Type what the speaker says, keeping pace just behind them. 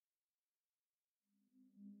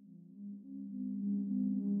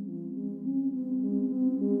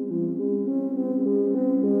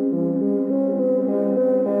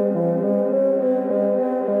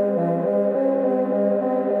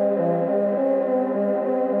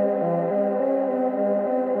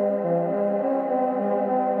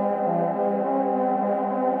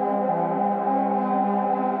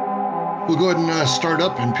We'll go ahead and start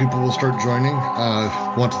up, and people will start joining.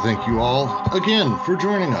 Want to thank you all again for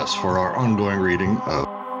joining us for our ongoing reading of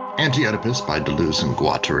Anti-Oedipus by Deleuze and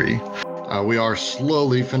Guattari. We are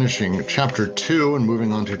slowly finishing Chapter 2 and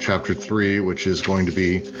moving on to Chapter 3, which is going to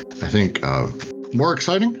be, I think, more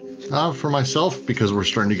exciting for myself because we're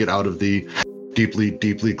starting to get out of the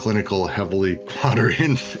deeply clinical, heavily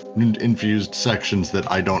Guattari-infused sections that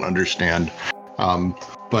I don't understand.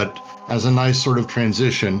 But as a nice sort of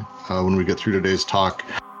transition, when we get through today's talk,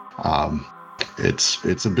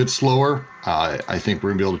 it's a bit slower. I think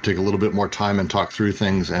we're going to be able to take a little bit more time and talk through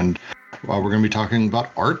things. And we're going to be talking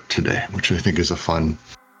about art today, which I think is a fun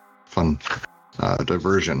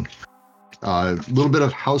diversion. A little bit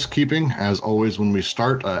of housekeeping, as always, when we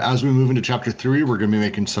start. As we move into Chapter 3, we're going to be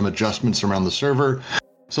making some adjustments around the server.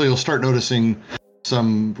 So you'll start noticing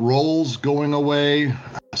some roles going away,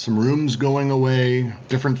 some rooms going away,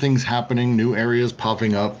 different things happening, new areas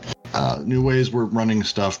popping up, new ways we're running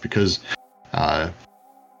stuff because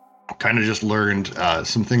kind of just learned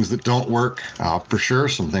some things that don't work for sure,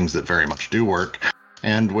 some things that very much do work,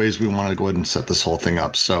 and ways we want to go ahead and set this whole thing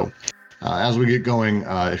up. So as we get going,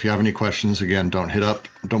 if you have any questions, again, don't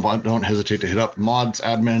hesitate to hit up mods,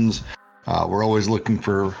 admins. We're always looking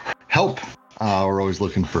for help. We're always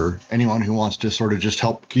looking for anyone who wants to sort of just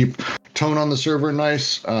help keep tone on the server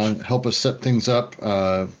nice, help us set things up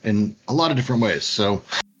in a lot of different ways. So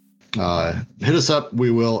hit us up.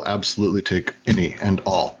 We will absolutely take any and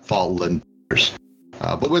all volunteers.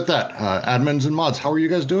 But with that, admins and mods, how are you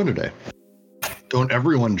guys doing today? Don't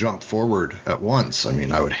everyone jump forward at once. I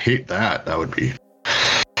mean, I would hate that. That would be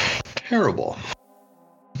terrible.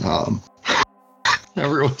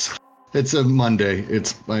 It's a Monday.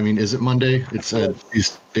 Is it Monday? It's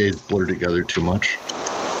these days blur together too much.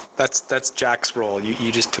 That's Jack's role.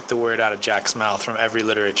 You just took the word out of Jack's mouth from every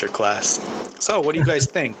literature class. So what do you guys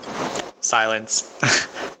think? Silence.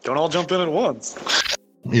 Don't all jump in at once.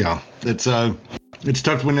 Yeah, it's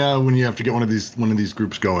tough when you have to get one of these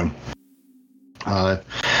groups going. But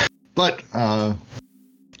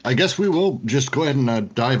I guess we will just go ahead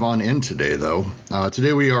and dive on in today, though.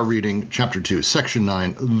 Today we are reading Chapter 2, Section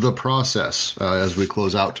 9, The Process, as we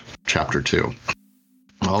close out Chapter 2.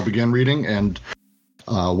 I'll begin reading, and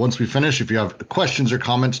once we finish, if you have questions or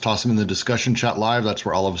comments, toss them in the discussion chat live. That's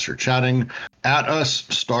where all of us are chatting. At us,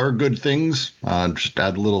 star good things. Just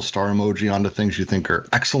add a little star emoji onto things you think are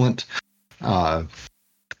excellent.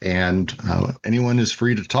 And anyone is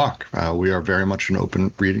free to talk. We are very much an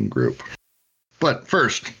open reading group. But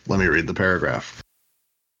first, let me read the paragraph.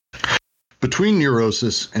 Between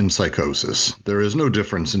neurosis and psychosis, there is no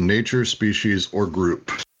difference in nature, species, or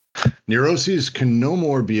group. Neuroses can no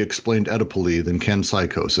more be explained Oedipally than can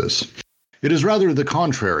psychosis. It is rather the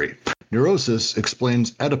contrary. Neurosis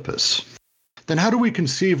explains Oedipus. Then how do we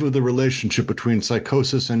conceive of the relationship between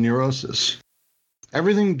psychosis and neurosis?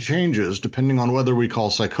 Everything changes depending on whether we call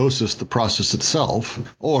psychosis the process itself,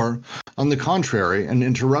 or, on the contrary, an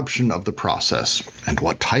interruption of the process, and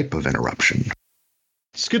what type of interruption.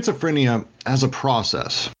 Schizophrenia, as a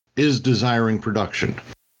process, is desiring production,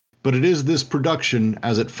 but it is this production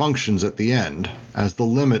as it functions at the end, as the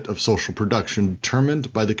limit of social production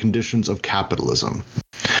determined by the conditions of capitalism.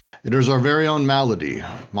 It is our very own malady,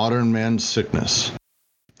 modern man's sickness.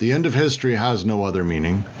 The end of history has no other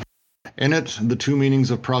meaning. In it, the two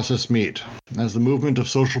meanings of process meet, as the movement of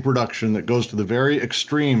social production that goes to the very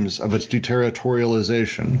extremes of its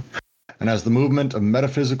deterritorialization, and as the movement of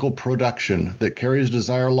metaphysical production that carries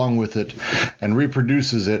desire along with it and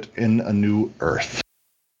reproduces it in a new earth.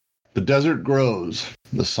 The desert grows,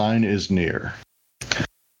 the sign is near.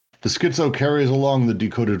 The schizo carries along the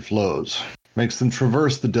decoded flows, makes them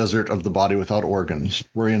traverse the desert of the body without organs,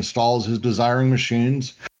 where he installs his desiring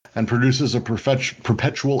machines and produces a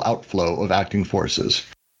perpetual outflow of acting forces.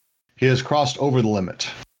 He has crossed over the limit,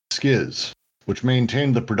 schiz, which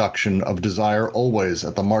maintained the production of desire always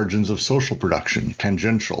at the margins of social production,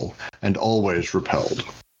 tangential, and always repelled.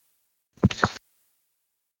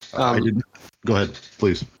 Go ahead,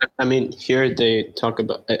 please. I mean, here they talk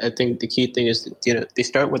about, I think the key thing is, they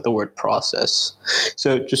start with the word process.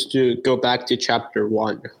 So just to go back to Chapter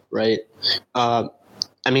 1, right?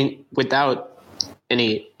 Without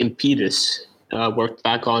any impetus worked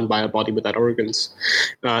back on by a body without organs,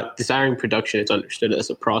 desiring production is understood as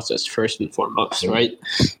a process first and foremost, right?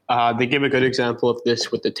 They give a good example of this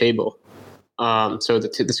with the table. So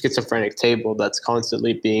the schizophrenic table that's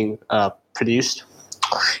constantly being produced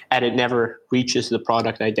and it never reaches the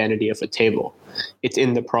product identity of a table. It's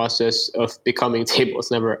in the process of becoming a table.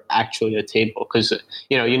 It's never actually a table, because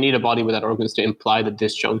you need a body without organs to imply the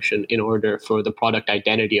disjunction in order for the product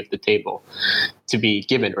identity of the table to be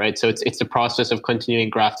given, right? So it's the process of continuing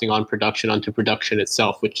grafting on production onto production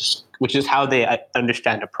itself, which is how they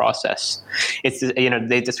understand a process. It's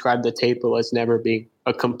they describe the table as never being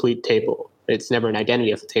a complete table. It's never an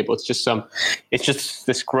identity of the table. It's just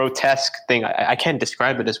this grotesque thing. I can't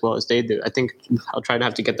describe it as well as they do. I think I'll try to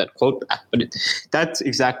have to get that quote back, but that's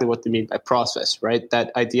exactly what they mean by process, right?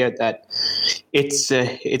 That idea that it's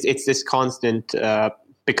this constant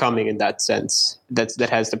becoming, in that sense, that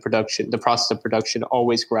has the process of production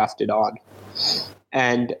always grafted on.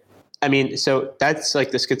 And I mean, so that's like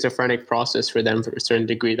the schizophrenic process for them to a certain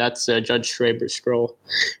degree. That's Judge Schreber's scroll.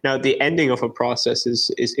 Now, the ending of a process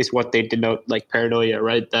is what they denote like paranoia,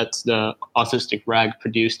 right? That's the autistic rag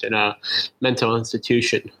produced in a mental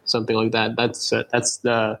institution, something like that. That's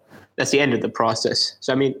the end of the process.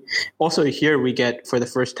 So I mean, also here for the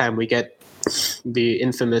first time we get the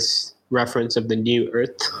infamous reference of the new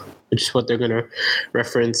Earth, which is what they're going to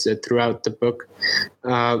reference throughout the book.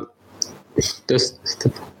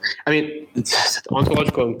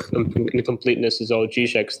 Ontological incompleteness is all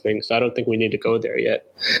Zizek's thing, so I don't think we need to go there yet.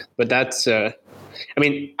 But that's, I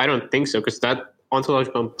don't think so, because that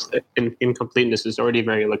ontological incompleteness is already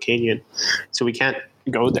very Lacanian, so we can't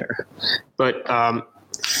go there. But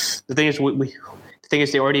the thing is,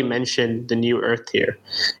 they already mentioned the new Earth here,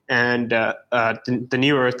 and the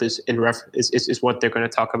new Earth is is what they're going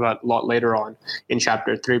to talk about a lot later on in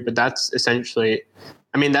chapter 3. But that's essentially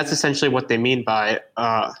what they mean by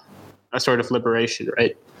a sort of liberation,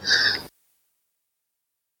 right?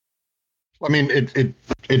 I mean,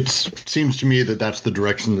 it seems to me that that's the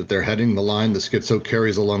direction that they're heading. The line the schizo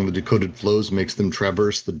carries along the decoded flows makes them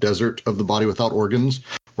traverse the desert of the body without organs,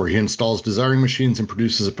 where he installs desiring machines and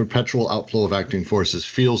produces a perpetual outflow of acting forces,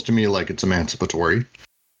 feels to me like it's emancipatory,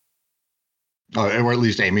 or at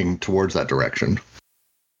least aiming towards that direction.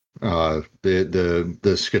 The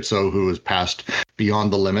schizo who has passed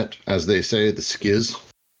beyond the limit, as they say, the schiz,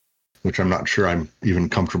 which I'm not sure I'm even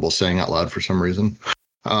comfortable saying out loud for some reason.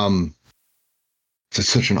 It's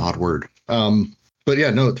such an odd word. But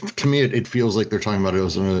yeah, no, to me, it feels like they're talking about it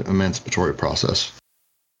as an emancipatory process.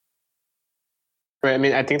 Right. I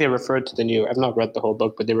mean, I think they refer to the new. I've not read the whole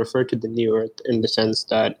book, but they refer to the new Earth in the sense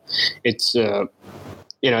that it's.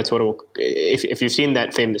 It's what if you've seen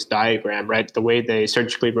that famous diagram, right? The way they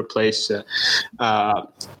surgically replace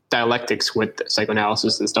dialectics with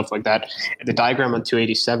psychoanalysis and stuff like that. The diagram on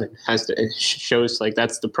 287 shows like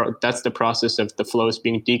that's the process of the flows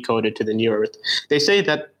being decoded to the new Earth. They say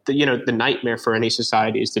that the nightmare for any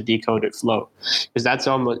society is the decoded flow, because that's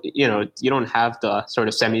almost you don't have the sort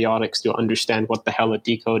of semiotics to understand what the hell a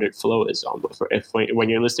decoded flow is almost when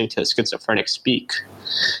you're listening to a schizophrenic speak.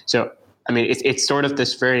 So. I mean, it's sort of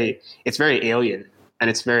it's very alien, and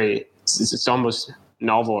it's almost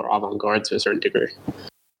novel or avant-garde to a certain degree.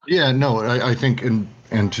 Yeah, no, I think, and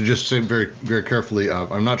to just say very, very carefully,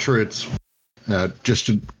 I'm not sure it's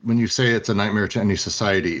when you say it's a nightmare to any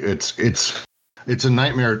society, it's a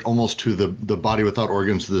nightmare almost to the body without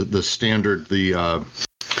organs, the standard, the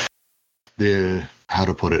how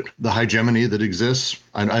to put it, the hegemony that exists.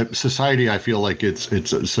 Society, I feel like it's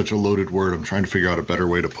such a loaded word. I'm trying to figure out a better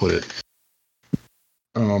way to put it.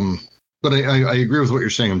 But I agree with what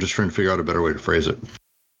you're saying. I'm just trying to figure out a better way to phrase it.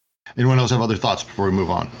 Anyone else have other thoughts before we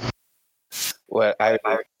move on? What I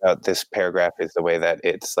like about this paragraph is the way that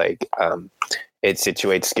it's like it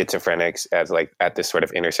situates schizophrenics as like at this sort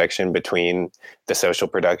of intersection between the social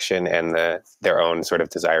production and their own sort of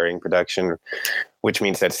desiring production, which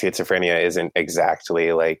means that schizophrenia isn't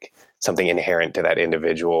exactly like something inherent to that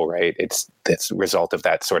individual, right? It's this result of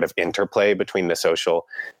that sort of interplay between the social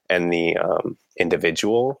and the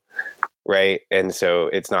individual, right? And so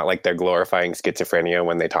it's not like they're glorifying schizophrenia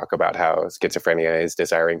when they talk about how schizophrenia is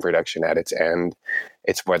desiring production at its end.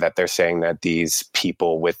 It's more that they're saying that these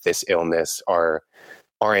people with this illness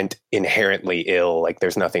aren't inherently ill, like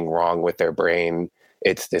there's nothing wrong with their brain.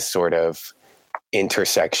 It's this sort of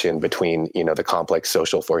intersection between, the complex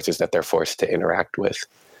social forces that they're forced to interact with.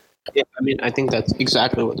 Yeah, I mean, I think that's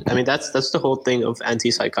exactly that's the whole thing of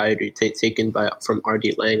anti-psychiatry taken from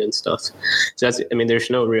R.D. Laing and stuff. So there's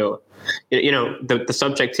no real, the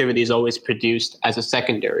subjectivity is always produced as a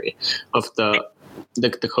secondary of the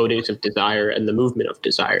codings of desire and the movement of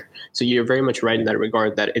desire. So you're very much right in that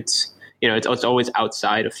regard that it's always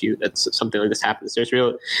outside of you that something like this happens. There's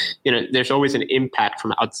there's always an impact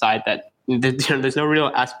from outside that, there's no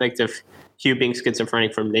real aspect of Hugh being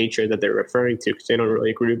schizophrenic from nature that they're referring to, because they don't really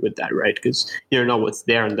agree with that, right? Because you don't know what's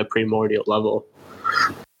there on the primordial level.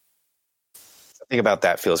 Something about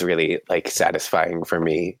that feels really like satisfying for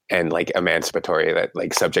me and like emancipatory, that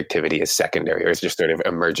like subjectivity is secondary or it's just sort of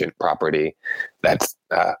emergent property. That's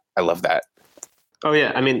I love that. Oh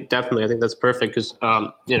yeah, I mean, definitely. I think that's perfect because,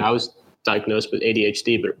 I was diagnosed with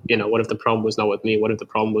ADHD, but, what if the problem was not with me? What if the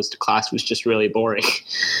problem was the class was just really boring?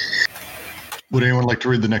 Would anyone like to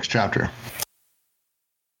read the next chapter?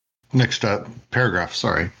 Next paragraph,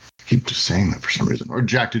 sorry. I keep just saying that for some reason. Or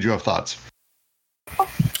Jack, did you have thoughts?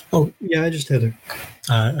 Oh, yeah, I just had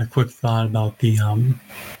a quick thought about the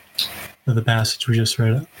passage we just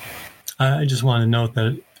read. I just want to note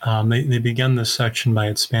that they began this section by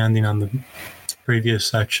expanding on the previous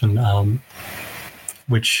section,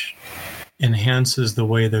 which enhances the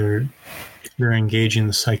way they're engaging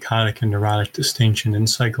the psychotic and neurotic distinction in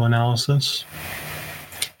psychoanalysis.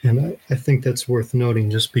 And I think that's worth noting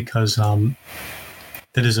just because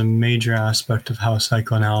that is a major aspect of how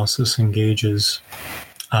psychoanalysis engages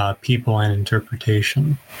people and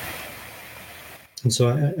interpretation. And so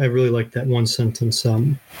I really like that one sentence.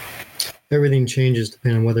 Everything changes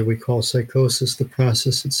depending on whether we call psychosis the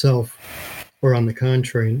process itself or, on the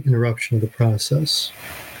contrary, an interruption of the process.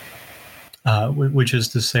 Which is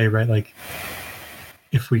to say, right, like,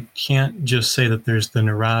 if we can't just say that there's the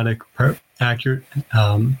neurotic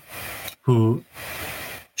who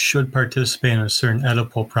should participate in a certain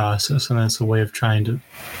Oedipal process, and that's a way of trying to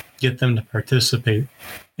get them to participate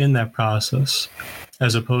in that process,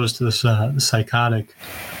 as opposed to the psychotic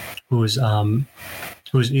whose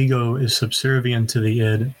ego is subservient to the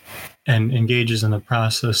id and engages in a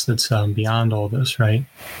process that's beyond all this, right?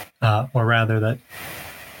 Or rather, that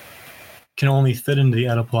can only fit into the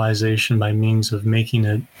Oedipalization by means of making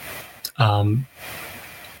it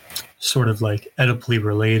sort of like Oedipally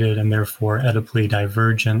related and therefore Oedipally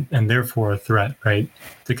divergent and therefore a threat, right?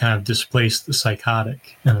 To kind of displace the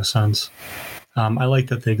psychotic in a sense. I like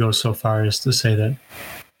that they go so far as to say that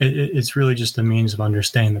it's really just a means of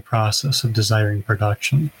understanding the process of desiring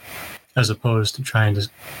production, as opposed to trying to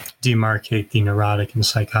demarcate the neurotic and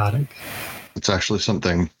psychotic. It's actually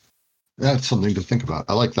something to think about.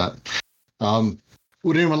 I like that.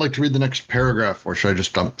 Would anyone like to read the next paragraph, or should I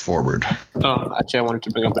just jump forward? Actually, I wanted to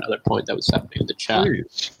bring up another point that was happening in the chat.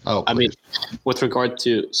 Please. I mean, with regard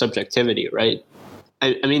to subjectivity, right?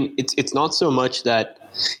 I mean, it's not so much that,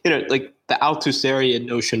 like the Althusserian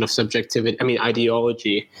notion of subjectivity,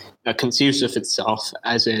 ideology conceives of itself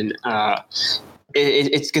as in,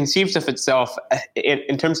 it's conceived of itself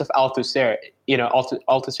in terms of Althusser.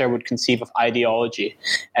 Althusser would conceive of ideology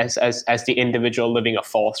as the individual living a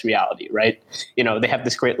false reality, right? They have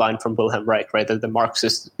this great line from Wilhelm Reich, right? That the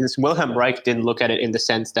Marxists, Wilhelm Reich didn't look at it in the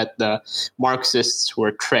sense that the Marxists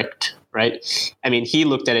were tricked, right? He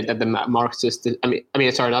looked at it that the Marxists,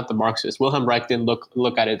 not the Marxists. Wilhelm Reich didn't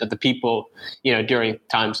look at it that the people, during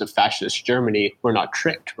times of fascist Germany were not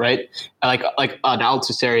tricked, right? Like an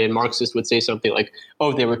Althusserian Marxist would say something like,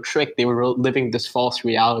 "Oh, they were tricked. They were living this false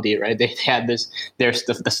reality, right? They had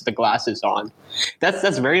the glasses on."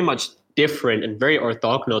 That's very much different and very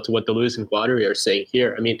orthogonal to what Deleuze and Guattari are saying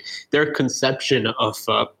here. Their conception of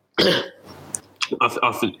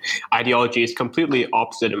ideology is completely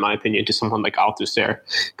opposite, in my opinion, to someone like Althusser,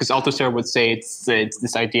 because Althusser would say it's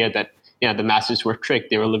this idea that the masses were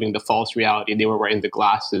tricked, they were living the false reality, they were wearing the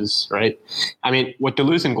glasses, right? What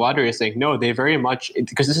Deleuze and Guattari are saying, no, they very much,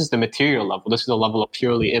 because this is the material level, this is the level of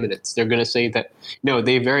purely immanence, they're going to say that no,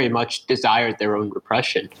 they very much desired their own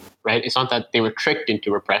repression, right? It's not that they were tricked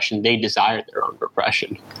into repression, they desired their own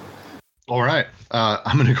repression. All right,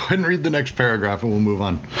 I'm going to go ahead and read the next paragraph and we'll move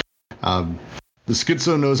on. The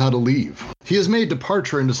schizo knows how to leave. He has made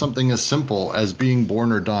departure into something as simple as being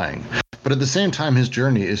born or dying, but at the same time his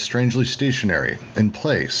journey is strangely stationary, in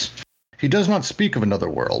place. He does not speak of another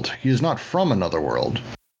world. He is not from another world.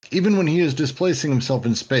 Even when he is displacing himself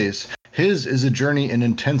in space, his is a journey in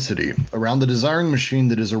intensity around the desiring machine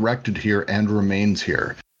that is erected here and remains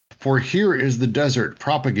here. For here is the desert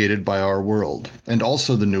propagated by our world, and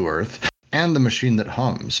also the new earth, and the machine that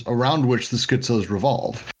hums, around which the schizos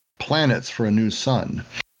revolve. Planets for a new sun.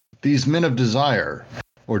 These men of desire,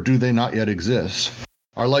 or do they not yet exist,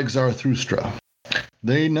 are like Zarathustra.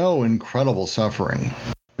 They know incredible suffering,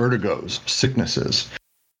 vertigos, sicknesses.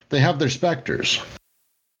 They have their specters.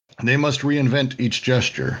 They must reinvent each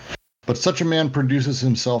gesture. But such a man produces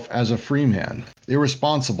himself as a free man,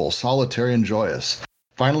 irresponsible, solitary, and joyous,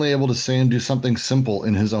 finally able to say and do something simple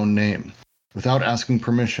in his own name, without asking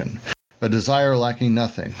permission, a desire lacking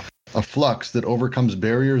nothing, a flux that overcomes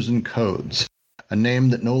barriers and codes, a name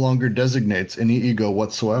that no longer designates any ego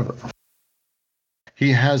whatsoever.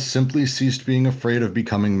 He has simply ceased being afraid of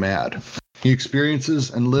becoming mad. He experiences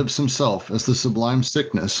and lives himself as the sublime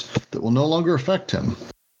sickness that will no longer affect him.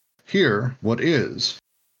 Here, what is?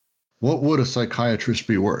 What would a psychiatrist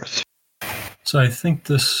be worth? So I think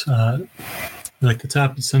this, like the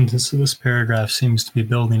top sentence of this paragraph seems to be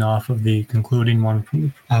building off of the concluding one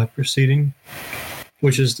from the preceding,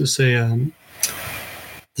 which is to say,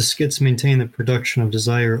 the skits maintain the production of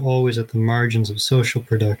desire always at the margins of social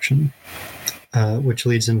production, which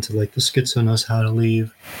leads into like the schizo knows how to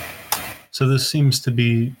leave. So this seems to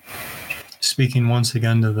be speaking once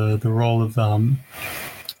again to the role of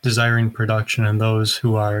desiring production and those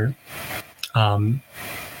who are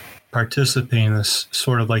participating in this,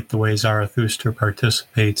 sort of like the way Zarathustra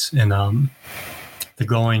participates in the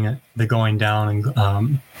going down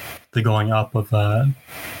and the going up of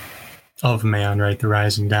man, right? The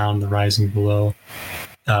rising down, the rising below.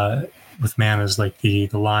 With man as like the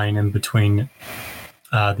line in between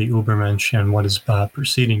the Übermensch and what is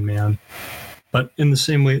preceding man. But in the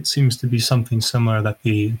same way, it seems to be something similar that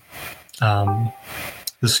the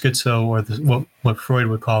schizo, or what Freud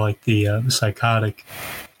would call like the psychotic,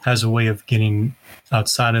 has a way of getting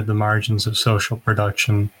outside of the margins of social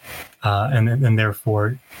production, and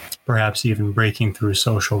therefore perhaps even breaking through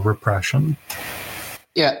social repression.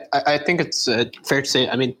 Yeah, I think it's fair to say,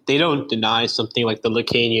 I mean, they don't deny something like the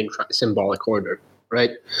Lacanian symbolic order,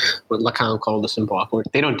 right? What Lacan called the symbolic order.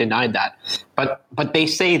 They don't deny that. But they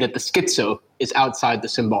say that the schizo is outside the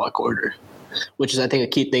symbolic order, which is, I think, a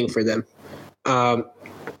key thing for them. The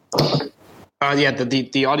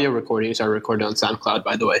audio recordings are recorded on SoundCloud,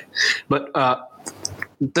 by the way. But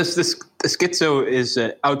the schizo is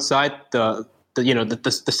outside the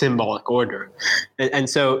symbolic order, and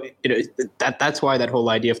so that's why that whole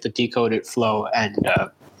idea of the decoded flow and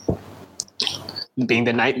being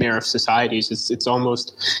the nightmare of societies, it's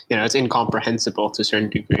almost it's incomprehensible to a certain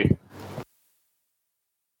degree.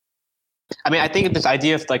 I mean, I think this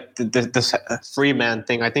idea of like this free man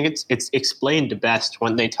thing, I think it's explained best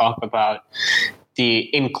when they talk about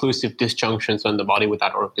the inclusive disjunctions on the body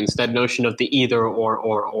without organs, that notion of the either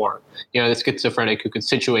or. The schizophrenic who could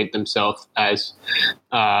situate themselves as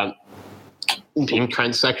being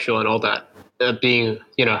transsexual and all that, being,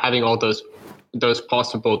 having all those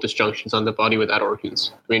possible disjunctions on the body without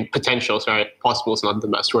organs. I mean, possible is not the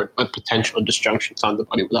best word, but potential disjunctions on the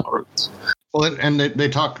body without organs. Well, and they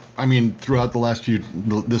talk, I mean, throughout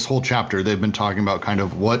this whole chapter, they've been talking about kind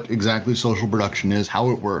of what exactly social production is, how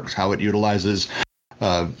it works, how it utilizes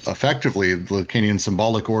effectively the Lacanian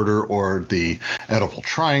symbolic order or the Oedipal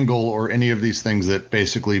triangle or any of these things that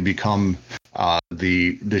basically become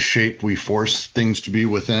the shape we force things to be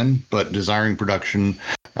within. But desiring production,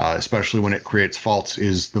 especially when it creates faults,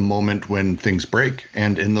 is the moment when things break.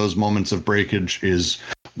 And in those moments of breakage is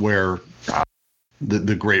where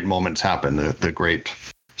the great moments happen, the great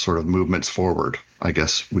sort of movements forward, I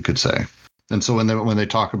guess we could say. And so when they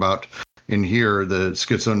talk about in here, the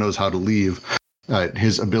schizo knows how to leave,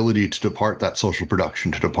 his ability to depart that social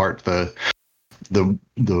production, to depart the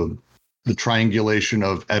triangulation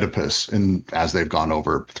of Oedipus, and as they've gone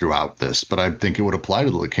over throughout this. But I think it would apply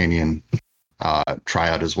to the Lacanian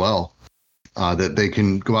triad as well, that they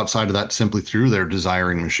can go outside of that simply through their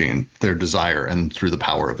desiring machine, their desire, and through the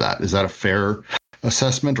power of that. Is that a fair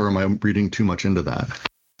assessment, or am I reading too much into that?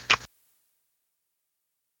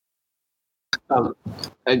 But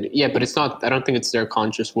it's not. I don't think it's their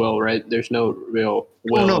conscious will, right? There's no real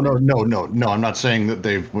will. No. I'm not saying that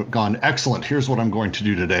they've gone, excellent, here's what I'm going to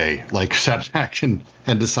do today, like sat back and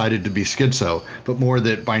decided to be schizo, but more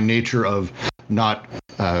that by nature of not,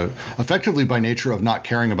 effectively by nature of not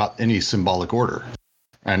caring about any symbolic order.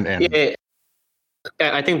 And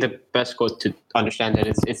I think the best quote to understand that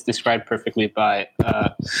it's described perfectly by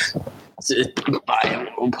what's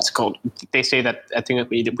it called? They say that, I think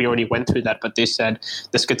we already went through that, but they said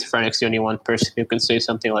the schizophrenic's the only one person who can say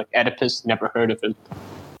something like Oedipus, never heard of him.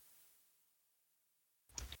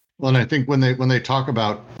 Well, and I think when they talk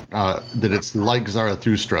about that it's like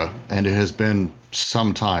Zarathustra, and it has been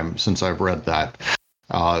some time since I've read that,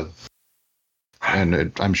 I'm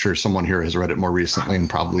sure someone here has read it more recently and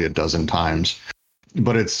probably a dozen times.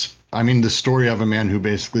 But it's, I mean, the story of a man who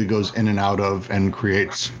basically goes in and out of and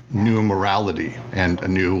creates new morality and a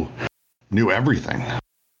new everything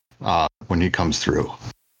when he comes through.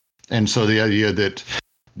 And so the idea that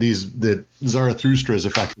Zarathustra is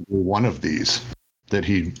effectively one of these,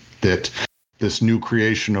 that this new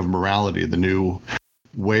creation of morality, the new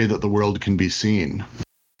way that the world can be seen,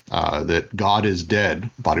 that God is dead,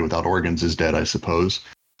 body without organs is dead, I suppose,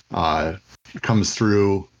 comes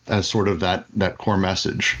through as sort of that core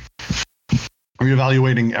message.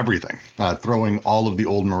 reevaluating everything, throwing all of the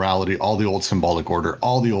old morality, all the old symbolic order,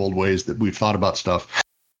 all the old ways that we've thought about stuff,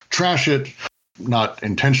 trash it, not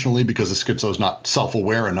intentionally because the schizo is not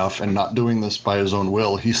self-aware enough and not doing this by his own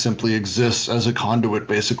will. He simply exists as a conduit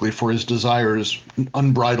basically for his desires,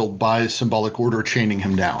 unbridled by symbolic order chaining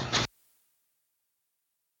him down.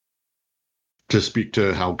 To speak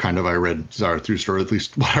to how kind of I read Zarathustra, or at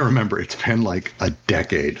least what I remember, it's been like a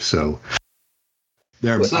decade. So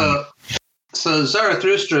there. So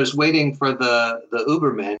Zarathustra is waiting for the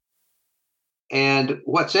Ubermensch. And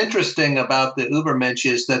what's interesting about the Ubermensch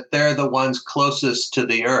is that they're the ones closest to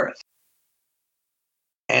the earth.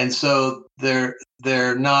 And so they're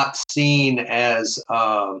not seen as,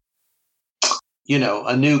 a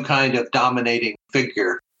new kind of dominating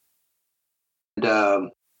figure.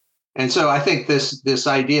 And so I think this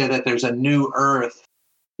idea that there's a new earth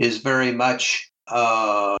is very much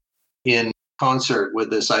in concert with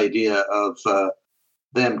this idea of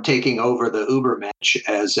them taking over the Ubermensch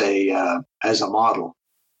as a model.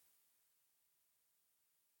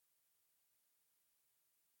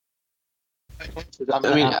 I'm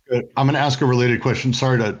going to ask a related question.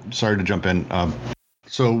 Sorry to jump in.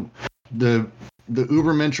 So the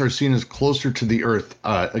Ubermensch are seen as closer to the Earth.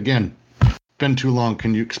 Again, been too long.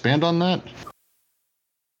 Can you expand on that?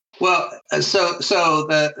 Well,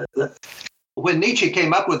 when Nietzsche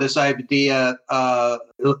came up with this idea,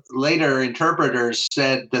 later interpreters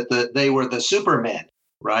said that they were the supermen,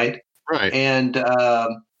 right? Right. And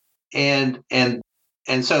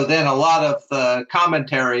so then a lot of the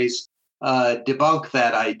commentaries debunk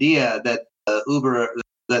that idea that the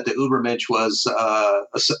Ubermensch was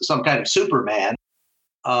some kind of Superman.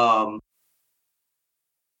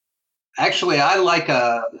 Actually, I like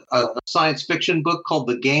a science fiction book called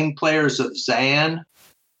The Game Players of Zan.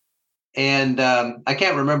 And I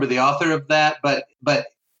can't remember the author of that, but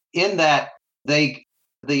in that the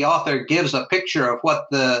author gives a picture of what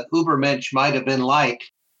the Ubermensch might have been like,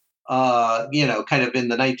 kind of in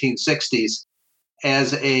the 1960s,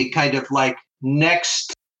 as a kind of like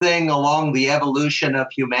next thing along the evolution of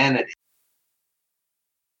humanity.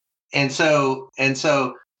 And so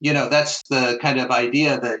that's the kind of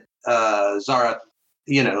idea that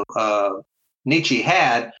Nietzsche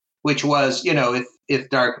had, which was, if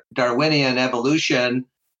Darwinian evolution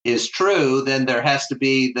is true, then there has to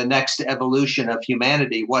be the next evolution of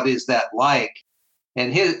humanity. What is that like?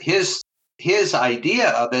 And his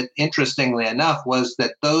idea of it, interestingly enough, was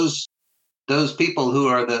that those people who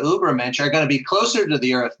are the Ubermensch are going to be closer to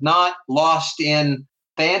the Earth, not lost in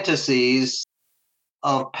fantasies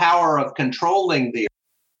of power of controlling the Earth.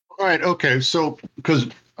 All right. Okay. So, because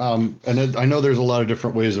and I know there's a lot of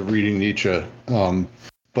different ways of reading Nietzsche.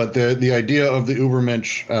 But the idea of the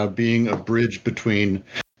Ubermensch being a bridge between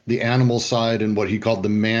the animal side and what he called the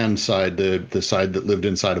man side, the side that lived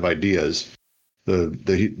inside of ideas,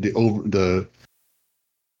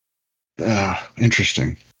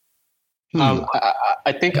 interesting.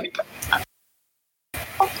 I think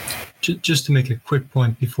just to make a quick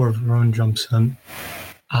point before Varun jumps in,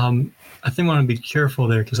 I think I want to be careful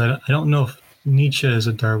there because I don't know if Nietzsche is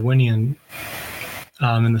a Darwinian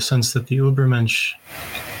in the sense that the Ubermensch,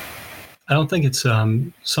 I don't think it's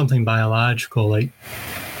something biological. Like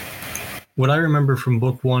what I remember from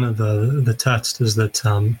book one of the text is that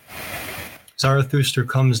Zarathustra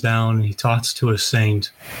comes down and he talks to a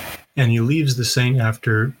saint, and he leaves the saint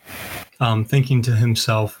after thinking to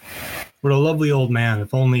himself, what a lovely old man,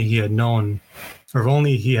 if only he had known, or if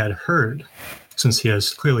only he had heard, since he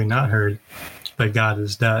has clearly not heard, that God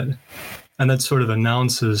is dead. And that sort of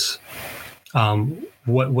announces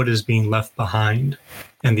what is being left behind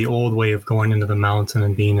and the old way of going into the mountain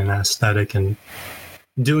and being an ascetic and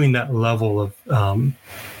doing that level of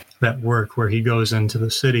that work where he goes into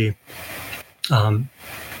the city and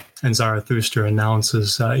Zarathustra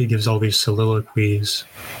announces, he gives all these soliloquies.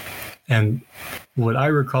 And what I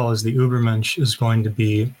recall is the Ubermensch is going to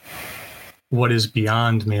be what is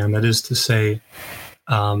beyond man. That is to say,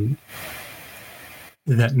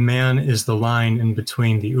 that man is the line in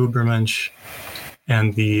between the Ubermensch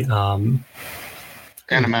and the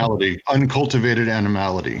animality, uncultivated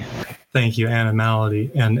animality. Thank you,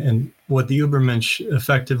 animality. And what the Ubermensch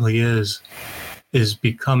effectively is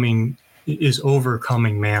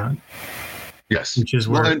overcoming man. Yes. Which is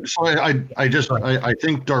where. Well, so I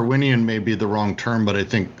think Darwinian may be the wrong term, but I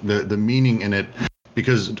think the meaning in it,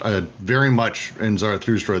 because very much in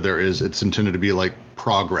Zarathustra it's intended to be like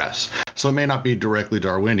progress. So it may not be directly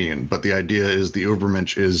Darwinian, but the idea is the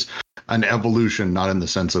Ubermensch is an evolution, not in the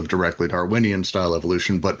sense of directly Darwinian style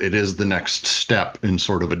evolution, but it is the next step in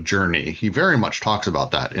sort of a journey. He very much talks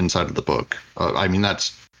about that inside of the book. I mean,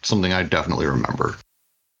 that's something I definitely remember.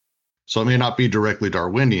 So it may not be directly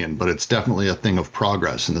Darwinian, but it's definitely a thing of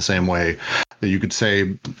progress in the same way that you could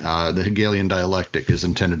say the Hegelian dialectic is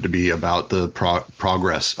intended to be about the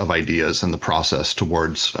progress of ideas and the process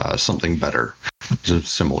towards something better. It's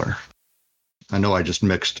similar. I know I just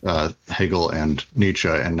mixed Hegel and Nietzsche,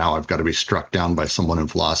 and now I've got to be struck down by someone in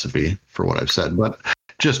philosophy for what I've said, but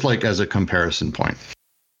just like as a comparison point.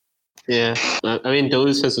 Yeah, I mean,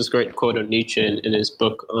 Deleuze has this great quote on Nietzsche in his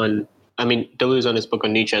book on. I mean, Deleuze on his book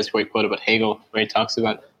on Nietzsche has a great quote about Hegel, where he talks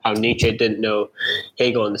about how Nietzsche didn't know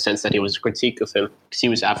Hegel in the sense that he was a critique of him, because he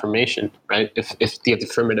was affirmation, right? If the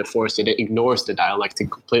affirmative force, it ignores the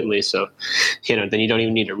dialectic completely, so, then you don't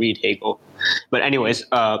even need to read Hegel. But anyways,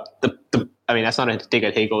 I mean, that's not a dig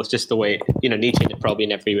at Hegel. It's just the way, Nietzsche had probably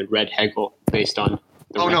never even read Hegel based on.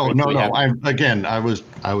 No.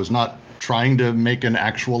 I was not trying to make an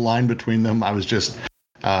actual line between them. I was just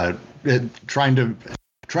trying to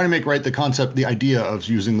make right the concept, the idea of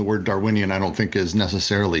using the word Darwinian. I don't think is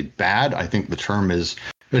necessarily bad. I think the term is.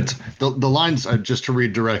 It's the lines, just to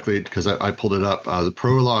read directly, because I pulled it up, the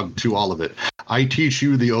prologue to all of it. I teach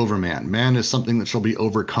you the overman. Man is something that shall be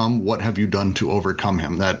overcome. What have you done to overcome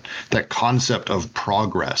him? That concept of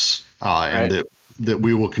progress and that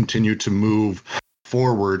we will continue to move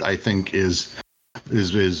forward, I think is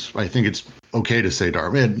I think it's okay to say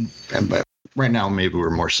Darwin. But right now, maybe we're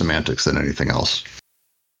more semantics than anything else.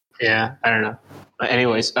 Yeah, I don't know.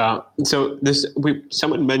 Anyways, so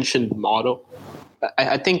someone mentioned model.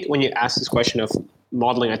 I think when you ask this question of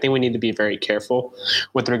modeling, I think we need to be very careful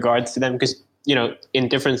with regards to them, because,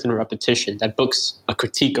 indifference and repetition, that book's a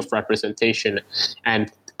critique of representation.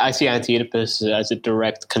 And I see Anti-Oedipus as a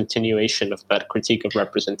direct continuation of that critique of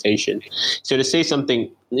representation. So to say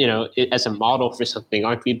something, as a model for something,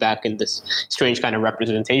 aren't we back in this strange kind of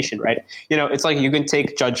representation, right? It's like you can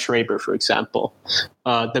take Judge Schraber, for example.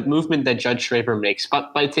 The movement that Judge Schraber makes,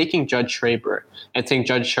 but by taking Judge Schraber and saying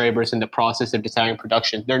Judge Schraber's in the process of desiring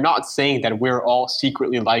production, they're not saying that we're all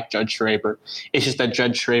secretly like Judge Schraber. It's just that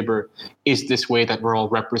Judge Schraber is this way that we're all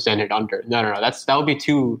represented under. No. That would be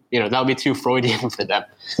too, that would be too Freudian for them.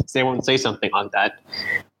 So they won't say something on that.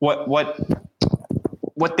 What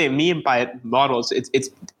they mean by models,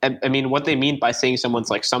 what they mean by saying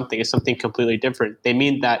someone's like something is something completely different. They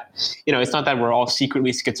mean that, it's not that we're all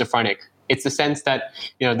secretly schizophrenic. It's the sense that,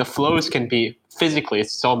 the flows can be physically,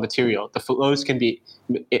 it's all material. The flows can be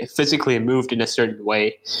physically moved in a certain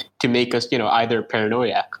way to make us, either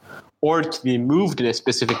paranoiac, or to be moved in a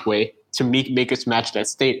specific way to make us match that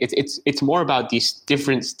state. It's more about these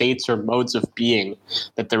different states or modes of being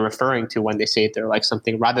that they're referring to when they say they're like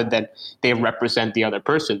something, rather than they represent the other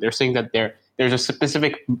person. They're saying that there's a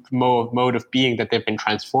specific mode of being that they've been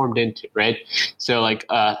transformed into, right? So like,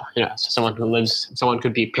 someone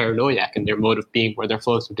could be paranoiac in their mode of being where their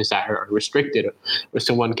flows of desire are restricted, or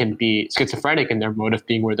someone can be schizophrenic in their mode of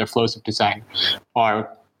being where their flows of desire are,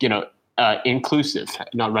 inclusive,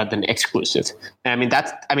 not rather than exclusive. And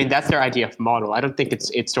that's their idea of model. I don't think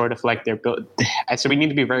it's sort of like they're built. So we need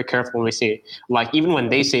to be very careful when we say like, even when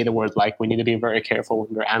they say the word like, we need to be very careful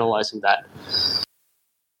when we're analyzing that.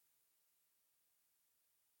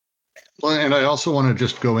 Well, and I also want to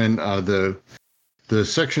just go in the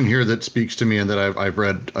section here that speaks to me and that I've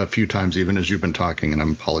read a few times even as you've been talking, and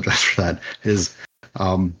I apologize for that, is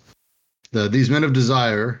these men of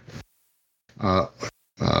desire.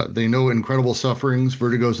 They know incredible sufferings,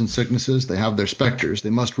 vertigos, and sicknesses. They have their specters.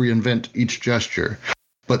 They must reinvent each gesture.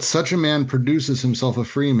 But such a man produces himself a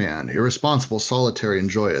free man, irresponsible, solitary, and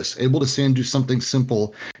joyous, able to say and do something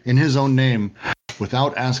simple in his own name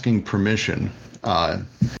without asking permission. That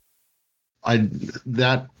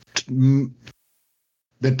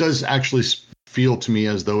does actually feel to me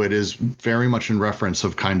as though it is very much in reference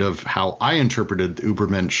of kind of how I interpreted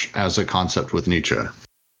Übermensch as a concept with Nietzsche.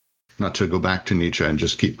 Not to go back to Nietzsche and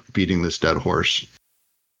just keep beating this dead horse.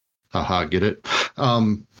 Haha, get it?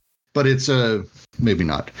 But it's maybe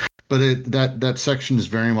not. But that section is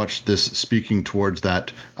very much this speaking towards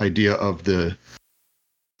that idea of the.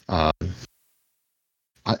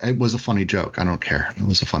 It was a funny joke. I don't care. It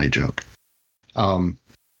was a funny joke. But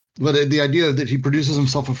the idea that he produces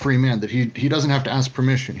himself a free man, that he doesn't have to ask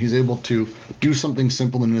permission. He's able to do something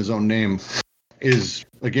simple in his own name, is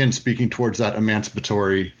again speaking towards that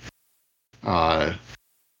emancipatory. The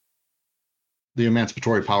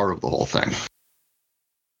emancipatory power of the whole thing.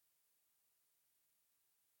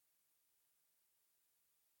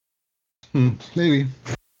 Maybe.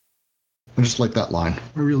 I just like that line.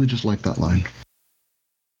 I really just like that line.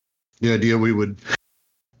 The idea we would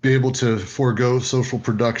be able to forego social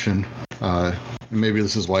production and maybe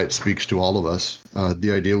this is why it speaks to all of us,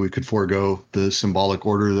 the idea we could forego the symbolic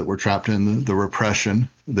order that we're trapped in, the repression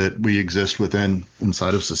that we exist within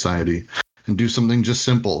inside of society, and do something just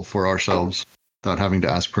simple for ourselves without having to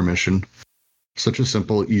ask permission. Such a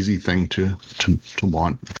simple, easy thing to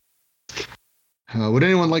want. Would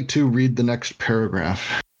anyone like to read the next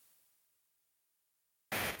paragraph?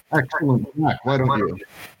 Excellent. Zach, why don't you?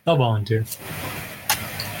 I'll volunteer.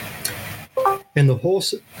 In the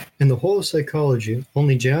whole of psychology,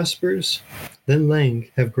 only Jaspers, then Lang,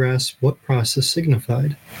 have grasped what process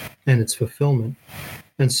signified, and its fulfillment,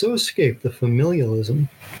 and so escaped the familialism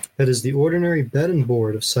that is the ordinary bed and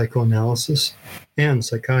board of psychoanalysis and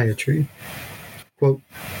psychiatry. Quote,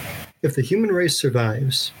 if the human race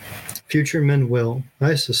survives, future men will,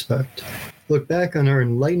 I suspect, look back on our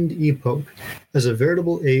enlightened epoch as a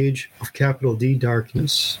veritable age of capital D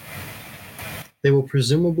darkness. They will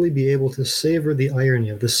presumably be able to savor the irony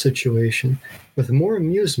of this situation with more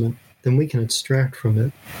amusement than we can extract from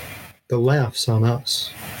it. The laughs on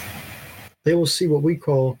us. They will see what we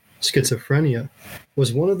call schizophrenia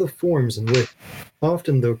was one of the forms in which,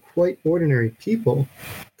 often though quite ordinary people,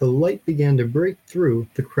 the light began to break through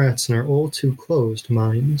the cracks in our all too closed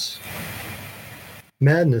minds.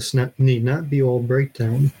 Madness need not be all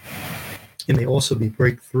breakdown. It may also be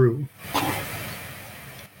breakthrough.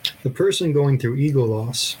 The person going through ego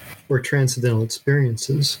loss or transcendental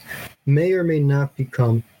experiences may or may not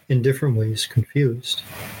become, in different ways, confused.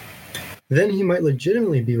 Then he might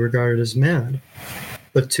legitimately be regarded as mad.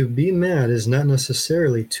 But to be mad is not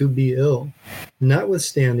necessarily to be ill,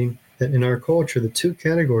 notwithstanding that in our culture the two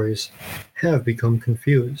categories have become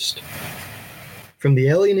confused. From the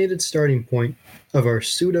alienated starting point of our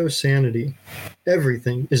pseudo-sanity,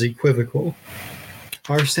 everything is equivocal.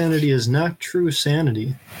 Our sanity is not true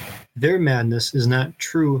sanity. Their madness is not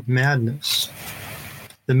true madness.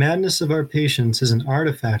 The madness of our patients is an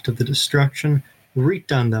artifact of the destruction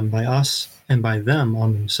wreaked on them by us and by them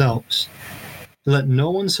on themselves. Let no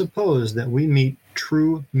one suppose that we meet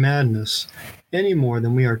true madness any more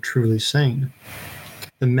than we are truly sane.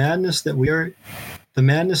 The madness that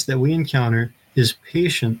we encounter is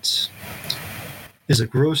patience. The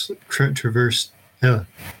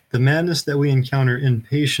madness that we encounter in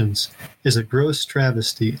patience is a gross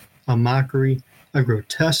travesty, a mockery, a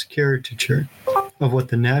grotesque caricature of what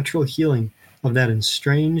the natural healing of that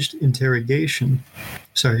estranged integration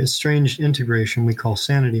we call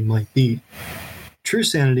sanity might be. True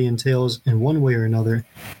sanity entails, in one way or another,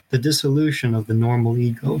 the dissolution of the normal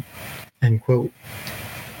ego. End quote.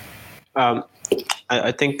 I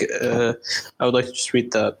think I would like to just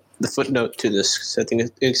read the footnote to this, because I think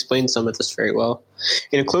it explains some of this very well.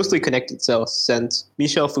 In a closely connected sense,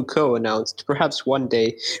 Michel Foucault announced, perhaps one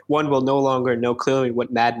day, one will no longer know clearly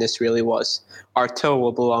what madness really was. Our toe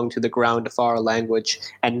will belong to the ground of our language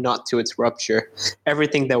and not to its rupture.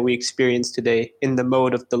 Everything that we experience today in the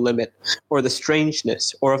mode of the limit, or the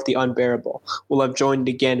strangeness, or of the unbearable, will have joined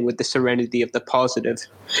again with the serenity of the positive.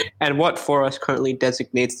 And what for us currently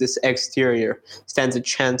designates this exterior stands a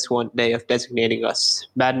chance one day of designating us.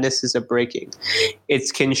 Madness is a breaking.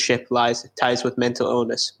 Its kinship ties with mental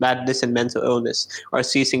illness. Madness and mental illness are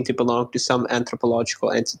ceasing to belong to some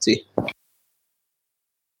anthropological entity.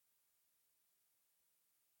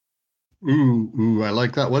 Ooh, I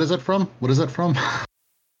like that. What is that from?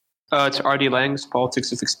 It's R.D. Laing's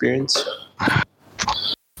Politics of Experience.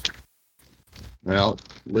 Well,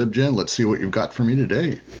 LibGen, let's see what you've got for me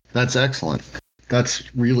today. That's excellent.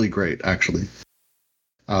 That's really great, actually.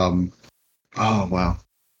 Oh, wow.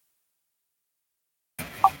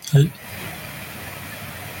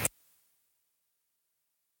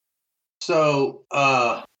 So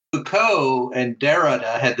Foucault and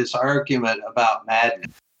Derrida had this argument about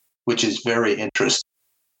madness, which is very interesting.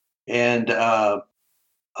 And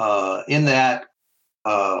in that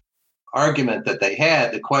argument that they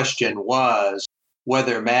had, the question was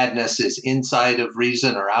whether madness is inside of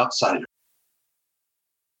reason or outside of reason.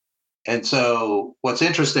 And so what's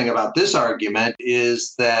interesting about this argument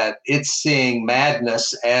is that it's seeing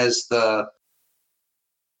madness as the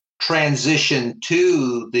transition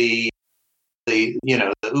to the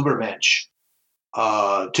Übermensch,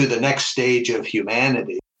 to the next stage of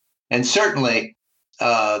humanity. And certainly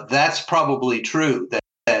that's probably true,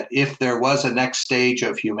 that if there was a next stage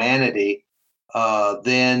of humanity,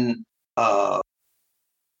 then to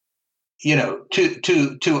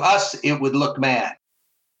us it would look mad.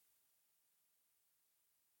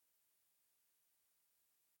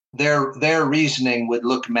 Their reasoning would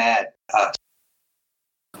look mad to us.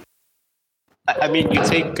 I mean, you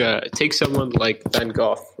take someone like Van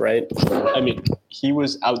Gogh, right? I mean, he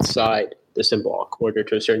was outside the symbolic order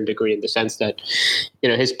to a certain degree, in the sense that,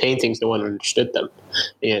 his paintings, no one understood them.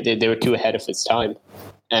 They were too ahead of its time,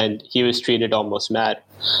 and he was treated almost mad.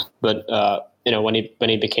 But when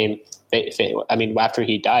he became, after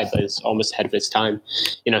he died, but it's almost ahead of its time.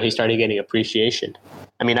 He started getting appreciation.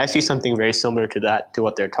 I see something very similar to that, to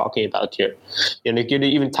what they're talking about here. You could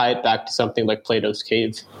even tie it back to something like Plato's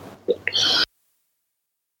Cave.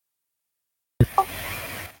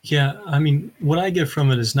 Yeah, what I get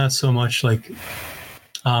from it is not so much like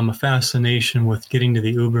a fascination with getting to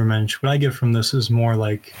the Übermensch. What I get from this is more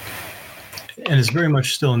like, and it's very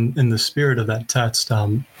much still in the spirit of that text,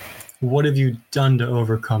 what have you done to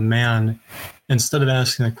overcome man? Instead of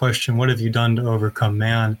asking the question, what have you done to overcome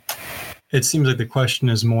man? It seems like the question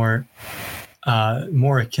is more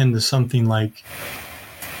akin to something like,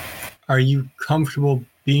 are you comfortable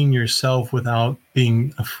being yourself without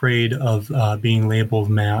being afraid of being labeled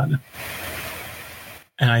mad?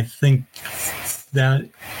 And I think that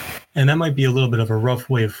might be a little bit of a rough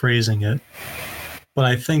way of phrasing it, but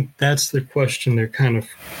I think that's the question they're kind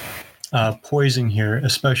of poising here,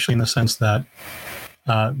 especially in the sense that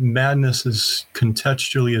madness is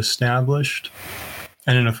contextually established,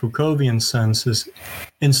 and in a Foucauldian sense is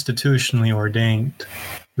institutionally ordained,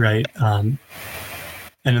 right? And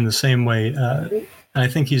in the same way, I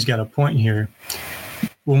think he's got a point here.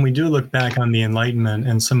 When we do look back on the Enlightenment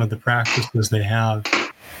and some of the practices they have,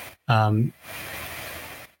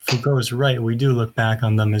 Foucault is right. We do look back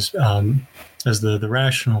on them as the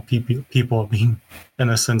rational people being, in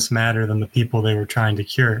a sense, madder than the people they were trying to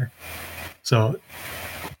cure. So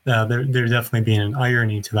there definitely being an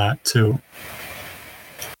irony to that too.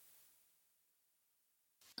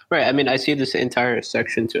 Right. I see this entire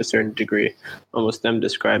section to a certain degree, almost them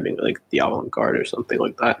describing like the avant-garde or something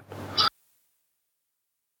like that.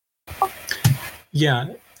 Yeah,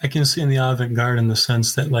 I can see in the avant-garde in the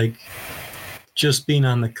sense that like just being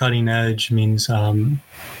on the cutting edge means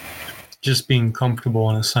just being comfortable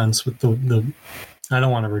in a sense with the I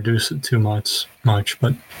don't want to reduce it too much,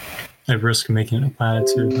 but I risk making it a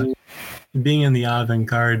platitude. But being in the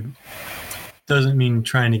avant-garde doesn't mean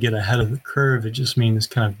trying to get ahead of the curve. It just means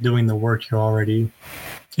kind of doing the work you're already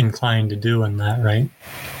inclined to do in that, right?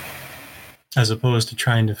 As opposed to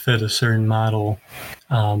trying to fit a certain model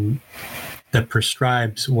that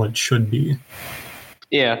prescribes what should be.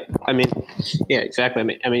 Yeah, yeah, exactly.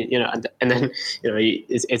 And then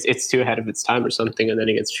it's too ahead of its time or something, and then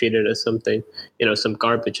it gets treated as something, some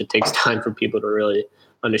garbage. It takes time for people to really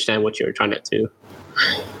understand what you're trying to do.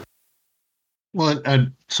 Well,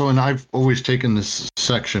 and I've always taken this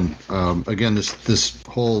section. Again, this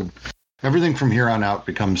whole everything from here on out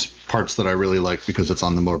becomes parts that I really like because it's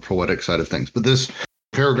on the more poetic side of things. But this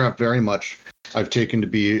paragraph very much I've taken to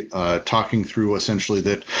be talking through essentially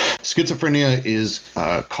that schizophrenia is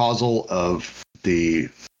causal of the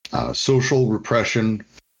social repression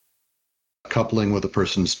coupling with a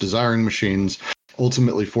person's desiring machines,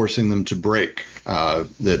 ultimately forcing them to break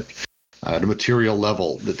that. At a material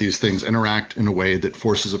level, that these things interact in a way that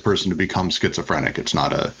forces a person to become schizophrenic. It's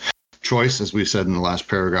not a choice, as we said in the last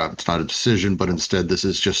paragraph. It's not a decision, but instead this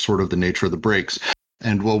is just sort of the nature of the breaks.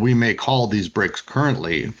 And what we may call these breaks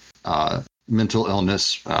currently, mental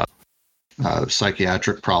illness,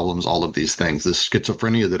 psychiatric problems, all of these things, this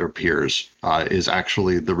schizophrenia that appears is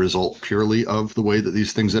actually the result purely of the way that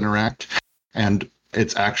these things interact. And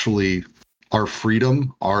it's actually our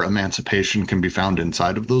freedom, our emancipation can be found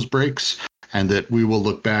inside of those breaks, and that we will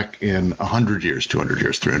look back in 100 years, 200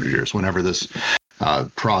 years, 300 years, whenever this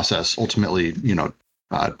process ultimately,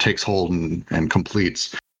 takes hold and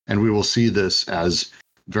completes. And we will see this as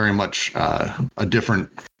very much a different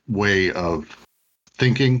way of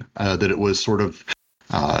thinking, that it was sort of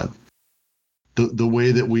the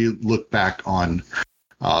way that we look back on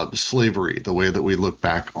slavery, the way that we look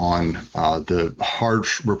back on the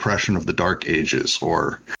harsh repression of the Dark Ages,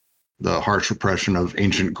 or the harsh repression of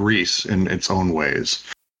ancient Greece in its own ways,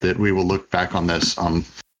 that we will look back on this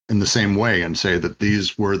in the same way and say that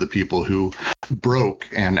these were the people who broke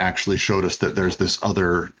and actually showed us that there's this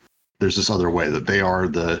other way, that they are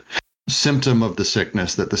the symptom of the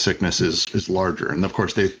sickness, that the sickness is larger. And of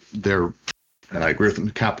course they're and I agree with them,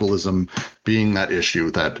 capitalism being that issue,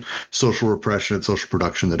 that social repression and social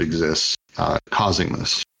production that exists, causing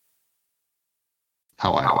this.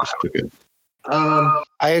 How I always took it.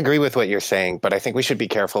 I agree with what you're saying, but I think we should be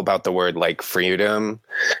careful about the word like freedom,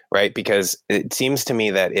 right? Because it seems to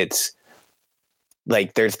me that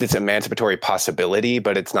like there's this emancipatory possibility,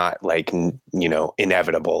 but it's not like,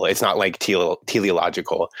 inevitable. It's not like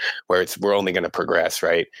teleological where we're only going to progress,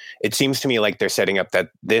 right? It seems to me like they're setting up that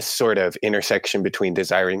this sort of intersection between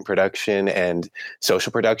desiring production and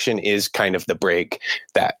social production is kind of the break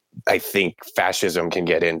that I think fascism can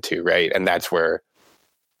get into, right? And that's where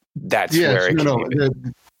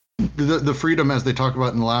the freedom, as they talk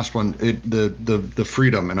about in the last one, the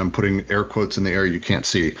freedom, and I'm putting air quotes in the air you can't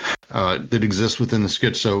see, that exists within the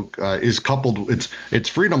sketch. So is coupled. It's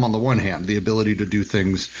freedom on the one hand, the ability to do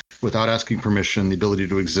things without asking permission, the ability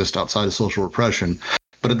to exist outside of social repression,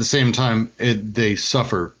 but at the same time, they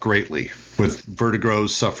suffer greatly with vertigos,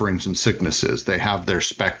 sufferings, and sicknesses. They have their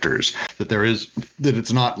specters. That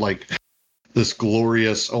it's not like this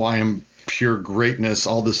glorious, I am pure greatness,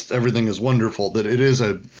 all this, everything is wonderful. That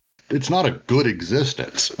it's not a good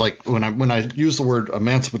existence. Like when I use the word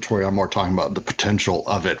emancipatory, I'm more talking about the potential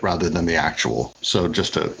of it rather than the actual. So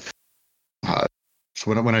just to, so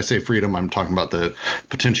when I say freedom, I'm talking about the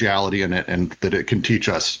potentiality in it, and that it can teach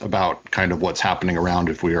us about kind of what's happening around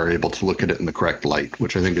if we are able to look at it in the correct light,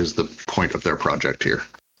 which I think is the point of their project here.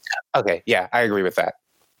 Okay, yeah, I agree with that.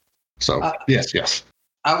 So yes.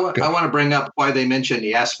 I want to bring up why they mentioned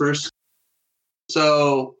Jaspers.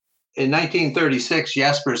 So in 1936,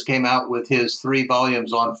 Jaspers came out with his 3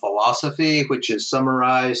 volumes on philosophy, which is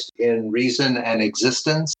summarized in Reason and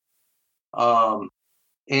Existence.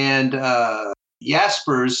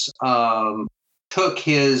 Jaspers took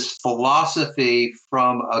his philosophy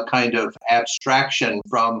from a kind of abstraction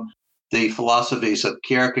from the philosophies of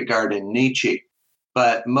Kierkegaard and Nietzsche,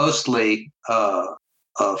 but mostly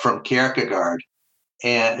from Kierkegaard,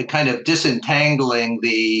 and kind of disentangling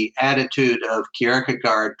the attitude of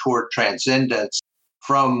Kierkegaard toward transcendence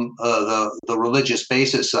from the religious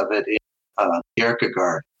basis of it in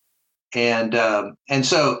Kierkegaard. And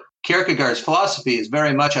so Kierkegaard's philosophy is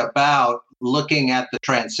very much about looking at the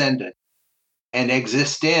transcendent, and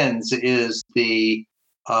existence is the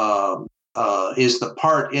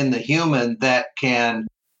part in the human that can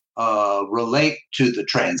relate to the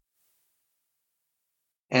transcendent.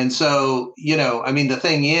 And so, the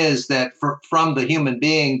thing is that from the human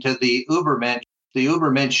being to the Übermensch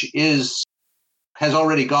has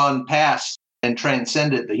already gone past and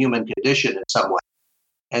transcended the human condition in some way.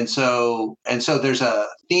 And so there's a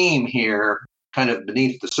theme here, kind of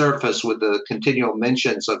beneath the surface, with the continual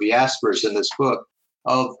mentions of Jaspers in this book,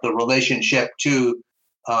 of the relationship to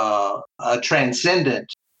a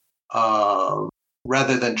transcendent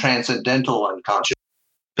rather than transcendental unconscious.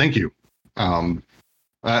 Thank you.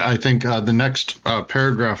 I think the next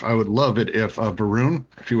paragraph, I would love it if Varun,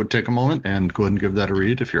 if you would take a moment and go ahead and give that a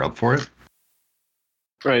read if you're up for it.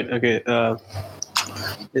 Right. Okay.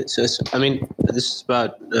 This is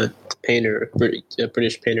about the painter,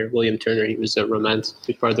 British painter William Turner. He was part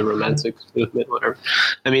of the Romantic movement, whatever.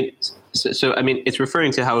 It's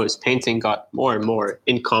referring to how his painting got more and more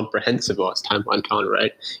incomprehensible as time went on,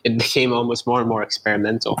 right? It became almost more and more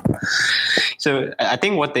experimental. So I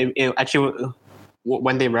think what they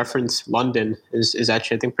when they reference London is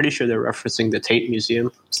actually, I think, pretty sure they're referencing the Tate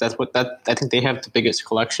Museum. So I think they have the biggest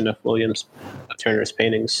collection of Turner's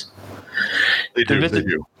paintings. They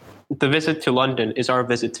do. The visit to London is our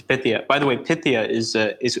visit to Pythia. By the way, Pythia is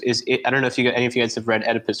I don't know if any of you guys have read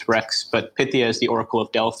Oedipus Rex, but Pythia is the Oracle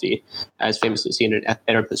of Delphi, as famously seen in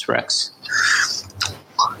Oedipus Rex.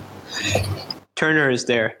 Turner is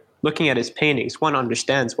there. Looking at his paintings, one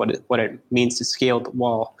understands what it means to scale the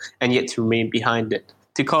wall and yet to remain behind it,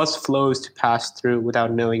 to cause flows to pass through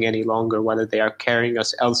without knowing any longer whether they are carrying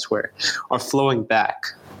us elsewhere or flowing back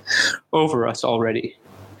over us already.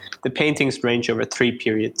 The paintings range over 3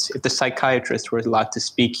 periods. If the psychiatrist were allowed to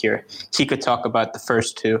speak here, he could talk about the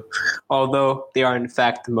first 2, although they are in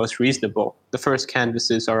fact the most reasonable. The first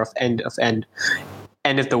canvases are of end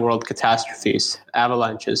of the world catastrophes,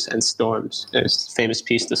 avalanches, and storms. There's the famous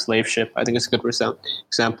piece, The Slave Ship. I think it's a good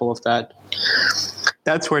example of that.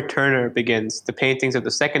 That's where Turner begins. The paintings of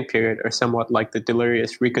the second period are somewhat like the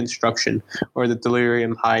delirious reconstruction or the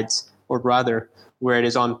delirium Heights, or rather, where it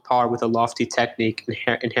is on par with a lofty technique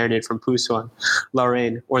inherited from Poussin,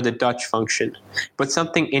 Lorraine, or the Dutch function. But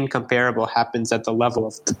something incomparable happens at the level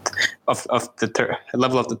of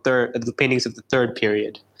the paintings of the third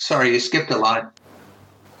period. Sorry, you skipped a line.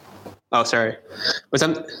 Oh, sorry.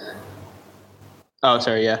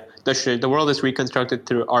 Yeah. The world is reconstructed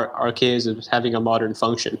through archaisms having a modern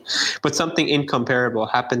function, but something incomparable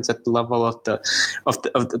happens at the level of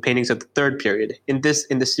the paintings of the third period. In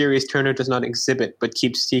the series, Turner does not exhibit but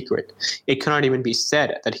keeps secret. It cannot even be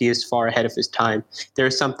said that he is far ahead of his time. There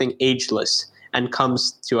is something ageless and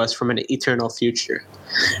comes to us from an eternal future.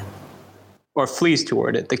 or flees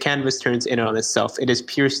toward it. The canvas turns in on itself. It is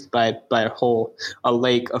pierced by a hole, a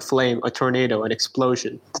lake, a flame, a tornado, an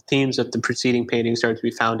explosion. The themes of the preceding painting start to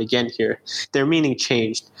be found again here. Their meaning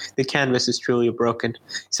changed. The canvas is truly broken,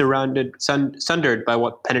 sundered by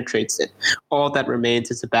what penetrates it. All that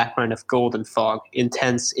remains is a background of golden fog,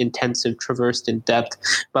 intense, intensive, traversed in depth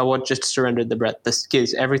by what just surrendered the breath, the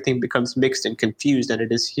skiz. Everything becomes mixed and confused, and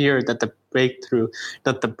it is here that the breakthrough,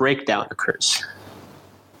 that the breakdown occurs.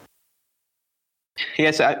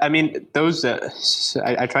 Yes, I mean those.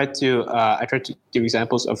 I tried to do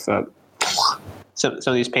examples of some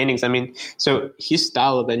of these paintings. I mean, so his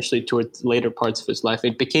style eventually, towards later parts of his life,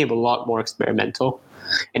 it became a lot more experimental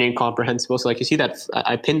and incomprehensible. So, like, you see that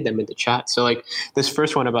I pinned them in the chat. So, like, this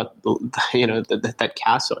first one about that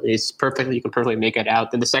castle is perfectly, you can perfectly make it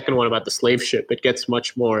out. Then the second one about the slave ship, it gets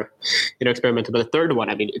much more experimental. But the third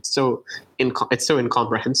one, I mean, it's so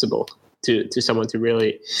incomprehensible to someone to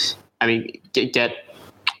really. I mean, get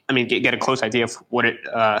a close idea of what it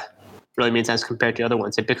really means as compared to other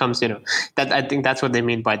ones. It becomes, that I think that's what they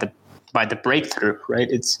mean by the breakthrough, right?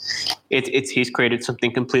 It's he's created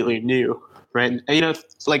something completely new, right? And,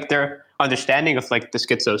 it's like their understanding of like the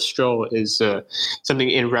schizo stroll is something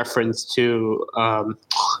in reference to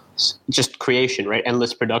just creation, right?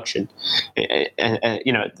 Endless production,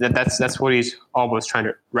 and that's what he's almost trying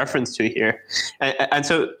to reference to here, and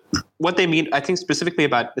so what they mean, I think, specifically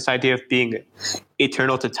about this idea of being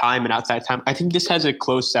eternal to time and outside time. I think this has a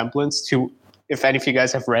close semblance to, if any of you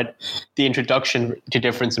guys have read the introduction to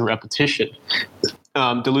Difference and Repetition.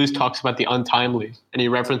 Deleuze talks about the untimely, and he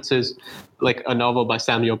references like a novel by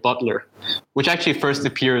Samuel Butler, which actually first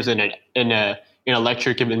appears in a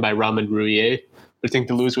lecture given by Raymond Rouillet. I think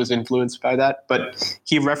Deleuze was influenced by that, but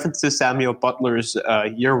he references Samuel Butler's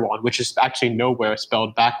Yerwan, which is actually nowhere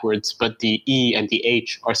spelled backwards, but the E and the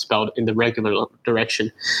H are spelled in the regular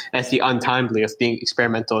direction, as the untimely of being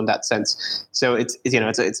experimental in that sense. So it's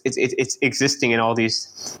existing in all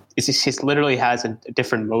these. It literally has a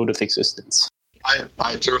different mode of existence.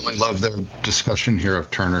 I certainly love the discussion here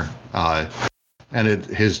of Turner, and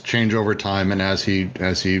his change over time, and as he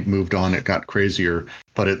moved on, it got crazier.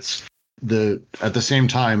 But it's at the same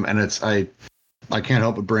time, and I can't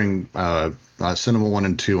help but bring Cinema 1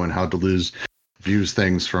 and 2 and how Deleuze views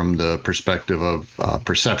things from the perspective of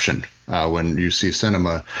perception when you see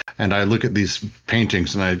cinema. And I look at these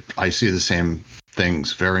paintings and I see the same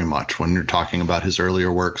things very much when you're talking about his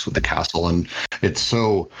earlier works with the castle, and it's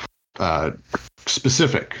so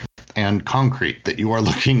specific and concrete that you are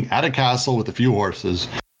looking at a castle with a few horses.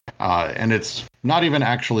 And it's not even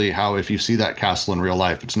actually how, if you see that castle in real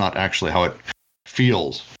life, it's not actually how it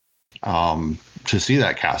feels to see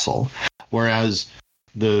that castle. Whereas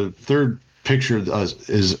the third picture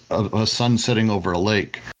is a sun setting over a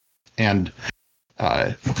lake. And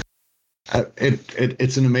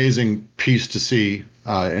it's an amazing piece to see.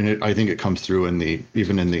 And I think it comes through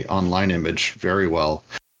even in the online image very well.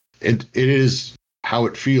 It is how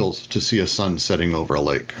it feels to see a sun setting over a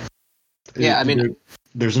lake. Yeah, I mean,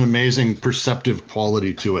 there's an amazing perceptive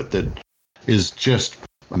quality to it that is just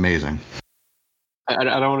amazing. I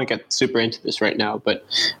don't want to get super into this right now, but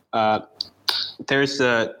there's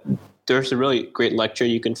a really great lecture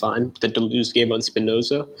you can find that Deleuze gave on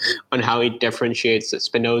Spinoza, on how he differentiates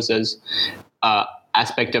Spinoza's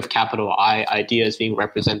aspect of capital I idea as being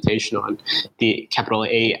representational, and the capital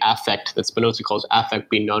A affect that Spinoza calls affect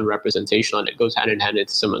being non-representational, and it goes hand in hand with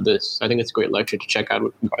some of this. I think it's a great lecture to check out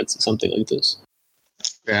with regards to something like this.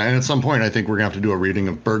 Yeah, and at some point I think we're going to have to do a reading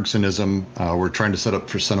of Bergsonism. We're trying to set up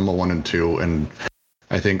for Cinema 1 and 2, and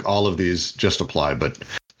I think all of these just apply, but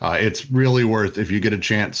it's really worth, if you get a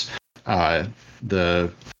chance,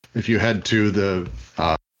 if you head to the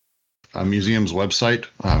museum's website.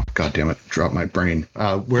 Oh, God damn it, dropped my brain.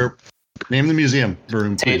 Name the museum,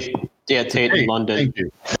 Varun, please. Tate in London. Thank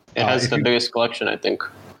you. It has the biggest collection, I think.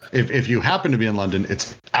 If you happen to be in London,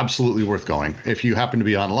 it's absolutely worth going. If you happen to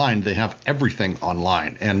be online, they have everything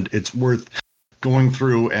online, and it's worth going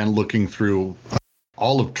through and looking through.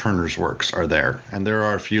 All of Turner's works are there, and there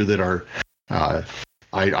are a few that are,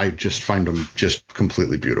 I just find them just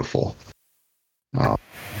completely beautiful.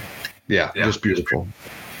 Just beautiful.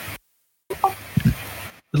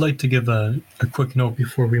 I'd like to give a quick note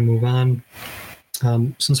before we move on.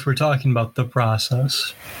 Since we're talking about the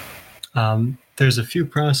process, there's a few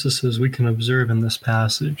processes we can observe in this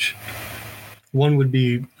passage. One would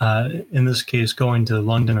be, in this case, going to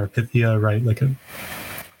London or Pythia, right? Like a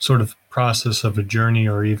sort of process of a journey,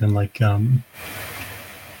 or even like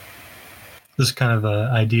this kind of a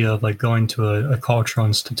idea of like going to a cultural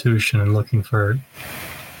institution and looking for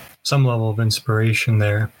some level of inspiration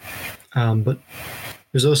there. But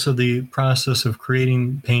There's also the process of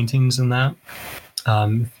creating paintings in that.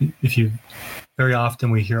 If you very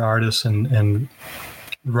often we hear artists and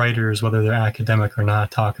writers, whether they're academic or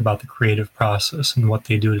not, talk about the creative process and what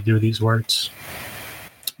they do to do these works.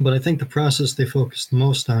 But I think the process they focus the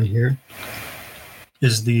most on here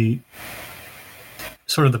is the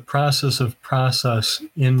sort of the process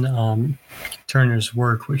in Turner's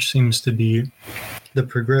work, which seems to be the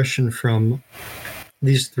progression from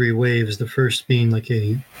these three waves, the first being like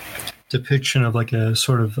a depiction of like a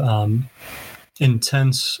sort of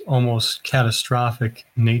intense, almost catastrophic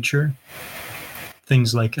nature.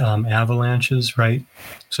 Things like avalanches, right?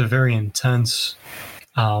 So very intense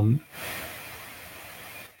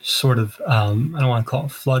sort of, I don't want to call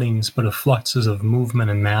it floodings, but fluxes of movement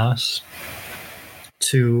and mass,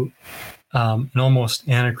 to an almost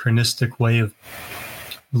anachronistic way of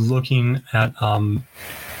looking at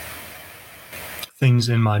things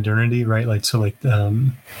in modernity, right? Like, so like,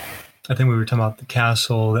 I think we were talking about the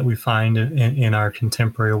castle that we find in our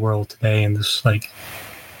contemporary world today, and this, like,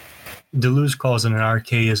 Deleuze calls it an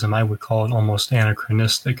archaism. I would call it almost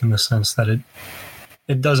anachronistic in the sense that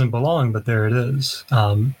it doesn't belong, but there it is.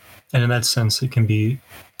 And in that sense, it can be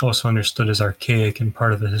also understood as archaic and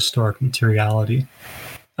part of a historic materiality.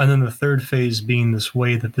 And then the third phase being this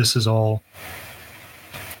way that this is all,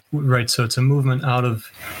 right, so it's a movement out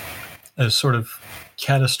of a sort of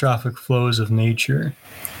catastrophic flows of nature,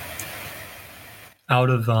 out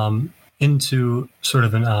of into sort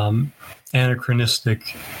of an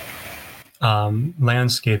anachronistic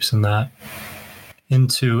landscapes, in that,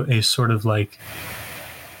 into a sort of like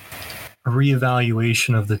a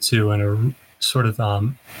reevaluation of the two, and a sort of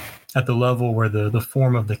at the level where the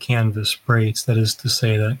form of the canvas breaks. That is to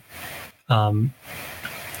say that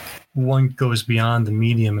one goes beyond the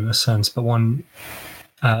medium in a sense, but one,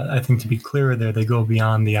 I think to be clearer there, they go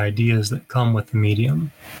beyond the ideas that come with the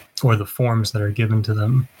medium or the forms that are given to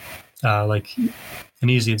them. Like an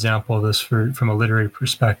easy example of this from a literary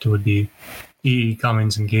perspective would be E.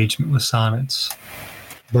 Cummings' engagement with sonnets.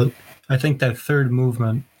 But I think that third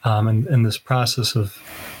movement in this process of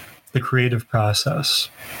the creative process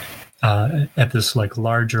at this like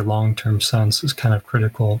larger long-term sense is kind of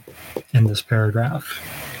critical in this paragraph.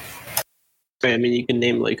 Right, I mean, you can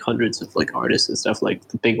name like hundreds of like artists and stuff, like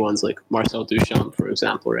the big ones like Marcel Duchamp, for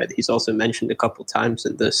example, right? He's also mentioned a couple times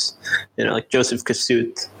in this, like Joseph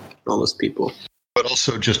Cassuth, all those people. But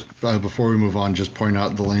also, just before we move on, just point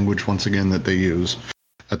out the language once again that they use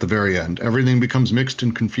at the very end. Everything becomes mixed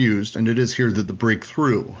and confused, and it is here that the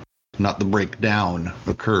breakthrough, not the breakdown,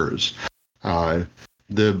 occurs.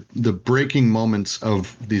 The breaking moments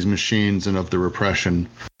of these machines and of the repression,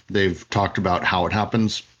 they've talked about how it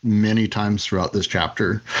happens many times throughout this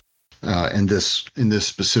chapter. In this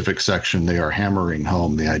specific section, they are hammering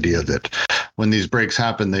home the idea that when these breaks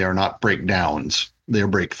happen, they are not breakdowns, they are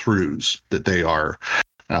breakthroughs, that they are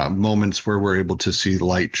moments where we're able to see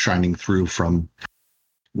light shining through from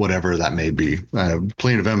whatever that may be.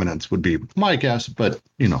 Plane of eminence would be my guess, but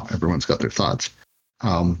everyone's got their thoughts.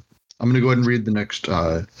 I'm going to go ahead and read the next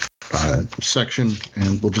section,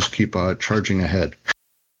 and we'll just keep charging ahead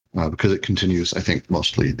because it continues, I think,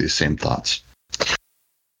 mostly these same thoughts.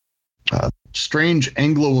 Strange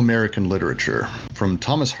Anglo-American literature, from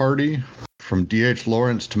Thomas Hardy, from D.H.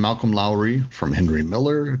 Lawrence to Malcolm Lowry, from Henry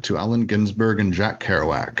Miller to Allen Ginsberg and Jack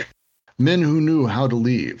Kerouac. Men who knew how to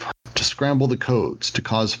leave, to scramble the codes, to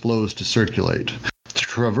cause flows to circulate, to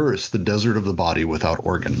traverse the desert of the body without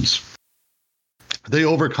organs. They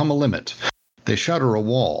overcome a limit. They shatter a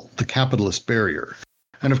wall, the capitalist barrier.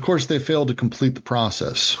 And of course they fail to complete the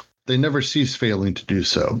process. They never cease failing to do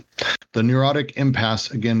so. The neurotic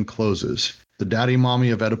impasse again closes. The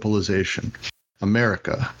daddy-mommy of Oedipalization.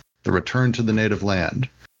 America, the return to the native land.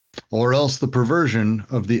 Or else the perversion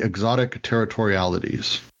of the exotic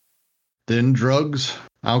territorialities. Then drugs,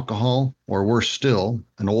 alcohol, or worse still,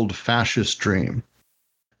 an old fascist dream.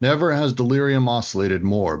 Never has delirium oscillated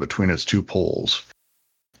more between its two poles.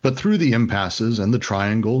 But through the impasses and the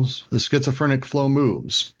triangles, the schizophrenic flow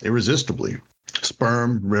moves, irresistibly.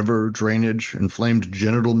 Sperm, river, drainage, inflamed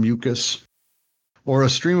genital mucus, or a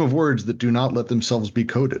stream of words that do not let themselves be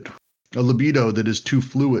coded. A libido that is too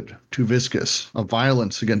fluid, too viscous, a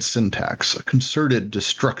violence against syntax, a concerted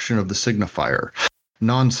destruction of the signifier,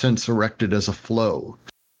 nonsense erected as a flow,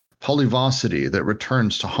 polyvocity that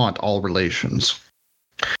returns to haunt all relations.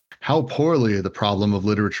 How poorly the problem of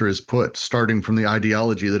literature is put, starting from the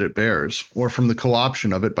ideology that it bears, or from the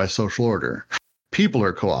co-option of it by social order. People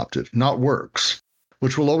are co-opted, not works,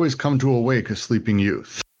 which will always come to awake a sleeping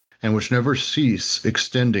youth, and which never cease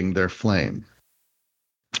extending their flame.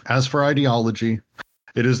 As for ideology,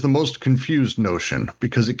 It is the most confused notion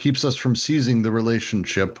because it keeps us from seizing the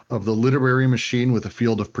relationship of the literary machine with the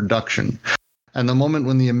field of production, and the moment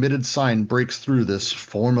when the emitted sign breaks through this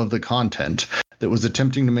form of the content that was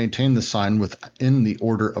attempting to maintain the sign within the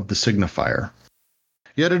order of the signifier.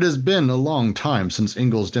 Yet it has been a long time since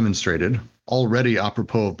Ingalls demonstrated, already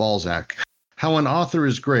apropos of Balzac, how an author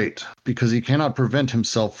is great because he cannot prevent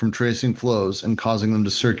himself from tracing flows and causing them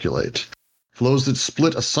to circulate, flows that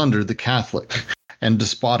split asunder the Catholic and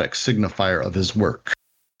despotic signifier of his work,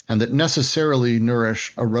 and that necessarily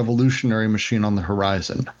nourish a revolutionary machine on the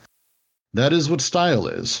horizon. That is what style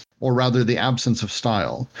is, or rather the absence of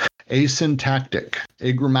style, asyntactic,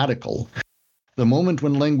 agrammatical, the moment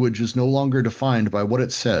when language is no longer defined by what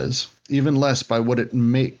it says, even less by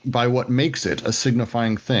what makes it a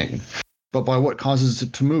signifying thing, but by what causes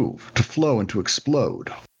it to move, to flow, and to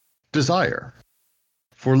explode. Desire.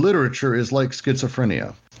 For literature is like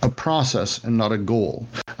schizophrenia, a process and not a goal,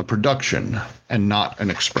 a production and not an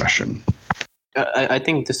expression. I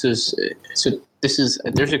think there's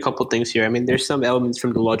a couple things here. I mean, there's some elements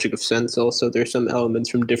from the logic of sense also. There's some elements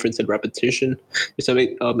from difference and repetition. There's some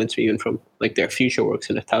elements even from like their future works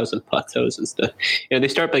in 1,000 Plateaus and stuff. They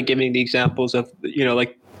start by giving the examples of,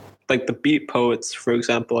 like the beat poets, for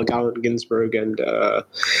example, like Allen Ginsberg and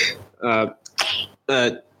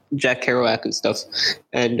Jack Kerouac and stuff.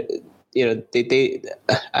 And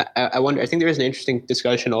I wonder. I think there is an interesting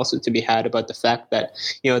discussion also to be had about the fact that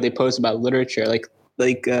they pose about literature. I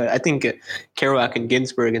think Kerouac and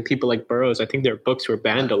Ginsberg and people like Burroughs. I think their books were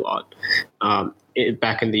banned a lot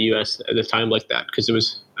back in the U.S. at a time like that because it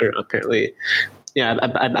was apparently. Yeah,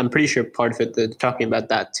 I'm pretty sure part of it they're talking about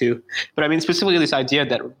that too. But I mean, specifically this idea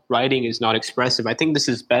that writing is not expressive. I think this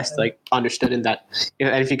is best understood in that.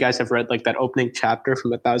 And if you guys have read that opening chapter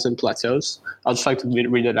from 1,000 Plateaus, I'll just like to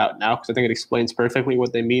read it out now because I think it explains perfectly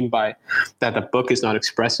what they mean by that the book is not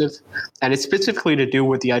expressive, and it's specifically to do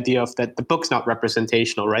with the idea of that the book's not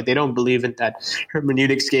representational, right? They don't believe in that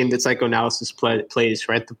hermeneutics game that psychoanalysis plays,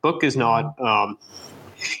 right? The book is not.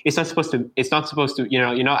 It's not supposed to,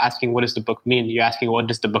 you're not asking what does the book mean. You're asking what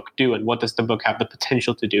does the book do and what does the book have the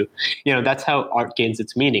potential to do. That's how art gains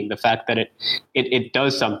its meaning. The fact that it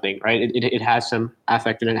does something, right? It has some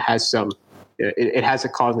affect and it has a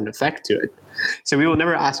cause and effect to it. So we will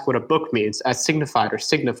never ask what a book means as signified or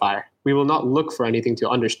signifier. We will not look for anything to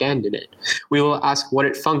understand in it. We will ask what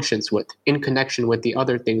it functions with, in connection with the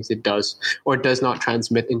other things it does or does not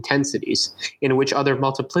transmit intensities, in which other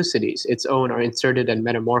multiplicities its own are inserted and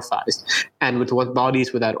metamorphized, and with what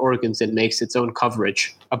bodies without organs it makes its own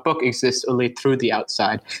coverage. A book exists only through the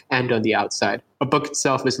outside and on the outside. A book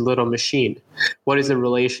itself is a little machine. What is the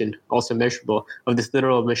relation, also measurable, of this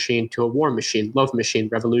literal machine to a war machine, love machine,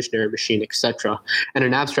 revolutionary machine, etc., and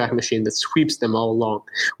an abstract machine that sweeps them all along?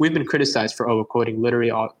 We've been criticized for overquoting literary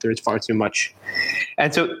authors far too much.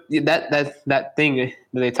 And so that thing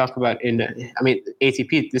that they talk about in,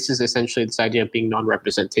 ATP, this is essentially this idea of being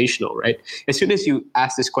non-representational, right? As soon as you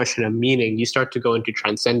ask this question of meaning, you start to go into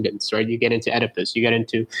transcendence, right? You get into Oedipus, you get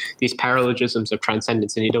into these paralogisms of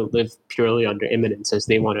transcendence, and you don't live purely under immanence as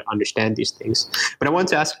they want to understand these things. But I wanted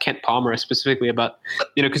to ask Kent Palmer specifically about,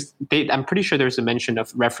 because I'm pretty sure there's a mention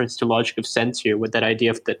of reference to logic of sense here with that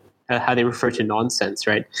idea of that how they refer to nonsense,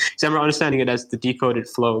 right? So I'm understanding it as the decoded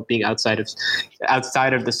flow being outside of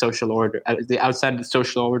the social order, outside of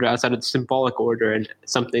the symbolic order, and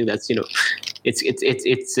something that's it's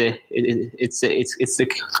the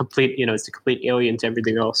complete it's the complete alien to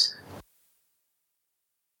everything else.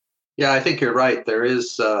 Yeah, I think you're right. There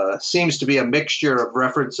is seems to be a mixture of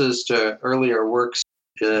references to earlier works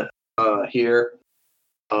here,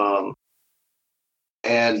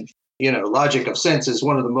 and logic of sense is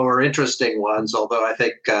one of the more interesting ones, although I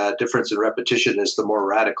think difference and repetition is the more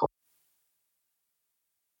radical.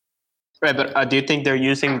 Right, but do you think they're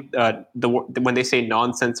using when they say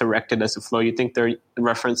nonsense erected as a flow, you think they're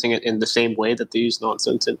referencing it in the same way that they use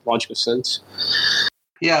nonsense in logic of sense?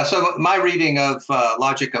 Yeah, so my reading of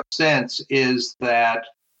logic of sense is that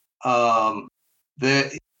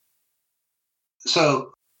the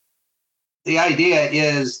idea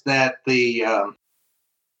is that the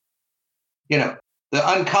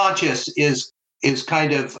unconscious is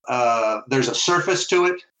kind of there's a surface to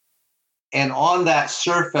it, and on that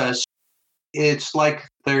surface, it's like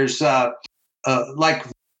there's like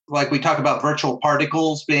we talk about virtual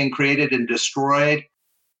particles being created and destroyed.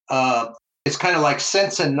 It's kind of like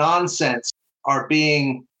sense and nonsense are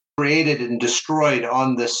being created and destroyed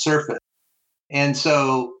on this surface, and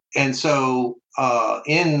so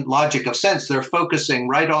in logic of sense, they're focusing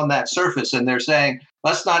right on that surface, and they're saying,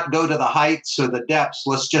 let's not go to the heights or the depths.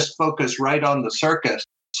 Let's just focus right on the surface.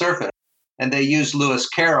 and they use Lewis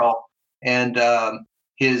Carroll and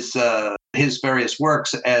his various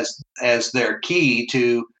works as their key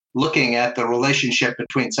to looking at the relationship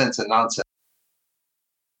between sense and nonsense.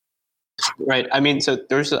 Right. I mean, so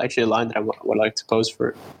there's actually a line that I would like to pose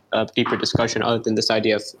for a deeper discussion, other than this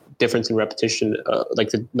idea of difference in repetition, like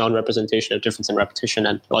the non-representation of difference in repetition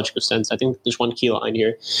and logical sense. I think there's one key line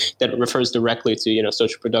here that refers directly to,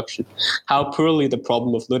 social production. How poorly the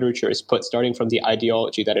problem of literature is put, starting from the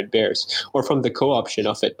ideology that it bears, or from the co-option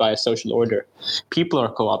of it by a social order. People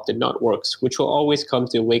are co-opted, not works, which will always come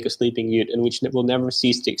to awake a sleeping youth, and which will never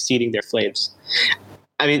cease to exceeding their flames.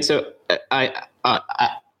 I mean, so I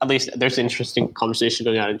at least there's an interesting conversation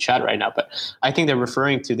going on in chat right now, but I think they're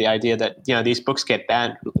referring to the idea that, these books get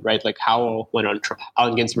banned, right? Like Howell went on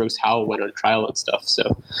Allen Ginsberg's Howell went on trial and stuff.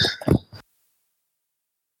 So I'd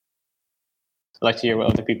like to hear what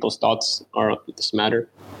other people's thoughts are on this matter.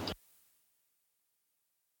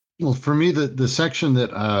 Well, for me, the section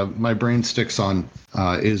that my brain sticks on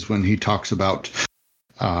is when he talks about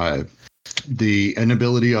the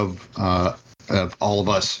inability of all of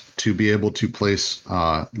us to be able to place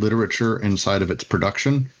literature inside of its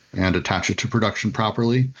production and attach it to production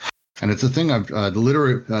properly. And it's a thing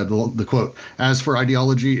the quote, "As for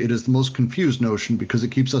ideology, it is the most confused notion because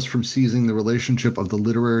it keeps us from seizing the relationship of the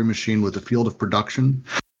literary machine with the field of production.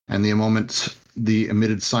 And the moment the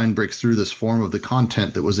emitted sign breaks through this form of the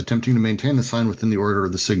content that was attempting to maintain the sign within the order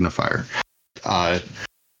of the signifier."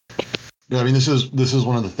 I mean, this is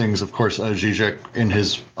one of the things, of course, Zizek in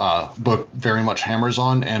his book very much hammers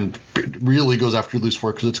on and really goes after loose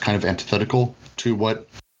work because it's kind of antithetical to what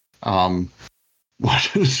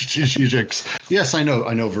Zizek's. Yes, I know,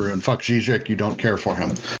 Varun. Fuck Zizek, you don't care for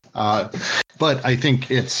him. But I think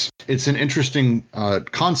it's an interesting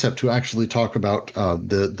concept to actually talk about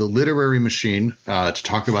the literary machine, to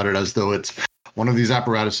talk about it as though it's one of these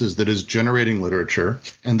apparatuses that is generating literature,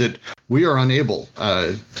 and that we are unable.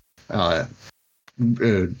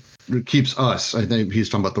 It keeps us, I think he's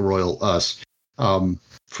talking about the royal us,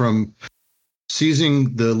 from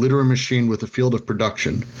seizing the literary machine with the field of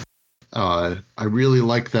production. I really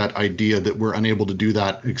like that idea that we're unable to do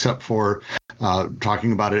that except for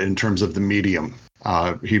talking about it in terms of the medium.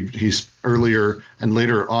 He's earlier and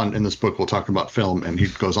later on in this book, we'll talk about film, and he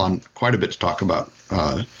goes on quite a bit to talk about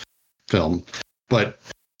film. But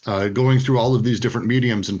going through all of these different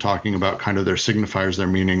mediums and talking about kind of their signifiers, their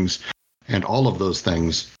meanings, and all of those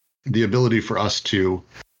things, the ability for us to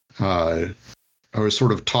or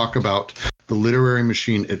sort of talk about the literary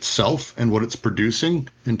machine itself and what it's producing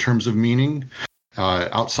in terms of meaning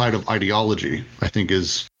outside of ideology, I think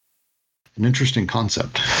is an interesting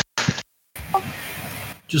concept.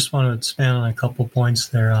 Just want to expand on a couple points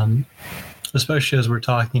there, especially as we're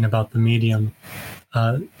talking about the medium.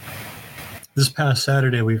 This past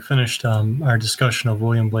Saturday, we finished our discussion of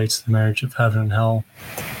William Blake's The Marriage of Heaven and Hell.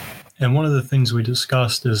 And one of the things we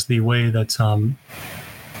discussed is the way that, so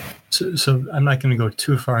I'm not going to go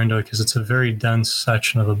too far into it because it's a very dense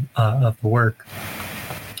section of the work.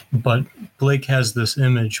 But Blake has this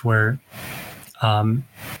image where the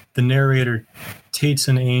narrator takes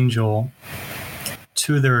an angel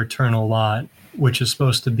to their eternal lot, which is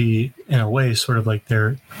supposed to be, in a way, sort of like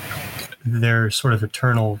their sort of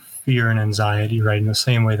eternal fear and anxiety, right? In the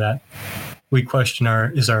same way that we question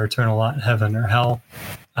is our eternal lot heaven or hell?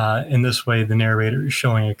 In this way, the narrator is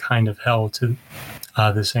showing a kind of hell to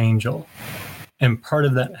this angel. And part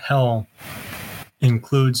of that hell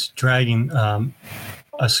includes dragging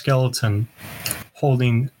a skeleton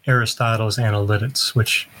holding Aristotle's Analytics,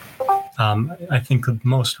 which I think could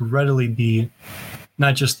most readily be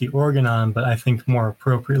not just the Organon, but I think more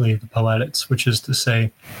appropriately the Poetics, which is to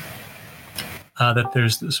say that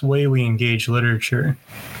there's this way we engage literature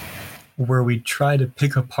where we try to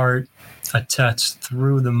pick apart a text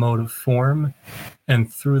through the mode of form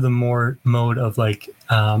and through the more mode of like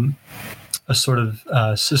a sort of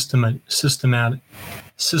systematizing,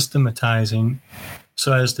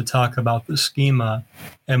 so as to talk about the schema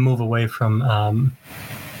and move away from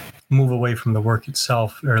the work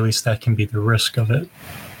itself, or at least that can be the risk of it.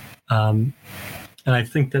 And I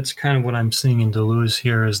think that's kind of what I'm seeing in Deleuze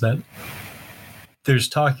here, is that there's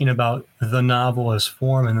talking about the novel as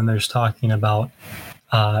form, and then there's talking about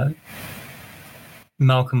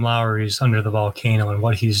Malcolm Lowry's Under the Volcano and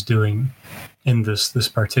what he's doing in this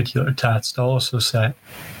particular text. I'll also say,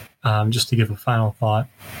 just to give a final thought,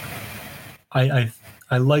 I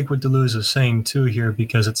like what Deleuze is saying too here,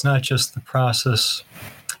 because it's not just the process,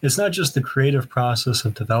 it's not just the creative process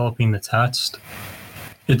of developing the text.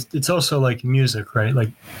 It's also like music, right?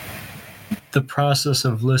 Like the process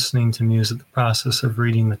of listening to music, the process of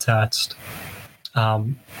reading the text.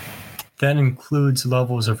 that includes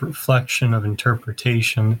levels of reflection, of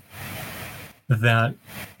interpretation that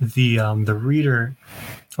the reader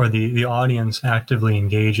or the audience actively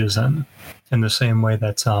engages in the same way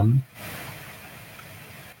that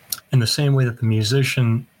the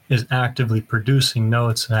musician is actively producing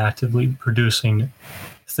notes and actively producing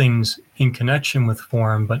things in connection with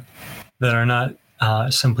form, but that are not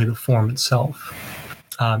simply the form itself.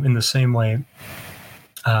 In the same way,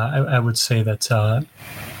 I would say that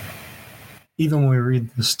even when we read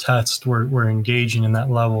this text, we're engaging in that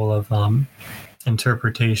level of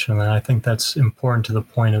interpretation, and I think that's important to the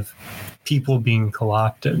point of people being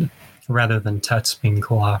co-opted rather than text being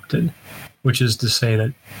co-opted, which is to say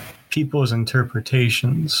that people's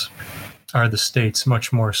interpretations are the states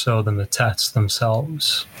much more so than the texts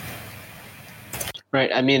themselves. Right.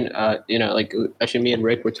 I mean, like actually me and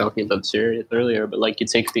Rick were talking about this earlier, but like you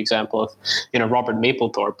take the example of, Robert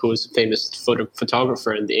Mapplethorpe, who was a famous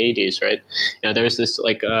photographer in the 80s, right? There's this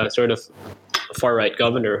like sort of far right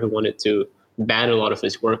governor who wanted to ban a lot of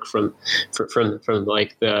his work from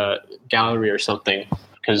like the gallery or something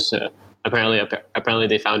because apparently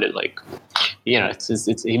they found it like, he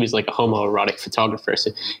was like a homoerotic photographer.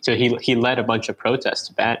 So he led a bunch of protests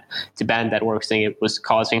to ban that work, saying it was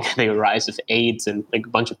causing the rise of AIDS and like a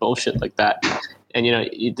bunch of bullshit like that. And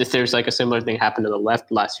there's like a similar thing happened to the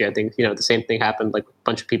left last year. I think the same thing happened. Like a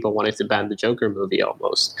bunch of people wanted to ban the Joker movie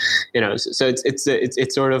almost. So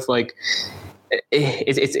it's sort of like.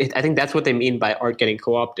 I think that's what they mean by art getting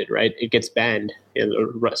co-opted, right? It gets banned.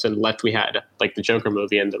 So on the left we had like the Joker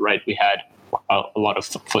movie, and the right we had a lot of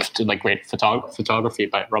like great photography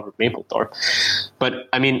by Robert Mapplethorpe. But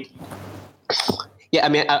I mean,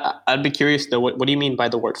 I'd be curious though. What do you mean by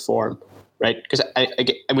the word form, right? Because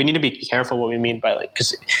we need to be careful what we mean by like,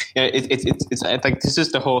 because it's I think this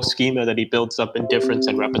is the whole schema that he builds up in difference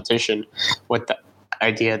and repetition with the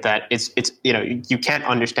idea that it's you can't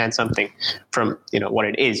understand something from what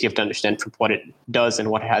it is. You have to understand from what it does and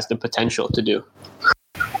what it has the potential to do.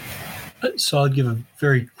 So I'll give a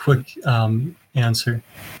very quick answer.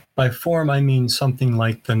 By form, I mean something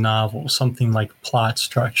like the novel, something like plot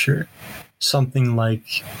structure, something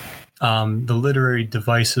like the literary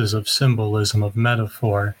devices of symbolism, of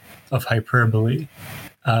metaphor, of hyperbole.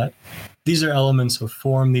 These are elements of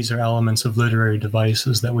form. These are elements of literary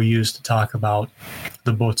devices that we use to talk about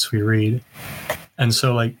the books we read. And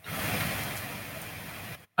so, like,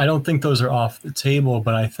 I don't think those are off the table,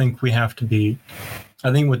 but I think we have to be,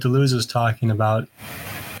 I think what Deleuze is talking about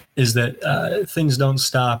is that things don't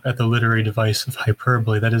stop at the literary device of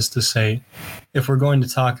hyperbole. That is to say, if we're going to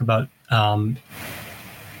talk about,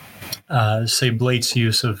 say, Blake's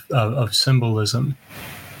use of symbolism,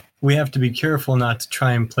 we have to be careful not to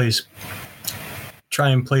try and place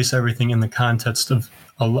everything in the context of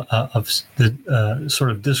the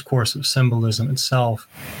sort of discourse of symbolism itself,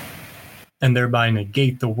 and thereby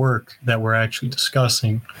negate the work that we're actually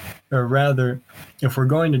discussing. Or rather, if we're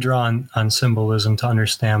going to draw on symbolism to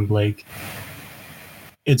understand Blake,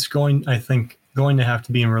 it's going to have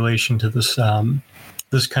to be in relation to this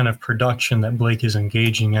this kind of production that Blake is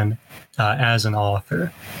engaging in as an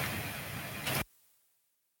author.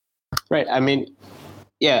 Right. I mean,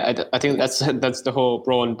 yeah, I think that's the whole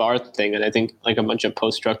Roland Barthes thing, and I think like a bunch of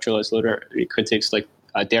post-structuralist literary critics like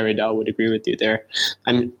Derrida would agree with you there.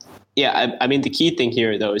 I mean, the key thing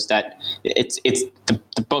here though is that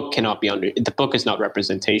the book cannot be the book is not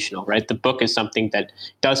representational, right? The book is something that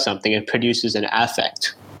does something and produces an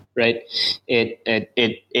affect, right?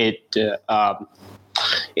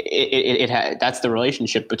 That's the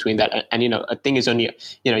relationship between that, and a thing is only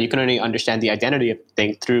you can only understand the identity of a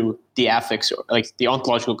thing through the affects, or like the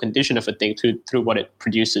ontological condition of a thing through what it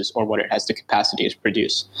produces or what it has the capacity to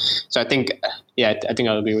produce. So I think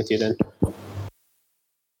I'll agree with you then.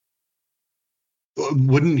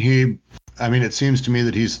 Wouldn't he? I mean, it seems to me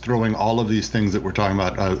that he's throwing all of these things that we're talking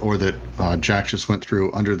about, or that Jack just went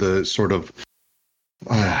through, under the sort of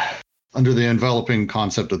under the enveloping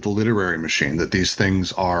concept of the literary machine, that these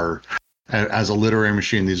things are, as a literary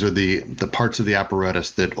machine, these are the parts of the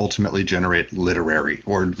apparatus that ultimately generate literary,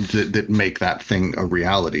 or that make that thing a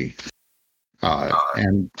reality.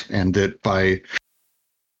 And that by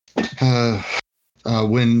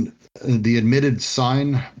when the admitted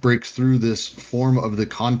sign breaks through this form of the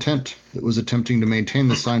content that was attempting to maintain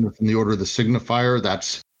the sign within the order of the signifier,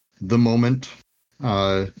 that's the moment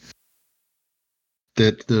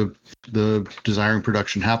that the desiring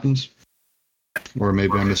production happens. Or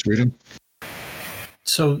maybe I'm misreading.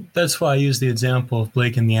 So that's why I use the example of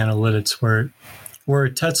Blake and the Analytics, where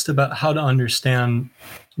it tests about how to understand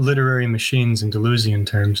literary machines in Deleuzian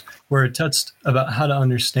terms, where it tests about how to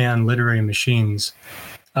understand literary machines.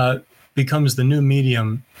 becomes the new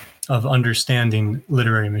medium of understanding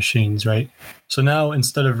literary machines, right? So now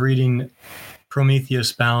instead of reading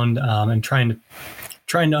Prometheus Bound and trying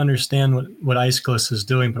to understand what Aeschylus is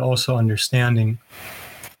doing, but also understanding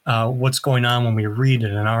what's going on when we read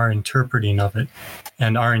it and our interpreting of it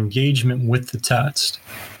and our engagement with the text,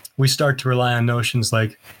 we start to rely on notions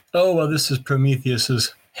like, oh, well, this is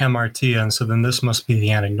Prometheus's hamartia, and so then this must be the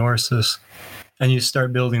Anagnorisis. And you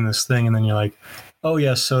start building this thing, and then you're like, oh,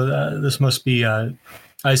 yes, so this must be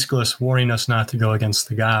Aeschylus warning us not to go against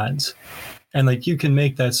the gods. And like you can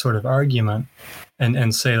make that sort of argument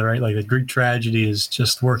and say, right, like the Greek tragedy is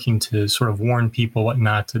just working to sort of warn people what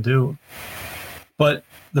not to do. But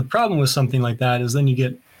the problem with something like that is then you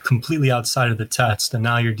get completely outside of the text, and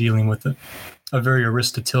now you're dealing with a very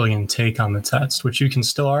Aristotelian take on the text, which you can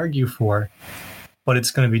still argue for, but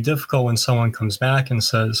it's going to be difficult when someone comes back and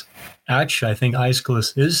says, actually, I think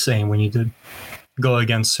Aeschylus is saying we need to go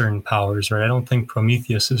against certain powers, right? I don't think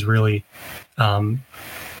Prometheus is really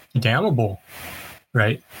damnable,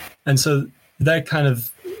 right? And so that kind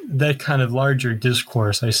of larger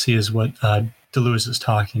discourse I see is what Deleuze is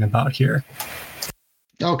talking about here.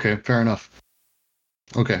 Okay, fair enough.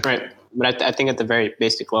 Okay. Right. But I think at the very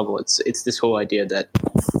basic level, it's this whole idea that,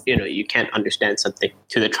 you can't understand something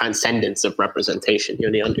to the transcendence of representation. You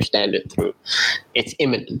only understand it through its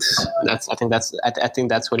immanence. I think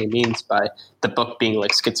that's what he means by the book being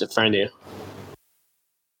like schizophrenia.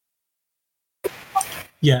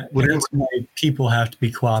 Yeah, that's why people have to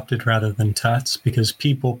be co-opted rather than texts, because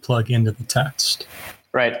people plug into the text.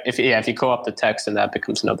 Right. If you co-opt the text, then that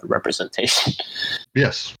becomes another representation.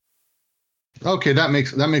 Yes. Okay, that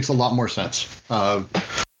makes a lot more sense.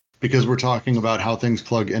 Because we're talking about how things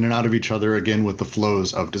plug in and out of each other, again, with the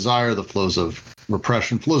flows of desire, the flows of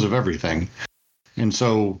repression, flows of everything. And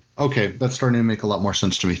so, okay, that's starting to make a lot more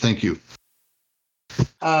sense to me. Thank you.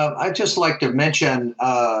 I'd just like to mention,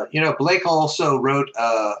 Blake also wrote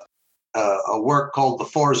a work called The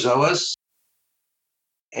Four Zoas,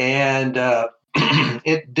 and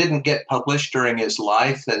it didn't get published during his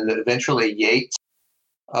life, and eventually Yeats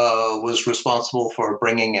was responsible for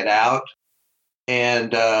bringing it out.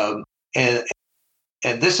 And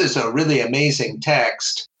this is a really amazing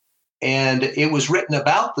text, and it was written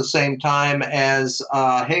about the same time as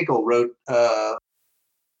Hegel wrote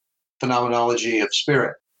Phenomenology of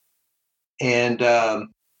Spirit, and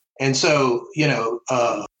so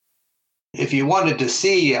if you wanted to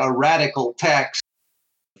see a radical text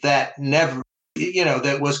that never,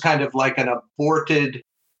 that was kind of like an aborted,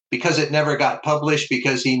 because it never got published,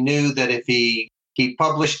 because he knew that if he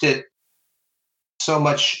published it, so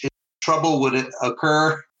much trouble would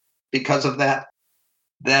occur because of that.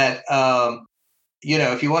 If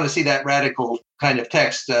you want to see that radical kind of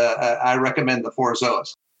text, I recommend The Four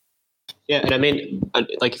Zoas. Yeah, and I mean,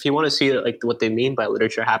 like, if you want to see like what they mean by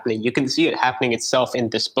literature happening, you can see it happening itself in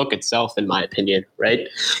this book itself, in my opinion, right?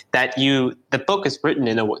 The book is written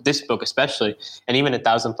this book especially, and even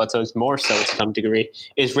 1,000 Plateaus more so to some degree,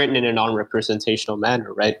 is written in a non-representational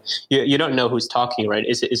manner, right? You don't know who's talking, right?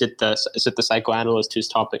 Is it the psychoanalyst who's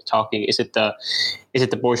talking? Is it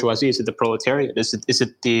the bourgeoisie? Is it the proletariat? Is it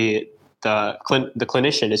the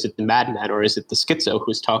clinician? Is it the madman, or is it the schizo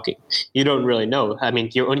who's talking? You don't really know. I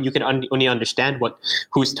mean, you can only understand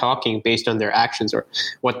who's talking based on their actions or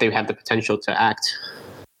what they have the potential to act.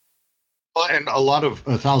 Well, and a lot of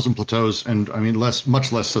 1,000 Plateaus, and I mean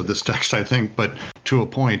much less of this text, I think, but to a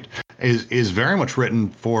point, is very much written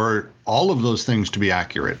for all of those things to be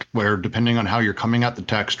accurate, where depending on how you're coming at the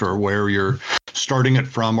text or where you're starting it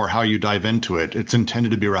from or how you dive into it, it's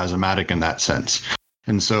intended to be rhizomatic in that sense.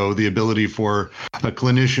 And so the ability for a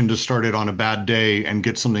clinician to start it on a bad day and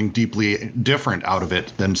get something deeply different out of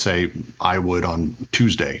it than, say, I would on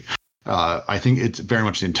Tuesday, I think it's very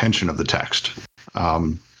much the intention of the text.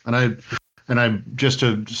 And I just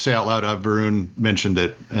to say out loud, Varun mentioned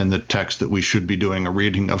it in the text that we should be doing a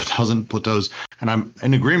reading of 1,000 Plateaus, and I'm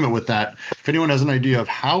in agreement with that. If anyone has an idea of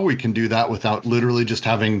how we can do that without literally just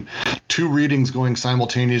having 2 readings going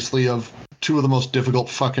simultaneously of 2 of the most difficult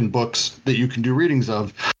fucking books that you can do readings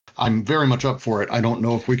of, I'm very much up for it. I don't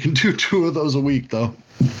know if we can do 2 of those a week, though.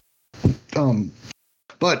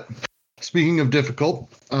 But speaking of difficult,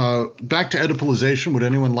 back to Oedipalization, would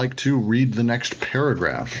anyone like to read the next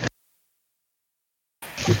paragraph?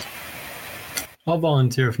 I'll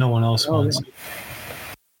volunteer if no one else wants.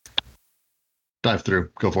 Dive through.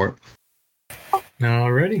 Go for it.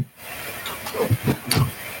 Alrighty.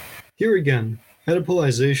 Here again,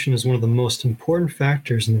 Oedipalization is one of the most important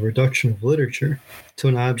factors in the reduction of literature to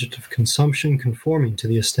an object of consumption conforming to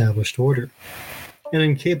the established order, and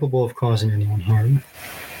incapable of causing anyone harm.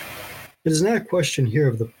 It is not a question here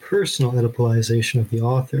of the personal Oedipalization of the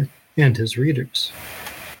author and his readers,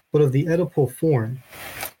 but of the Oedipal form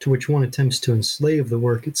to which one attempts to enslave the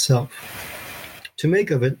work itself, to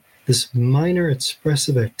make of it this minor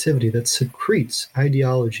expressive activity that secretes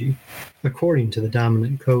ideology according to the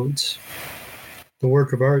dominant codes. The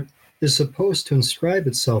work of art is supposed to inscribe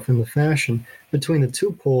itself in the fashion between the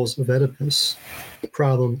two poles of Oedipus,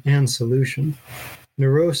 problem and solution,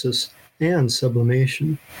 neurosis and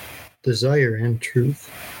sublimation, desire and truth,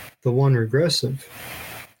 the one regressive,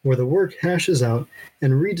 where the work hashes out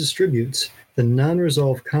and redistributes the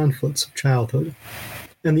non-resolved conflicts of childhood,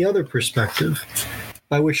 and the other perspective,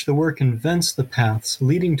 by which the work invents the paths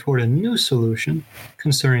leading toward a new solution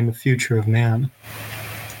concerning the future of man.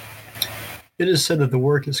 It is said that the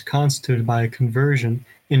work is constituted by a conversion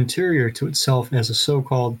interior to itself as a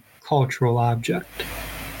so-called cultural object.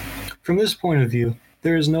 From this point of view,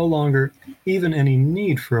 there is no longer even any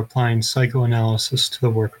need for applying psychoanalysis to the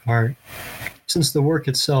work of art, since the work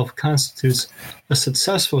itself constitutes a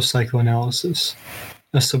successful psychoanalysis,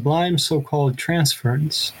 a sublime so-called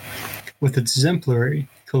transference, with its exemplary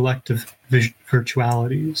collective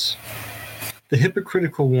virtualities. The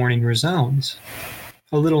hypocritical warning resounds.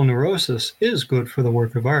 A little neurosis is good for the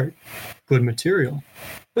work of art, good material,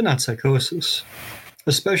 but not psychosis,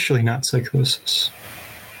 especially not psychosis.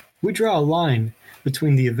 We draw a line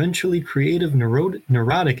between the eventually creative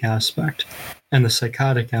neurotic aspect and the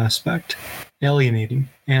psychotic aspect, alienating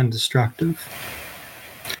and destructive.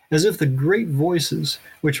 As if the great voices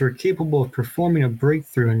which were capable of performing a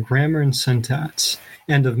breakthrough in grammar and syntax,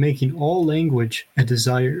 and of making all language a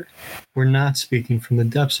desire, were not speaking from the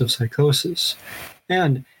depths of psychosis,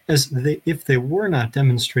 and if they were not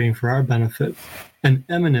demonstrating for our benefit an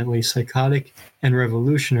eminently psychotic and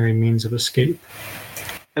revolutionary means of escape.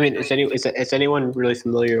 I mean, is anyone really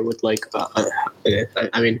familiar with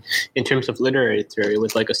in terms of literary theory,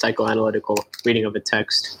 with like a psychoanalytical reading of a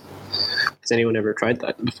text? Has anyone ever tried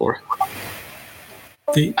that before?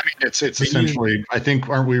 It's essentially, I think,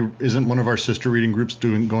 isn't one of our sister reading groups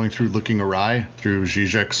going through Looking Awry through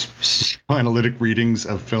Zizek's analytic readings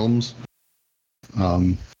of films,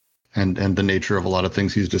 and the nature of a lot of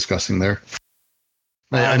things he's discussing there.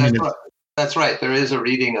 That's right. There is a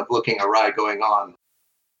reading of Looking Awry going on.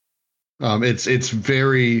 It's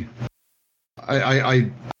very,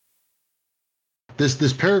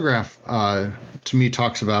 this paragraph to me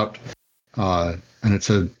talks about, and it's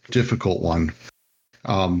a difficult one,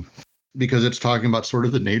 because it's talking about sort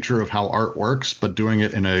of the nature of how art works, but doing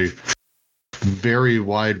it in a very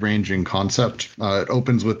wide-ranging concept. It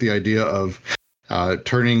opens with the idea of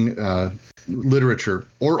turning literature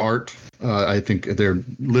or art. I think their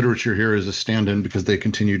literature here is a stand-in because they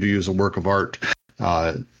continue to use a work of art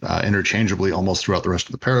interchangeably almost throughout the rest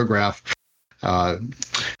of the paragraph.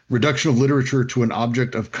 Reduction of literature to an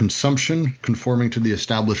object of consumption, conforming to the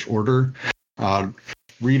established order.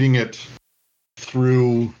 Reading it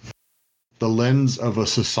through the lens of a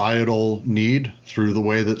societal need, through the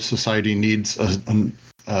way that society needs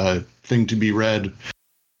a thing to be read.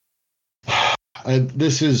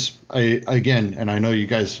 This is, again, and I know you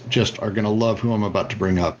guys just are going to love who I'm about to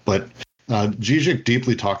bring up, but Zizek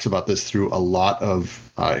deeply talks about this through a lot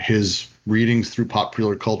of his readings through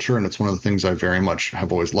popular culture, and it's one of the things I very much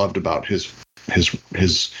have always loved about his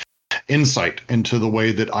insight into the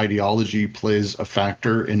way that ideology plays a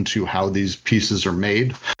factor into how these pieces are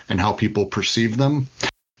made and how people perceive them.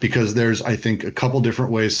 Because there's, I think, a couple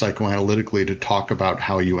different ways psychoanalytically to talk about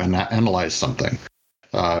how you analyze something.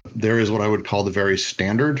 There is what I would call the very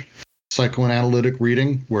standard psychoanalytic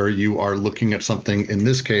reading, where you are looking at something, in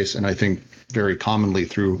this case, and I think very commonly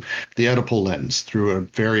through the Oedipal lens, through a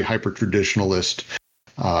very hyper-traditionalist,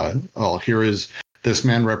 here is this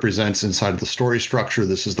man represents inside of the story structure,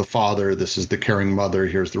 this is the father, this is the caring mother,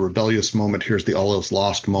 here's the rebellious moment, here's the all is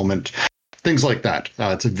lost moment, things like that.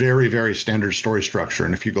 It's a very, very standard story structure,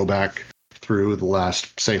 and if you go back through the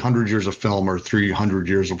last, say, 100 years of film or 300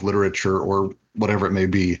 years of literature or whatever it may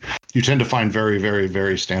be, you tend to find very, very,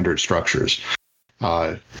 very standard structures.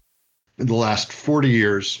 In the last 40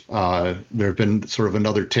 years, there have been sort of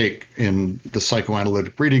another take in the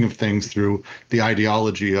psychoanalytic reading of things through the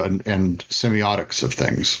ideology and semiotics of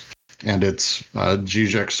things. And it's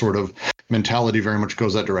Zizek's sort of mentality very much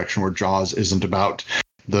goes that direction, where Jaws isn't about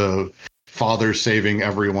the father saving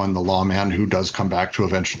everyone, the lawman who does come back to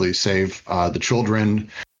eventually save the children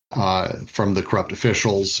from the corrupt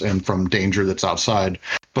officials and from danger that's outside,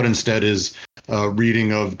 but instead is a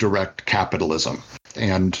reading of direct capitalism.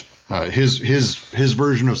 And his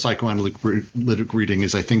version of psychoanalytic reading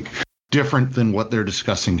is, I think, different than what they're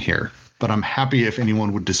discussing here. But I'm happy if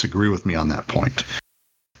anyone would disagree with me on that point.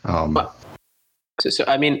 So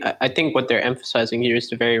I mean, I think what they're emphasizing here is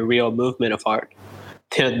the very real movement of art.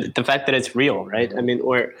 The fact that it's real, right? I mean,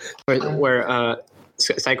 where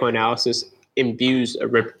psychoanalysis imbues a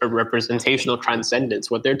representational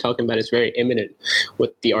transcendence. What they're talking about is very imminent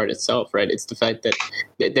with the art itself, right? It's the fact that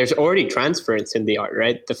there's already transference in the art,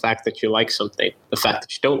 right? The fact that you like something, the fact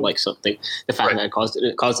that you don't like something, the fact that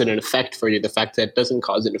it causes an effect for you, the fact that it doesn't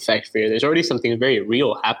cause an effect for you. There's already something very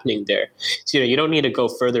real happening there. So, you don't need to go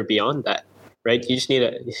further beyond that, right? You just need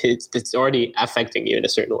it's already affecting you in a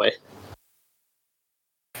certain way.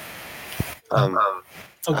 I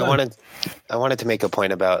wanted to make a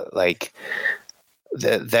point about like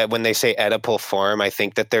that when they say Oedipal form, I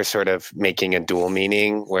think that they're sort of making a dual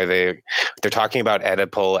meaning where they're talking about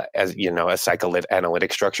Oedipal as, a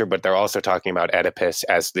psychoanalytic structure, but they're also talking about Oedipus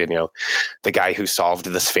as the guy who solved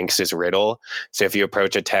the Sphinx's riddle. So if you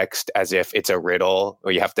approach a text as if it's a riddle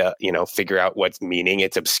or you have to, figure out what meaning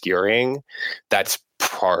it's obscuring, that's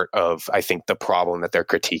part of, I think, the problem that they're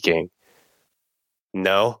critiquing.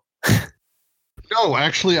 No? No,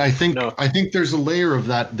 actually, I think there's a layer of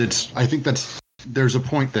that. There's a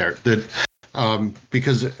point there that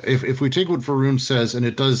because if we take what Varun says, and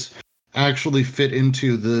it does actually fit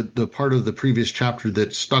into the part of the previous chapter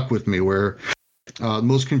that stuck with me, where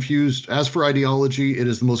most confused. As for ideology, it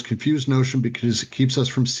is the most confused notion because it keeps us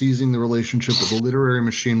from seizing the relationship of the literary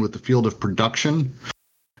machine with the field of production.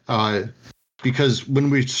 Because when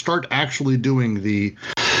we start actually doing the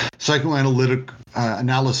psychoanalytic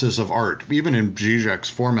analysis of art, even in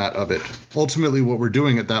Zizek's format of it, ultimately what we're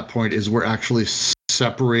doing at that point is we're actually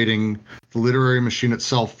separating the literary machine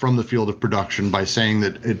itself from the field of production by saying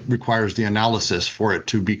that it requires the analysis for it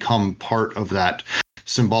to become part of that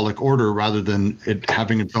symbolic order rather than it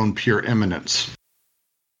having its own pure immanence,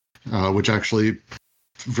 which actually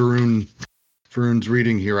Varun's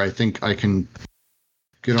reading here, I think I can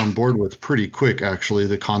get on board with pretty quick, actually,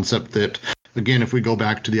 the concept that, again, if we go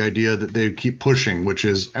back to the idea that they keep pushing, which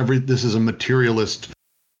is this is a materialist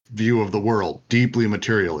view of the world, deeply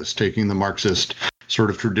materialist, taking the Marxist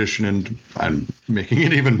sort of tradition and making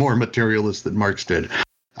it even more materialist than Marx did.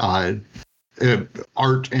 Art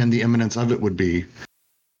and the immanence of it would be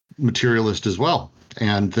materialist as well.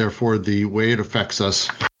 And therefore, the way it affects us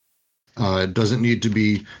doesn't need to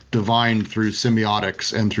be divined through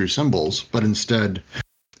semiotics and through symbols, but instead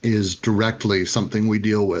is directly something we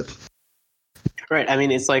deal with. Right. I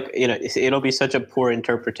mean, it's like, it'll be such a poor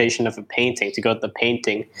interpretation of a painting to go to the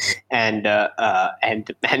painting and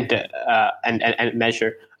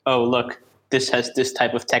measure, oh, look, this has this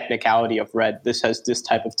type of technicality of red. This has this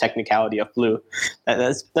type of technicality of blue.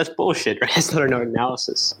 That's bullshit, right? It's not an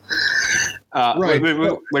analysis. Right.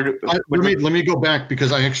 Let me go back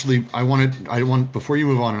because I want before you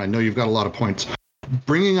move on, and I know you've got a lot of points.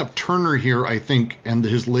 Bringing up Turner here, I think, and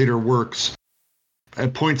his later works,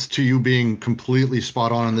 it points to you being completely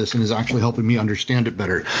spot on this and is actually helping me understand it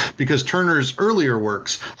better. Because Turner's earlier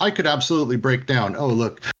works, I could absolutely break down, oh,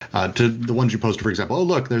 look, to the ones you posted, for example, oh,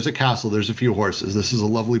 look, there's a castle, there's a few horses. This is a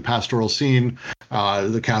lovely pastoral scene.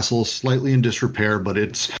 The castle's slightly in disrepair, but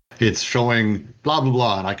it's showing blah, blah,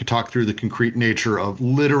 blah. And I could talk through the concrete nature of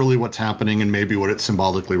literally what's happening and maybe what it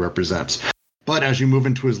symbolically represents. But as you move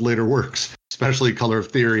into his later works, especially Color of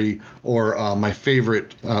Theory, or my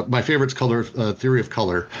favorite's Theory of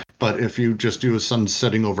Color. But if you just do a sun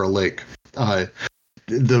setting over a lake,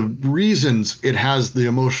 the reasons it has the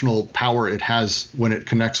emotional power it has when it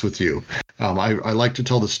connects with you. I like to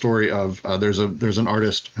tell the story of there's an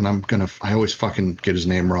artist, and I always fucking get his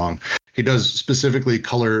name wrong. He does specifically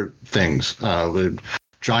color things.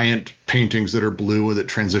 Giant paintings that are blue that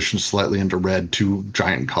transition slightly into red to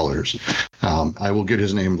giant colors. I will get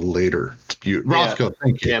his name later. It's beautiful. Rothko,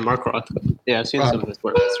 thank you. Yeah, Mark Rothko. Yeah, I've seen some of his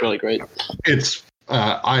work. It's really great.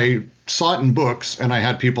 I saw it in books, and I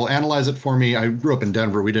had people analyze it for me. I grew up in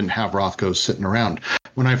Denver. We didn't have Rothko sitting around.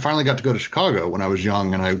 When I finally got to go to Chicago when I was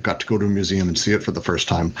young and I got to go to a museum and see it for the first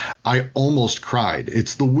time, I almost cried.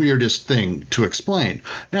 It's the weirdest thing to explain.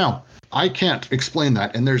 Now, I can't explain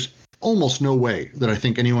that, and there's almost no way that I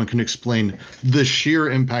think anyone can explain the sheer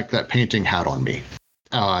impact that painting had on me,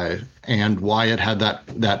 and why it had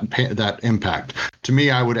that impact. To me,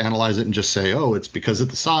 I would analyze it and just say, oh, it's because of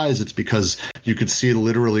the size. It's because you could see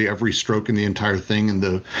literally every stroke in the entire thing and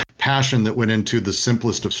the passion that went into the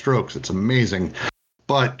simplest of strokes. It's amazing.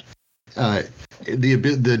 But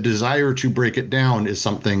the desire to break it down is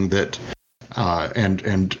something that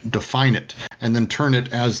and define it and then turn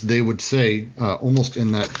it, as they would say, almost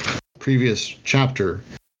in that previous chapter,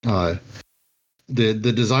 the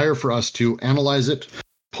desire for us to analyze it,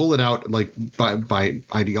 pull it out like by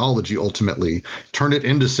ideology ultimately, turn it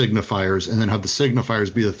into signifiers, and then have the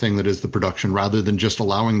signifiers be the thing that is the production, rather than just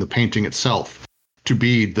allowing the painting itself to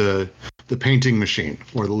be the painting machine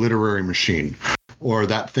or the literary machine or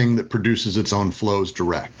that thing that produces its own flows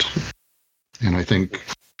direct. And I think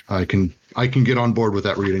I can get on board with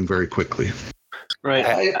that reading very quickly.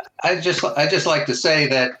 Right. I just like to say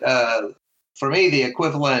that for me, the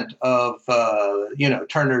equivalent of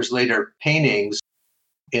Turner's later paintings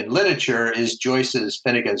in literature is Joyce's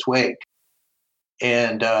Finnegan's Wake,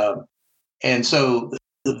 and so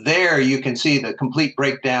there you can see the complete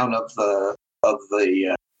breakdown of the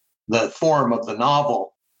form of the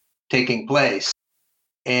novel taking place,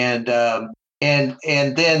 and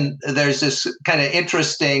then there's this kind of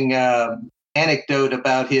interesting anecdote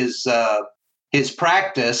about his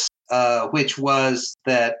practice, which was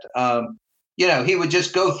that he would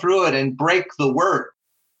just go through it and break the word,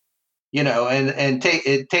 and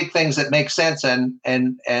take things that make sense and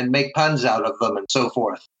make puns out of them and so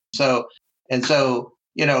forth. So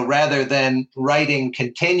rather than writing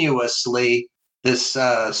continuously this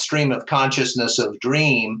stream of consciousness of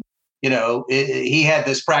dream, he had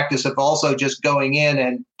this practice of also just going in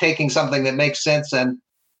and taking something that makes sense and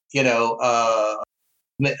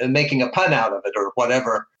making a pun out of it or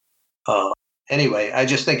whatever. Anyway, I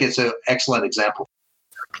just think it's an excellent example.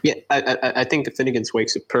 Yeah, I think the Finnegan's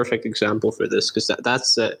Wake's a perfect example for this, because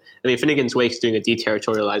that's Finnegan's Wake's doing a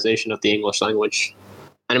deterritorialization of the English language,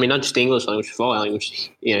 and I mean not just the English language, but all language.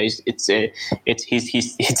 It's a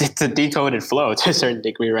decoded flow to a certain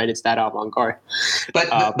degree, right? It's that avant-garde. But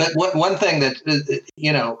one thing that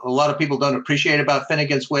a lot of people don't appreciate about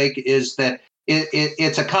Finnegan's Wake is that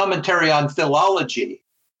it's a commentary on philology,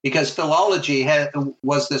 because philology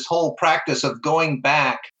was this whole practice of going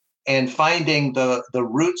back and finding the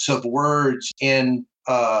roots of words in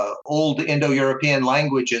old Indo-European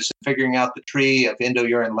languages, and figuring out the tree of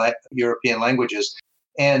Indo-European languages.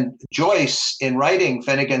 And Joyce, in writing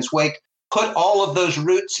Finnegan's Wake, put all of those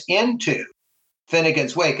roots into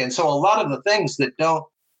Finnegan's Wake. And so a lot of the things that don't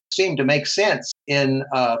seem to make sense in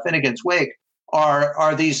Finnegan's Wake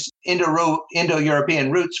are these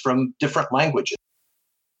Indo-European roots from different languages.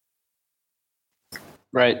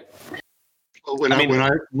 Right. When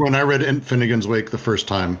I read Finnegan's Wake the first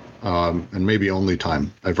time, and maybe only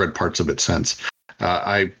time, I've read parts of it since.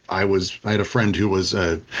 I had a friend who was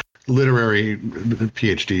a literary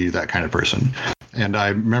PhD, that kind of person, and I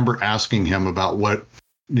remember asking him about what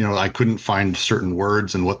I couldn't find certain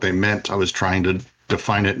words and what they meant. I was trying to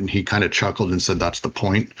define it, and he kind of chuckled and said, "That's the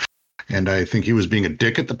point." And I think he was being a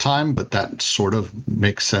dick at the time, but that sort of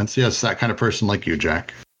makes sense. Yes, that kind of person like you,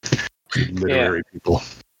 Jack. Literary people.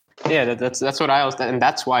 Yeah, that's what I was, and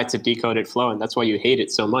that's why it's a decoded flow, and that's why you hate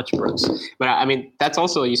it so much, Brooks. But I mean, that's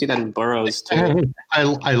also, you see that in Burroughs too.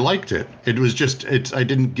 I liked it. It was just I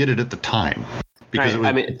didn't get it at the time because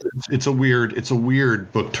it's a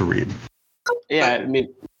weird book to read. Yeah,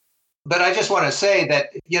 But I just want to say that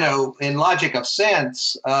in Logic of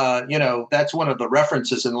Sense, that's one of the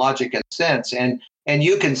references in Logic and Sense, and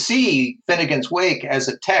you can see Finnegan's Wake as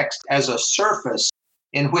a text, as a surface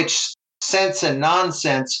in which sense and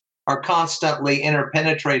nonsense are constantly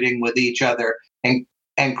interpenetrating with each other and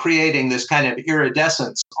creating this kind of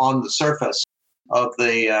iridescence on the surface of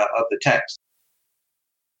the text.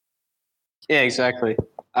 Yeah, exactly.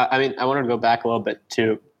 I wanted to go back a little bit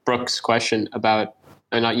to Brooke's question about,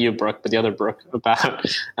 not you, Brooke, but the other Brooke, about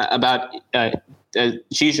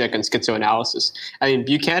Zizek and schizoanalysis. I mean,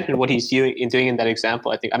 Buchanan, what he's doing in that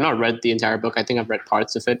example, I think I've not read the entire book. I think I've read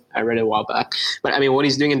parts of it. I read it a while back. But I mean, what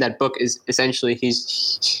he's doing in that book is essentially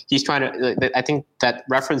he's trying to. I think that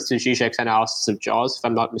reference to Zizek's analysis of Jaws, if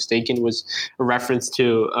I'm not mistaken, was a reference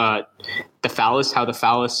to the phallus, how the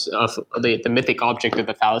phallus of the mythic object of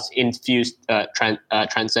the phallus infused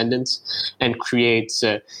transcendence and creates.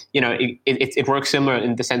 It works similar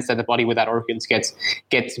in the sense that the body without organs gets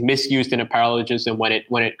misused in a paralogism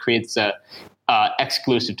when it creates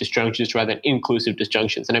exclusive disjunctions rather than inclusive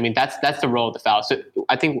disjunctions. And I mean, that's the role of the phallus. So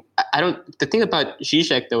I think the thing about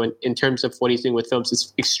Zizek, though, in terms of what he's doing with films,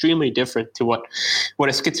 is extremely different to what a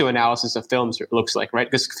schizoanalysis of films looks like, right?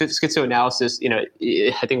 Because schizoanalysis,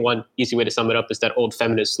 I think one easy way to sum it up is that old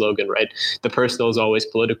feminist slogan, right? The personal is always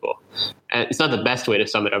political. And it's not the best way to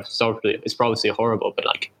sum it up. It's probably horrible, but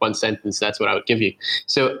like one sentence, that's what I would give you.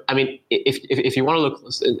 So, I mean, if you want to look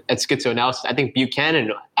at schizoanalysis, I think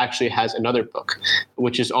Buchanan actually has another book,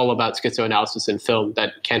 which is all about schizoanalysis in film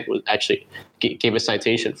that Kent was actually gave a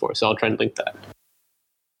citation for. So I'll try and link that.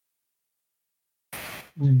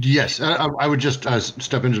 Yes, I would just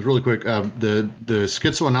step in just really quick. The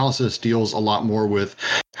schizoanalysis deals a lot more with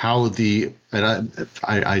how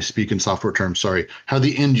I speak in software terms, sorry, how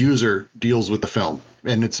the end user deals with the film.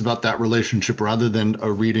 And it's about that relationship rather than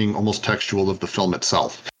a reading almost textual of the film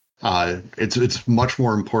itself. It's much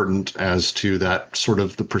more important as to that sort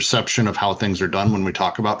of the perception of how things are done when we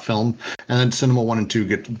talk about film. And then Cinema 1 and 2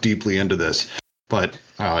 get deeply into this. But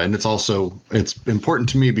and it's important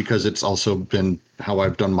to me because it's also been how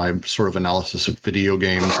I've done my sort of analysis of video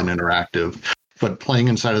games and interactive, but playing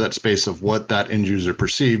inside of that space of what that end user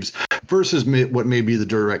perceives versus what may be the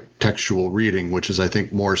direct textual reading, which is, I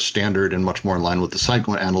think, more standard and much more in line with the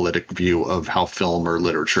psychoanalytic view of how film or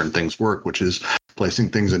literature and things work, which is placing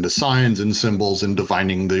things into signs and symbols and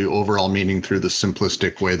divining the overall meaning through the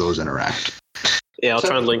simplistic way those interact. Yeah, I'll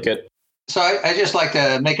try and link it. So I just like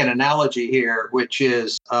to make an analogy here, which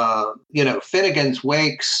is, Finnegan's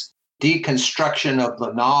Wake's deconstruction of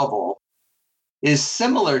the novel is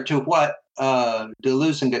similar to what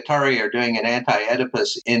Deleuze and Guattari are doing in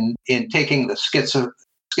Anti-Oedipus in taking the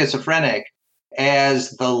schizophrenic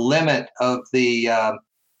as the limit of the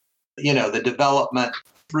development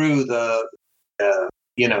through the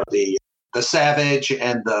savage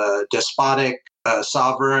and the despotic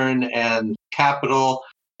sovereign and capital.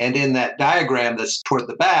 And in that diagram that's toward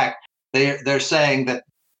the back, they're saying that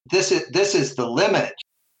this is the limit.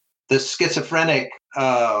 The schizophrenic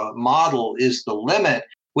model is the limit,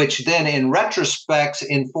 which then in retrospect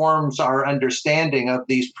informs our understanding of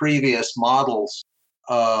these previous models,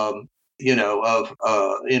 in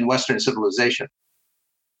Western civilization.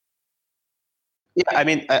 Yeah, I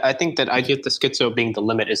mean, I think that idea of the schizo being the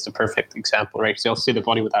limit is the perfect example, right? So you'll see the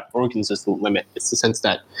body without organs is the limit. It's the sense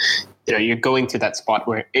that, you're going to that spot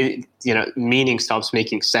where, meaning stops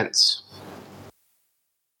making sense.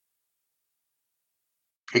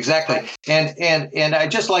 Exactly. And I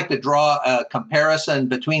just like to draw a comparison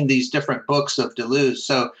between these different books of Deleuze.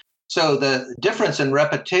 So the difference in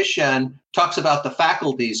repetition talks about the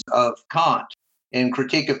faculties of Kant in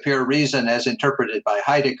Critique of Pure Reason as interpreted by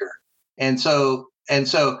Heidegger. But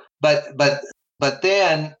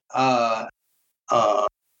then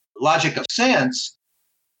Logic of Sense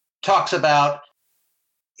talks about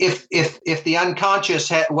if the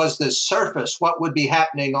unconscious was this surface, what would be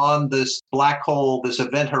happening on this black hole, this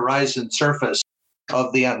event horizon surface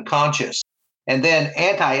of the unconscious? And then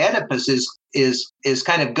Anti-Oedipus is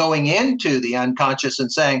kind of going into the unconscious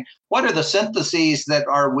and saying, what are the syntheses that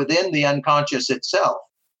are within the unconscious itself?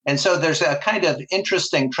 And so there's a kind of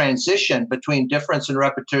interesting transition between Difference in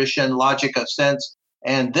Repetition, Logic of Sense,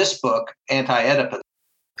 and this book, Anti-Oedipus.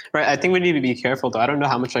 Right. I think we need to be careful, though. I don't know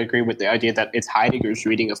how much I agree with the idea that it's Heidegger's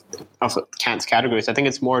reading of Kant's categories. I think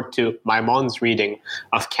it's more to Maimon's reading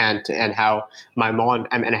of Kant and how Maimon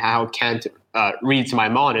and how Kant reads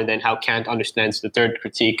Maimon, and then how Kant understands the third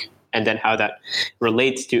critique, and then how that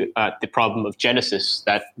relates to the problem of Genesis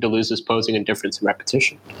that Deleuze is posing in Difference in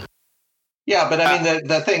Repetition. Yeah, but I mean,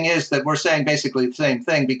 the thing is that we're saying basically the same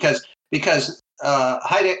thing because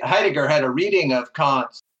Heidegger had a reading of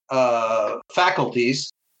Kant's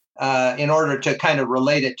faculties in order to kind of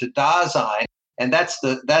relate it to Dasein, and that's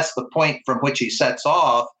the point from which he sets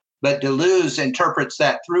off. But Deleuze interprets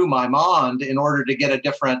that through Maimon in order to get a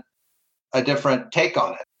different take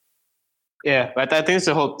on it. Yeah, but I think it's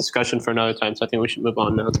a whole discussion for another time, so I think we should move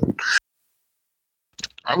on now.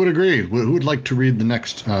 I would agree. Who would like to read the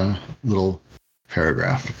next little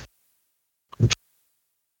paragraph?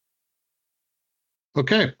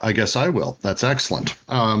 Okay, I guess I will. That's excellent.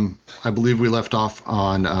 I believe we left off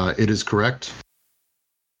on it is correct.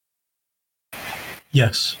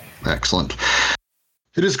 Yes. Excellent.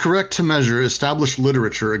 It is correct to measure established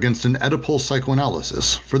literature against an Oedipal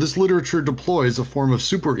psychoanalysis, for this literature deploys a form of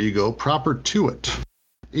superego proper to it,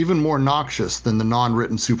 even more noxious than the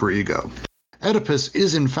non-written superego. Oedipus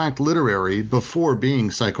is in fact literary before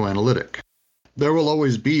being psychoanalytic. There will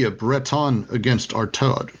always be a Breton against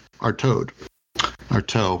Artaud,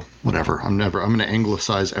 whatever. I'm going to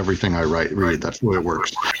anglicize everything I read. That's the way it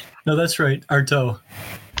works. No, that's right. Artaud.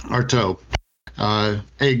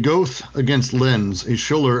 A Goethe against Lenz, a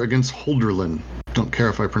Schiller against Holderlin. Don't care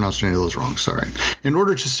if I pronounced any of those wrong, sorry. In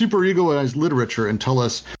order to superegoize literature and tell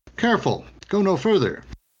us, careful, go no further.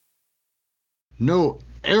 No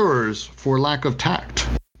errors for lack of tact.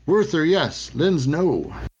 Werther, yes. Lenz,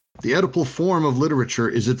 no. The Oedipal form of literature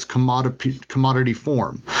is its commodity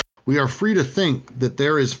form. We are free to think that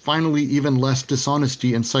there is finally even less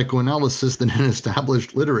dishonesty in psychoanalysis than in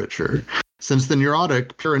established literature, since the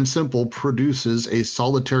neurotic, pure and simple, produces a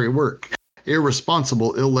solitary work.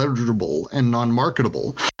 irresponsible, illegible, and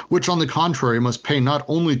non-marketable, which on the contrary must pay not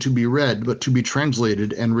only to be read, but to be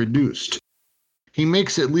translated and reduced. He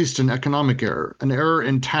makes at least an economic error, an error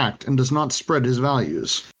in tact, and does not spread his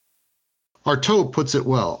values. Artaud puts it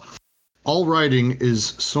well. All writing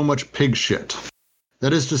is so much pig shit.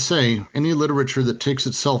 That is to say, any literature that takes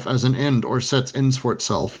itself as an end or sets ends for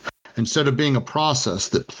itself, instead of being a process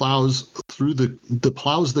that plows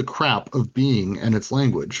the crap of being and its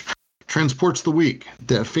language, transports the weak,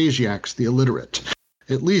 the aphasiacs, the illiterate.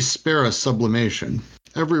 At least spare us sublimation.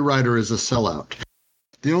 Every writer is a sellout.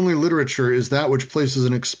 The only literature is that which places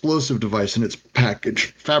an explosive device in its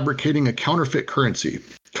package, fabricating a counterfeit currency,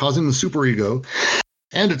 causing the superego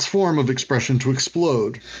and its form of expression to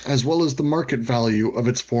explode, as well as the market value of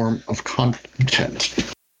its form of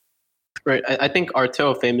content. Right. I think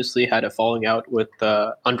Artaud famously had a falling out with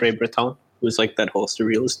André Breton, who's like that whole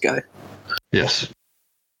surrealist guy. Yes.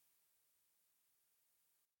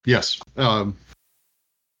 Yes.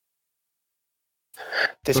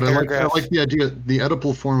 This but paragraph, I like the idea. The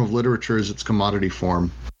Oedipal form of literature is its commodity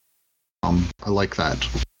form. I like that.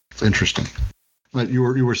 It's interesting. But you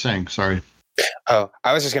were saying, sorry. Oh,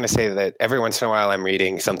 I was just going to say that every once in a while I'm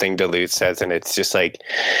reading something Duluth says, and it's just like,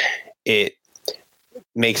 it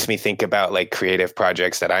makes me think about like creative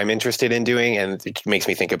projects that I'm interested in doing, and it makes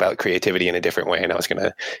me think about creativity in a different way. And I was going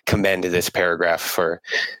to commend this paragraph for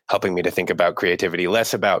helping me to think about creativity,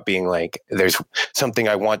 less about being like, there's something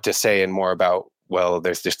I want to say, and more about, well,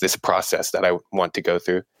 there's just this process that I want to go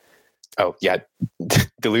through. Oh, yeah.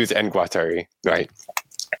 Deleuze and Guattari, right.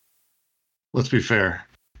 Let's be fair.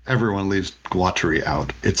 Everyone leaves Guattari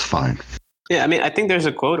out. It's fine. Yeah, I mean, I think there's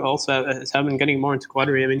a quote also, as I've been getting more into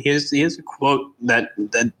Guattari. I mean, he has a quote that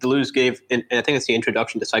Deleuze gave, and I think it's the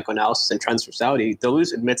introduction to psychoanalysis and transversality.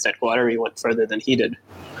 Deleuze admits that Guattari went further than he did.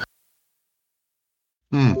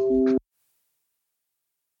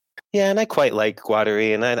 Yeah, and I quite like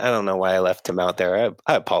Guattari, and I don't know why I left him out there.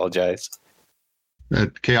 I apologize.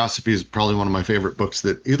 Chaosophy is probably one of my favorite books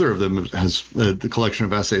that either of them has. The collection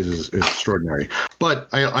of essays is extraordinary. But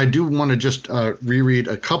I do want to just reread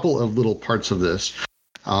a couple of little parts of this.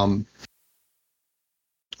 The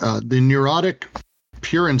neurotic,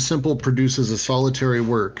 pure and simple, produces a solitary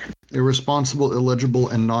work, irresponsible, illegible,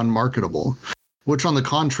 and non-marketable, which on the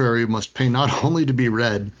contrary must pay not only to be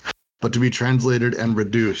read, but to be translated and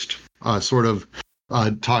reduced.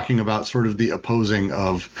 Talking about sort of the opposing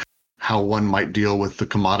of how one might deal with the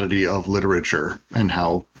commodity of literature, and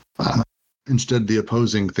how instead the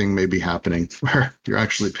opposing thing may be happening where you're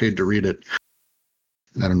actually paid to read it.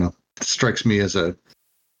 I don't know. It strikes me as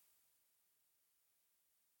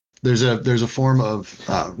there's a form of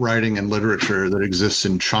writing and literature that exists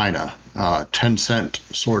in China. Tencent,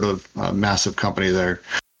 sort of massive company there,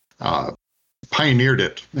 pioneered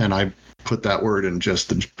it, and I put that word in just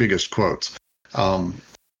the biggest quotes.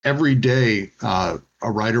 Every day, a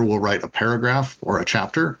writer will write a paragraph or a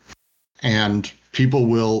chapter, and people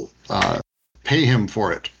will pay him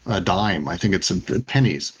for it, a dime. I think it's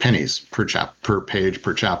pennies per page,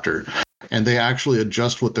 per chapter. And they actually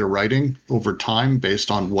adjust what they're writing over time based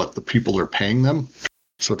on what the people are paying them.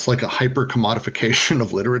 So it's like a hyper commodification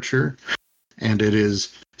of literature. And it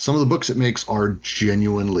is, some of the books it makes are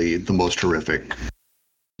genuinely the most horrific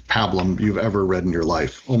pablum you've ever read in your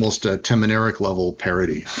life. Almost a Tim and Eric level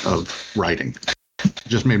parody of writing. It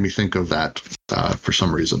just made me think of that for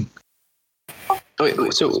some reason.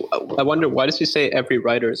 Wait, so I wonder, why does he say every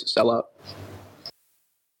writer is a sellout?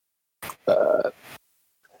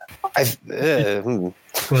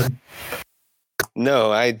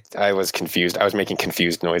 No, I was confused. I was making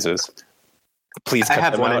confused noises. Please cut I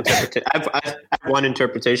have them one out. I have one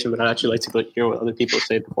interpretation, but I'd actually like to hear what other people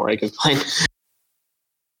say before I give mine.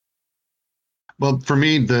 Well, for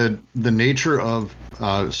me, the nature of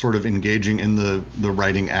sort of engaging in the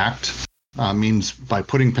writing act means by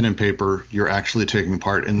putting pen and paper, you're actually taking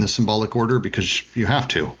part in the symbolic order, because you have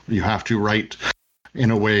to. You have to write in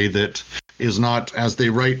a way that is not, as they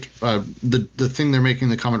write, the thing they're making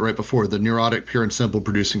the comment right before, the neurotic, pure and simple,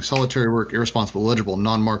 producing solitary work, irresponsible, illegible,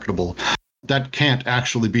 non-marketable. That can't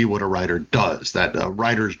actually be what a writer does. That a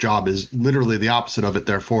writer's job is literally the opposite of it.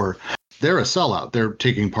 Therefore, they're a sellout. They're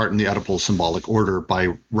taking part in the Oedipal symbolic order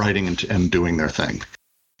by writing and doing their thing.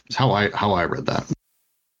 It's how I read that.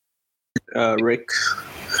 Rick.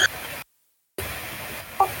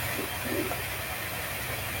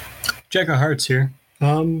 Jack of Hearts here.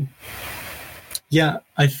 Yeah,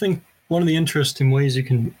 I think one of the interesting ways you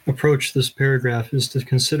can approach this paragraph is to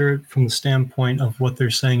consider it from the standpoint of what they're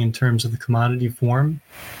saying in terms of the commodity form.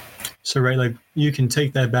 So, right, like you can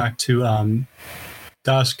take that back to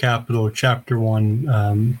Das Kapital, Chapter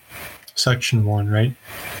 1, section 1, right?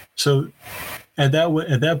 So at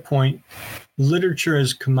that point, literature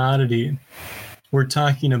as commodity, we're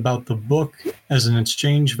talking about the book as an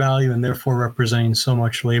exchange value and therefore representing so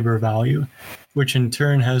much labor value, which in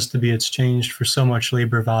turn has to be exchanged for so much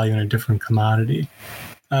labor value in a different commodity,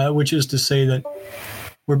 which is to say that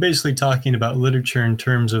we're basically talking about literature in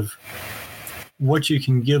terms of what you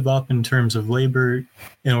can give up in terms of labor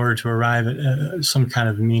in order to arrive at some kind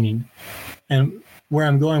of meaning. And where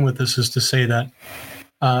I'm going with this is to say that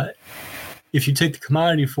if you take the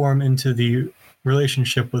commodity form into the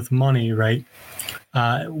relationship with money, right,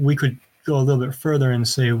 we could go a little bit further and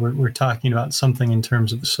say we're talking about something in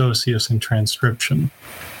terms of associus and transcription,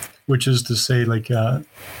 which is to say, like, at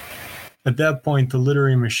that point, the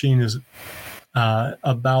literary machine is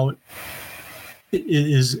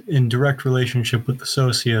is in direct relationship with the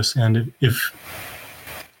socius. And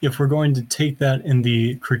if we're going to take that in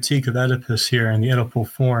the critique of Oedipus here in the Oedipal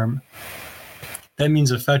form, that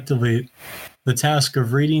means effectively the task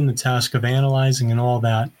of reading, the task of analyzing, and all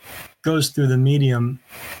that goes through the medium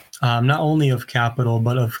not only of capital,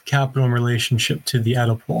 but of capital in relationship to the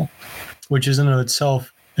Oedipal, which is in and of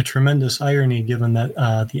itself a tremendous irony, given that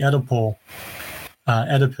the Oedipal,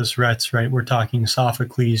 Oedipus Rex, right? We're talking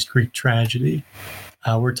Sophocles' Greek tragedy.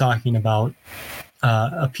 We're talking about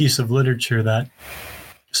a piece of literature that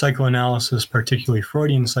psychoanalysis, particularly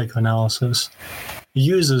Freudian psychoanalysis,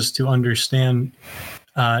 uses to understand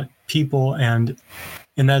people, and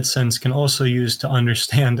in that sense can also use to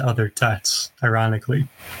understand other texts, ironically.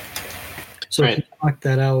 So right. If you talk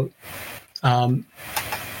that out,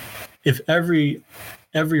 if every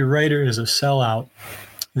writer is a sellout,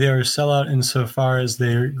 they're a sellout insofar as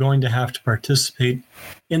they're going to have to participate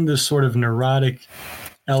in this sort of neurotic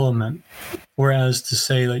element. Whereas to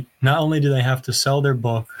say, like, not only do they have to sell their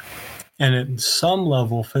book and at some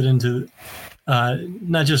level fit into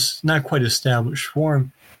not quite established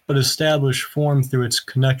form, but established form through its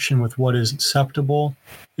connection with what is acceptable,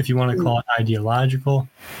 if you want to call it ideological,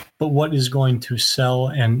 but what is going to sell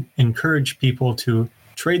and encourage people to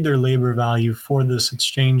trade their labor value for this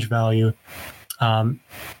exchange value, and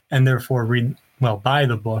therefore buy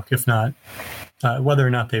the book. If not, whether or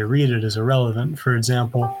not they read it is irrelevant. For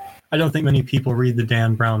example, I don't think many people read the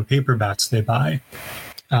Dan Brown paperbacks they buy.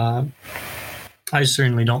 I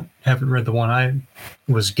certainly haven't read the one I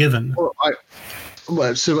was given.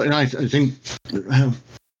 I think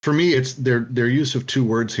for me, it's their use of two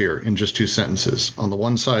words here in just two sentences. On the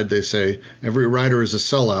one side, they say every writer is a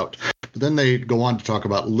sellout, but then they go on to talk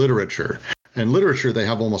about literature. And literature, they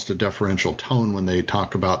have almost a deferential tone when they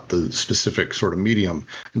talk about the specific sort of medium.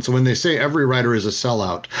 And so when they say every writer is a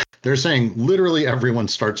sellout, they're saying literally everyone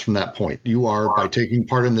starts from that point. You are, by taking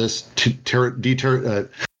part in this,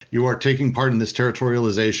 you are taking part in this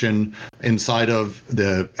territorialization inside of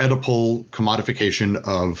the Oedipal commodification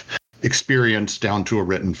of experience down to a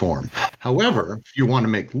written form. However, if you want to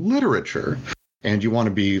make literature and you want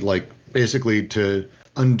to be like basically to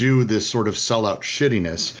undo this sort of sellout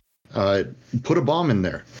shittiness, put a bomb in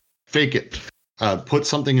there, fake it, put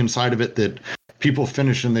something inside of it that people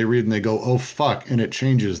finish and they read and they go, oh, fuck, and it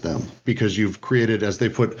changes them because you've created, as they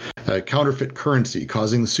put, counterfeit currency,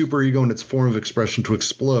 causing the superego in its form of expression to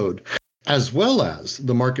explode, as well as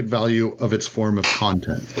the market value of its form of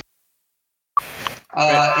content.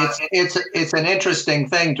 It's an interesting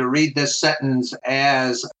thing to read this sentence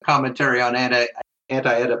as a commentary on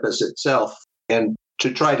anti-Oedipus itself, and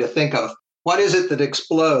to try to think of what is it that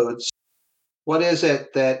explodes? What is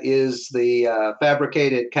it that is the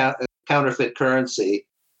fabricated counterfeit currency?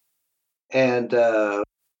 And,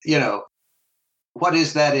 what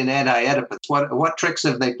is that in anti-Oedipus? What tricks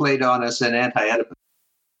have they played on us in anti-Oedipus?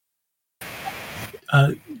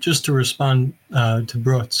 Just to respond to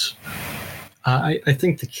Brooks, I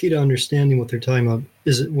think the key to understanding what they're talking about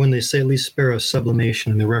is when they say at least spare us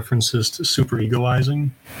sublimation and the references to superegoizing.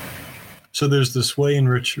 So there's this way in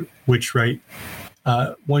which right,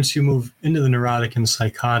 once you move into the neurotic and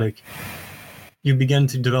psychotic, you begin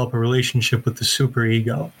to develop a relationship with the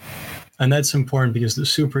superego. And that's important because the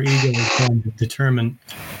superego is going to determine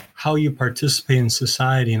how you participate in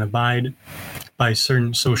society and abide by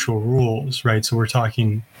certain social rules, right? So we're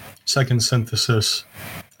talking second synthesis,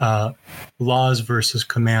 laws versus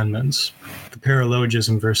commandments, the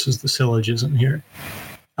paralogism versus the syllogism here,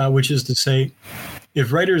 which is to say,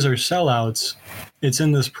 if writers are sellouts, it's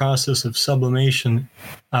in this process of sublimation,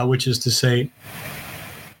 which is to say,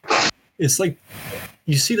 it's like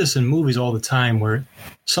you see this in movies all the time where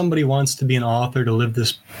somebody wants to be an author to live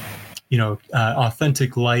this,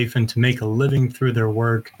 authentic life and to make a living through their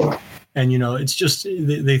work. And, it's just,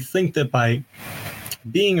 they think that by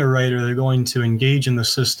being a writer, they're going to engage in the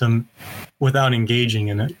system without engaging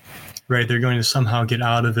in it, right? They're going to somehow get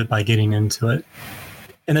out of it by getting into it.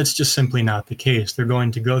 And that's just simply not the case. They're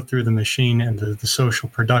going to go through the machine and the social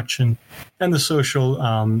production and the social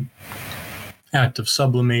act of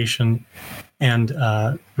sublimation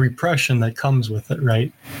and repression that comes with it,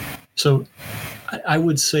 right? So I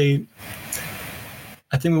would say,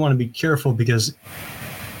 I think we want to be careful, because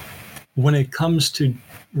when it comes to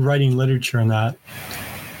writing literature in that,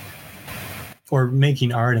 or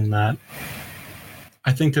making art in that,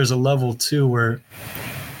 I think there's a level too where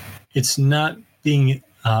it's not being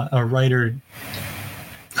a writer.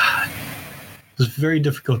 It's very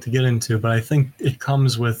difficult to get into, but I think it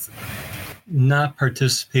comes with not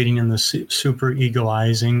participating in the super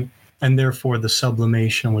egoizing and therefore the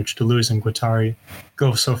sublimation, which Deleuze and Guattari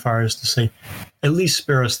go so far as to say, at least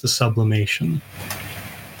spare us the sublimation.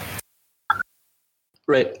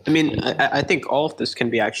 Right. I mean, I think all of this can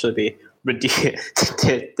be actually be reduced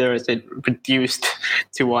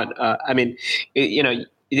to one. I mean,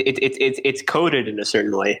 it's coded in a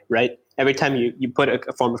certain way, right? Every time you put a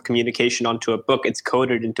form of communication onto a book, it's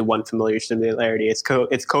coded into one familiar similarity. It's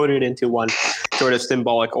coded into one sort of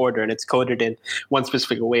symbolic order, and it's coded in one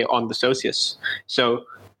specific way on the socius. So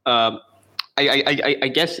I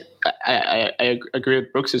guess I agree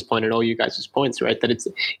with Brooks's point and all you guys' points, right? That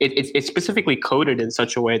it's specifically coded in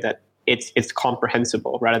such a way that it's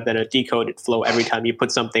comprehensible rather than a decoded flow every time you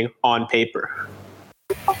put something on paper.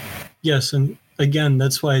 Yes, and again,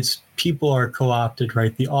 that's why people are co-opted,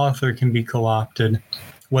 right? The author can be co-opted,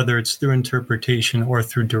 whether it's through interpretation or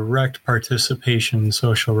through direct participation in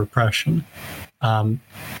social repression.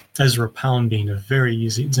 Ezra Pound being a very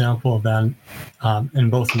easy example of that, in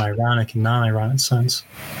both an ironic and non-ironic sense.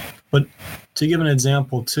 But to give an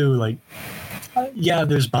example too, like, yeah,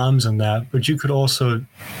 there's bombs in that, but you could also,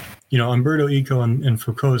 Umberto Eco in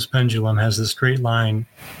Foucault's Pendulum has this great line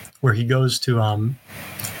where he goes to a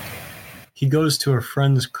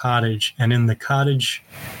friend's cottage, and in the cottage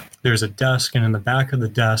there's a desk, and in the back of the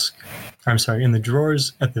desk, in the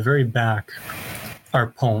drawers at the very back are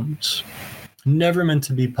poems, never meant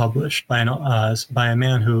to be published by a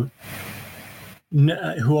man who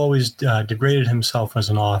always degraded himself as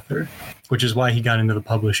an author, which is why he got into the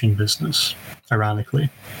publishing business, ironically.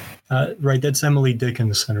 Right, that's Emily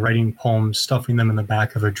Dickinson, writing poems, stuffing them in the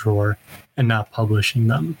back of a drawer, and not publishing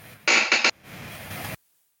them.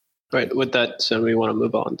 Right, with that, so we want to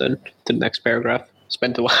move on then to the next paragraph.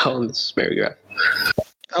 Spent a while on this paragraph.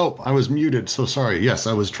 Oh, I was muted, so sorry. Yes,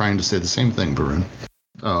 I was trying to say the same thing, Varun.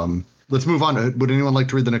 Let's move on. Would anyone like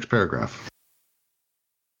to read the next paragraph?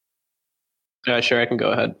 Sure, I can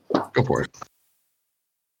go ahead. Go for it.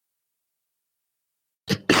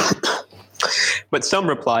 But some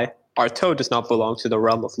reply, Artaud does not belong to the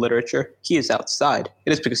realm of literature. He is outside.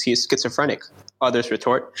 It is because he is schizophrenic. Others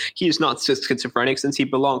retort, he is not schizophrenic since he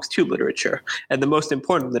belongs to literature, and the most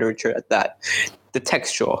important literature at that, the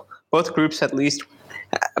textual. Both groups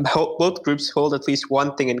hold at least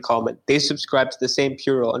one thing in common. They subscribe to the same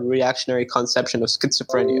puerile and reactionary conception of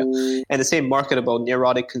schizophrenia and the same marketable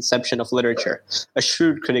neurotic conception of literature. A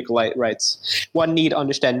shrewd critic writes, one need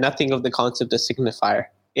understand nothing of the concept of signifier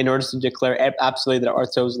in order to declare absolutely that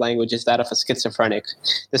Artaud's language is that of a schizophrenic.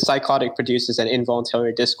 The psychotic produces an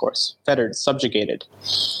involuntary discourse, fettered, subjugated.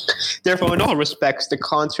 Therefore, in all respects, the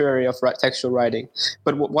contrary of textual writing.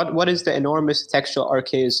 But what is the enormous textual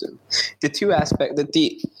archaism? The two aspects,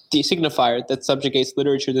 the signifier that subjugates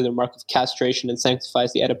literature to the mark of castration and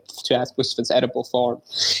sanctifies the to aspects of its edible form.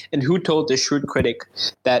 And who told the shrewd critic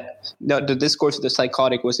that the discourse of the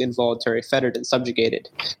psychotic was involuntary, fettered, and subjugated?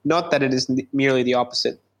 Not that it is merely the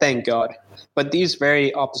opposite. Thank God. But these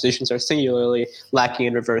very oppositions are singularly lacking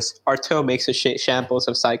in reverse. Artaud makes a shambles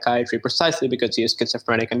of psychiatry precisely because he is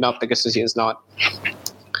schizophrenic and not because he is not.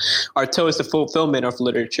 Artaud is the fulfillment of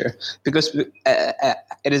literature because it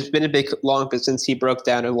has been long since he broke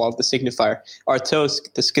down and walled the signifier.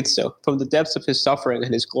 Artaud, the schizo, from the depths of his suffering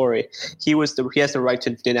and his glory, he has the right to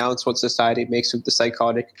denounce what society makes of the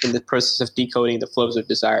psychotic in the process of decoding the flows of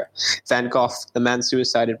desire. Van Gogh, the man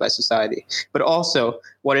suicided by society, but also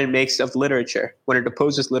what it makes of literature when it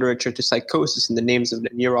opposes literature to psychosis in the names of the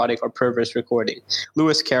neurotic or perverse recording.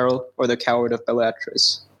 Lewis Carroll, or the Coward of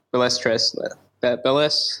Belletras.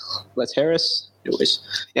 Harris. Anyways,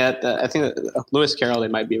 yeah, I think that Lewis Carroll, they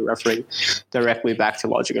might be referring directly back to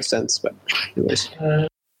Logic of Sense, but anyways.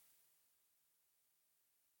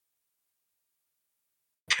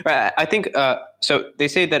 I think so. They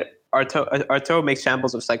say that Artaud makes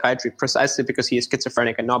shambles of psychiatry precisely because he is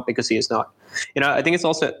schizophrenic and not because he is not. I think it's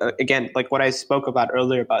also, again, like what I spoke about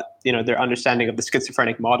earlier about, their understanding of the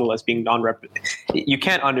schizophrenic model as being you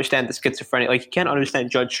can't understand the schizophrenic, like you can't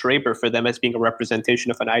understand Judge Schraber for them as being a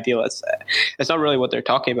representation of an ideal. That's not really what they're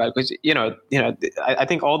talking about, because, I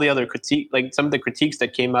think all the other like some of the critiques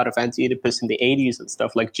that came out of Anti-Oedipus in the 80s and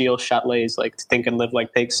stuff, like Gilles Châtelet's, like To Think and Live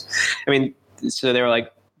Like Pigs. I mean, so they were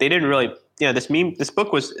like, they didn't really, this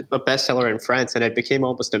book was a bestseller in France and it became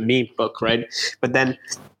almost a meme book, right? But then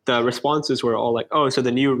the responses were all like, oh, so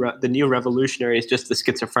the new revolutionary is just the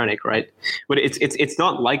schizophrenic, right? But it's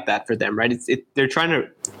not like that for them, right? They're trying to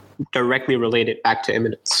directly relate it back to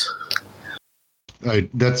immanence.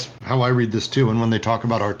 That's how I read this too. And when they talk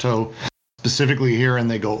about Artaud specifically here, and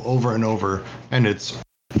they go over and over, and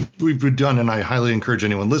we've done, and I highly encourage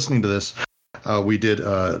anyone listening to this. We did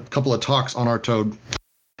a couple of talks on Artaud,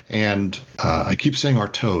 and I keep saying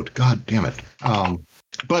Artaud. God damn it!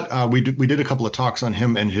 But we did a couple of talks on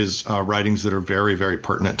him and his writings that are very, very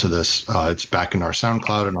pertinent to this. It's back in our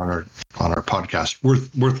SoundCloud and on our podcast.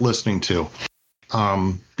 Worth listening to,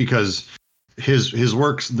 because his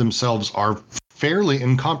works themselves are fairly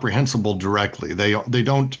incomprehensible directly. They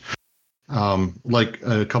don't. Like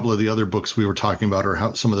a couple of the other books we were talking about, or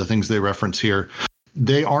how some of the things they reference here,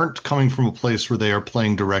 they aren't coming from a place where they are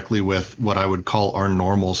playing directly with what I would call our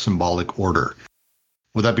normal symbolic order.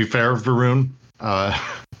 Would that be fair, Varun?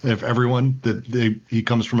 If everyone he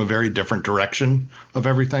comes from a very different direction of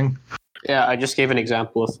everything. Yeah, I just gave an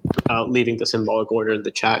example of leaving the symbolic order in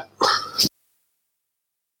the chat.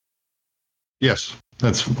 Yes,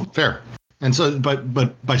 that's fair. And so,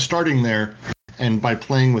 but by starting there and by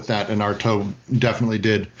playing with that, and Artaud definitely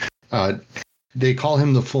did, they call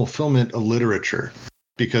him the fulfillment of literature,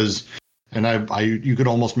 because, and you could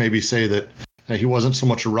almost maybe say that he wasn't so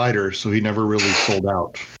much a writer, so he never really sold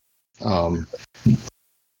out.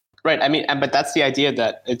 Right. I mean, but that's the idea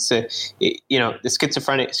that the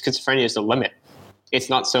schizophrenia is the limit. It's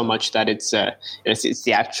not so much that it's the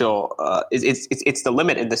actual it's the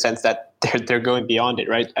limit in the sense that they're going beyond it,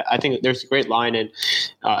 right? I think there's a great line in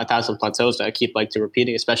A Thousand Plateaus that I keep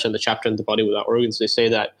repeating, especially in the chapter on the body without organs. They say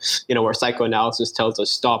that where psychoanalysis tells us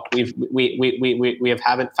stop, we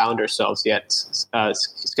haven't found ourselves yet.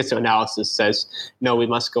 Schizoanalysis says no, we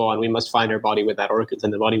must go on. We must find our body without organs,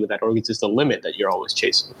 and the body without organs is the limit that you're always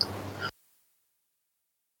chasing.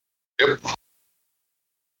 Yep.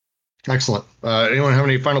 Excellent. Anyone have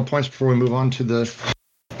any final points before we move on to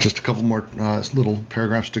just a couple more little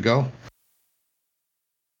paragraphs to go?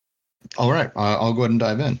 All right, I'll go ahead and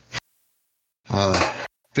dive in.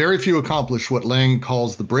 Very few accomplish what Lang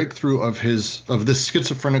calls the breakthrough of this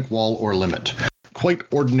schizophrenic wall or limit. Quite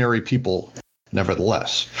ordinary people,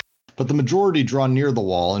 nevertheless. But the majority draw near the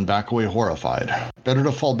wall and back away horrified. Better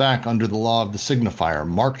to fall back under the law of the signifier,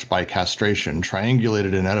 marked by castration,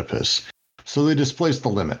 triangulated in Oedipus. So they displace the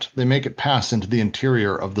limit. They make it pass into the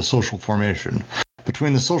interior of the social formation,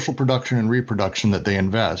 between the social production and reproduction that they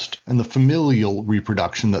invest, and the familial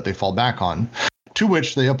reproduction that they fall back on, to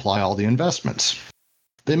which they apply all the investments.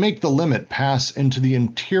 They make the limit pass into the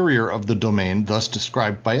interior of the domain thus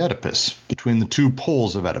described by Oedipus, between the two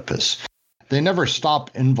poles of Oedipus. They never stop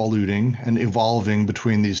involuting and evolving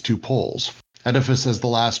between these two poles. Oedipus as the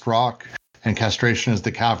last rock, and castration as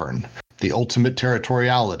the cavern. The ultimate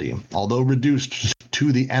territoriality, although reduced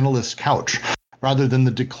to the analyst's couch, rather than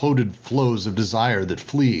the declotted flows of desire that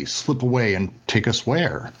flee, slip away, and take us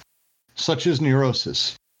where? Such is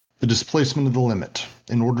neurosis, the displacement of the limit,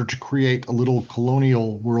 in order to create a little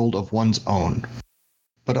colonial world of one's own.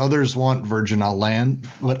 But others want virgin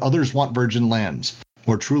lands,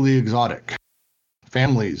 more truly exotic.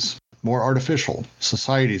 Families, more artificial.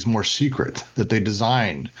 Societies, more secret, that they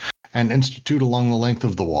designed and institute along the length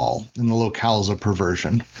of the wall, in the locales of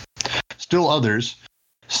perversion. Still others,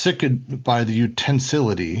 sickened by the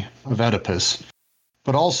utensility of Oedipus,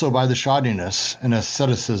 but also by the shoddiness and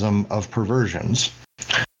asceticism of perversions,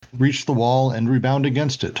 reach the wall and rebound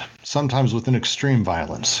against it, sometimes with an extreme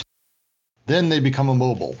violence. Then they become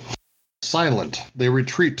immobile. Silent, they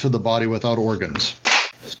retreat to the body without organs.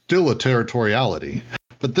 Still a territoriality,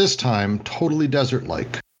 but this time totally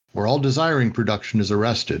desert-like, where all desiring production is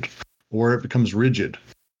arrested, or it becomes rigid,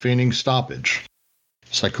 feigning stoppage.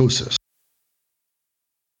 Psychosis.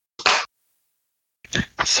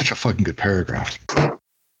 That's such a fucking good paragraph.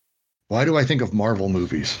 Why do I think of Marvel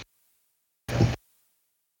movies? I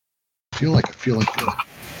feel like.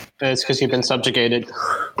 It's because you've been subjugated.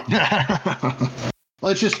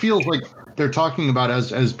 Well, it just feels like they're talking about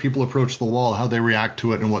as people approach the wall, how they react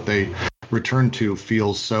to it and what they return to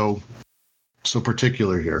feels so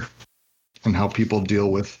particular here, and how people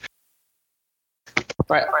deal with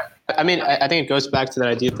Right. I mean, I think it goes back to that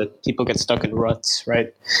idea that people get stuck in ruts,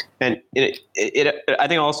 right? And I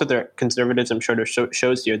think also the conservatism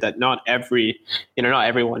shows you that not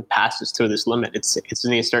everyone passes through this limit. It's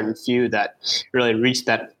only a certain few that really reach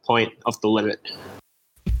that point of the limit.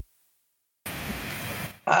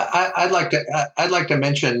 I'd like to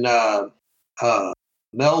mention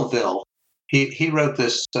Melville. He wrote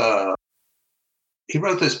this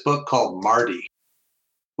book called Marty,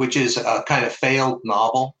 which is a kind of failed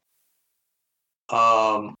novel.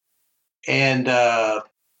 And in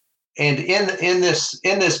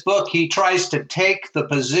this book, he tries to take the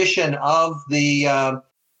position of the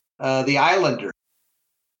Islander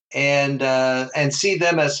and see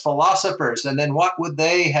them as philosophers, and then what would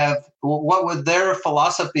their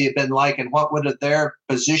philosophy have been like, and what would their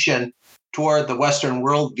position toward the Western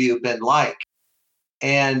worldview been like?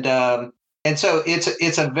 And so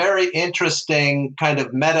it's a very interesting kind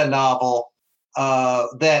of meta novel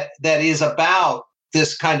that is about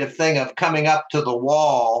this kind of thing of coming up to the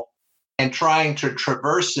wall and trying to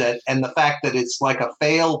traverse it, and the fact that it's like a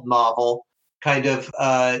failed novel kind of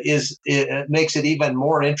it makes it even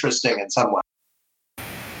more interesting in some way.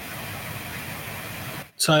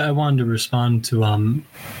 So I wanted to respond to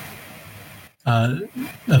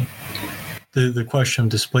the question of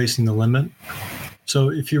displacing the limit.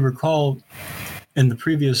 So if you recall, in the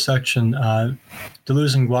previous section,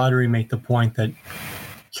 Deleuze and Guattari make the point that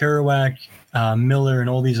Kerouac, Miller, and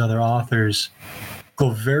all these other authors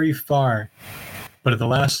go very far, but at the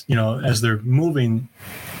last, as they're moving,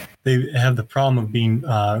 they have the problem of being,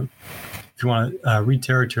 if you want to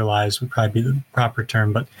reterritorialize would probably be the proper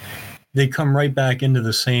term, but they come right back into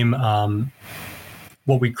the same,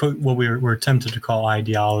 what we're tempted to call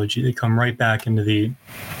ideology. They come right back into the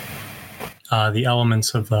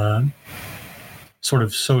elements of sort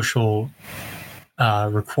of social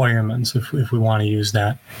requirements, if we want to use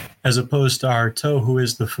that, as opposed to Artaud, who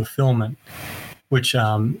is the fulfillment, which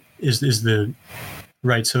is the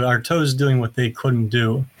right. So Artaud is doing what they couldn't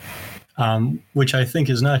do, which I think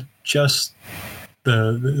is not just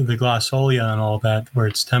the glossolia and all that, where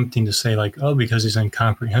it's tempting to say like, oh, because he's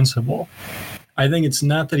incomprehensible. I think it's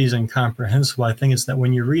not that he's incomprehensible. I think it's that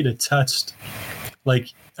when you read a text like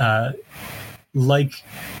to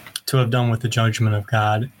have done with the judgment of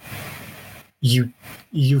God,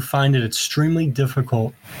 you find it extremely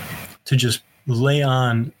difficult to just lay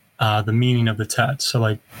on the meaning of the text. So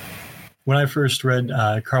like when I first read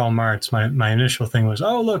Karl Marx, my initial thing was,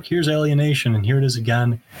 oh, look, here's alienation, and here it is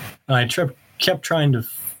again. And I kept trying to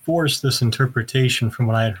force this interpretation from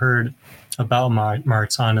what I had heard about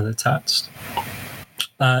Marx onto the text.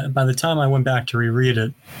 By the time I went back to reread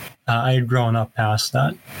it, I had grown up past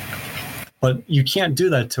that. But you can't do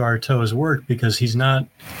that to Artaud's work, because he's not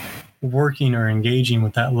working or engaging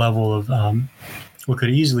with that level of what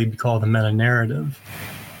could easily be called a meta-narrative.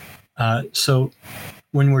 So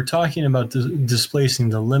when we're talking about displacing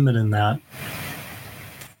the limit in that,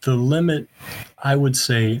 the limit, I would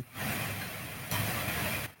say,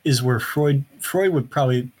 is where Freud would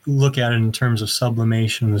probably look at it in terms of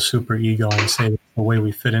sublimation, the superego, and say that's the way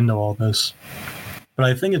we fit into all this. But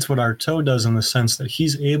I think it's what Artaud does, in the sense that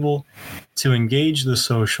he's able to engage the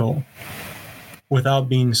social without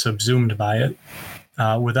being subsumed by it,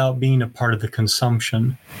 without being a part of the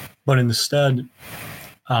consumption, but instead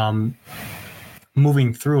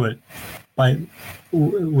moving through it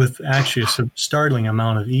with actually a startling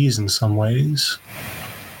amount of ease in some ways.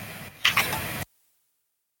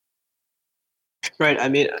 Right. I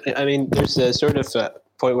mean, there's a sort of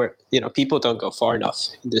point where people don't go far enough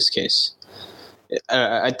in this case.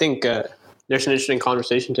 I think there's an interesting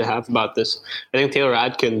conversation to have about this. I think Taylor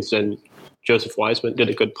Adkins and Joseph Wiseman did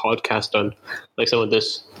a good podcast on like some of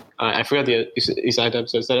this. I forgot the exact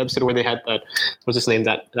episodes. That episode where they had that, what's his name,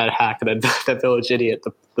 that hack, that village idiot,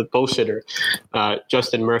 the bullshitter,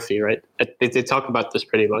 Justin Murphy, right? They talk about this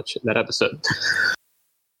pretty much in that episode.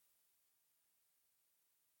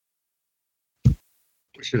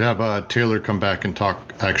 We should have Taylor come back and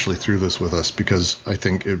talk actually through this with us, because I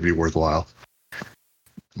think it would be worthwhile.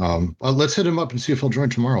 Let's hit him up and see if he'll join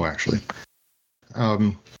tomorrow, actually.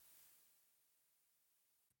 I'm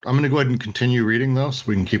going to go ahead and continue reading, though, so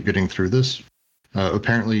we can keep getting through this.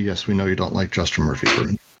 Apparently, yes, we know you don't like Justin Murphy.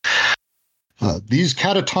 These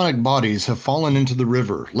catatonic bodies have fallen into the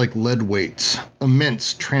river like lead weights,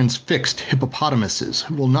 immense transfixed hippopotamuses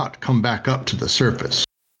who will not come back up to the surface.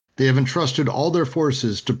 They have entrusted all their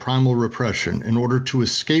forces to primal repression in order to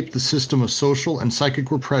escape the system of social and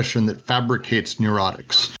psychic repression that fabricates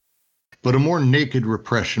neurotics. But a more naked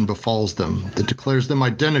repression befalls them that declares them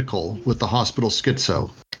identical with the hospital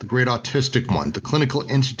schizo, the great autistic one, the clinical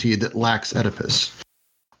entity that lacks Oedipus.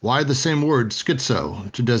 Why the same word,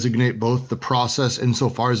 schizo, to designate both the process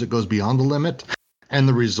insofar as it goes beyond the limit and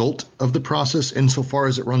the result of the process insofar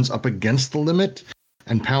as it runs up against the limit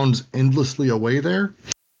and pounds endlessly away there?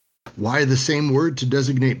 Why the same word to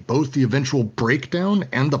designate both the eventual breakdown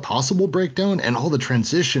and the possible breakdown and all the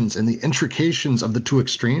transitions and the intrications of the two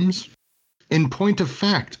extremes? In point of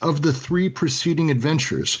fact, of the three preceding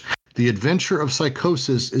adventures, the adventure of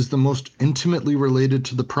psychosis is the most intimately related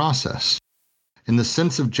to the process. In the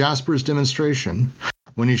sense of Jasper's demonstration,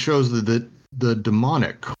 when he shows that the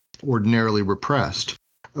demonic, ordinarily repressed,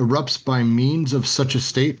 erupts by means of such a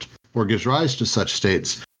state, or gives rise to such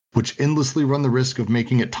states, which endlessly run the risk of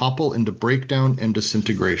making it topple into breakdown and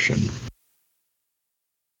disintegration.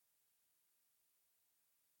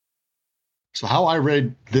 So how I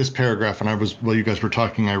read this paragraph, and while you guys were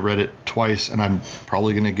talking, I read it twice, and I'm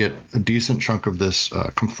probably going to get a decent chunk of this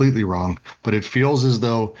completely wrong, but it feels as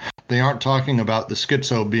though they aren't talking about the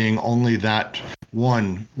schizo being only that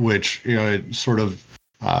one, which, sort of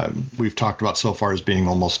we've talked about so far as being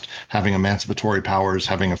almost having emancipatory powers,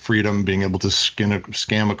 having a freedom, being able to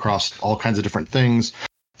scam across all kinds of different things,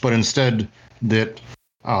 but instead that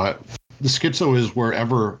the schizo is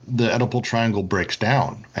wherever the Oedipal triangle breaks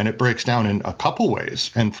down, and it breaks down in a couple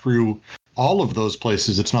ways. And through all of those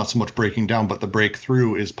places, it's not so much breaking down, but the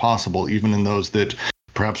breakthrough is possible, even in those that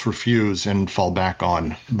perhaps refuse and fall back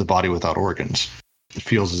on the body without organs. It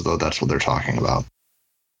feels as though that's what they're talking about.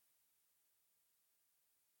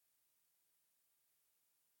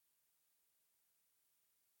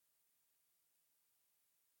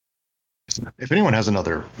 If anyone has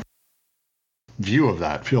another view of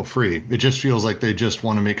that, feel free. It just feels like they just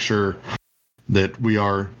want to make sure that we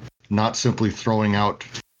are not simply throwing out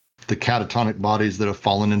the catatonic bodies that have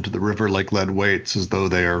fallen into the river like lead weights as though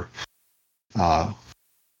they are,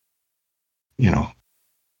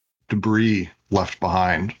 debris left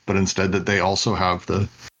behind, but instead that they also have the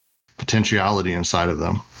potentiality inside of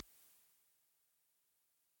them.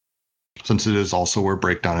 Since it is also where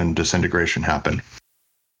breakdown and disintegration happen.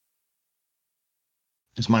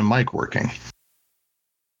 Is my mic working?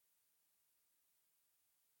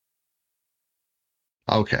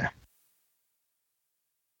 Okay.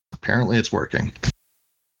 Apparently it's working.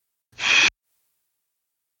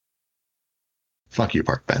 Fuck you,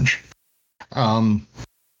 Park Bench. I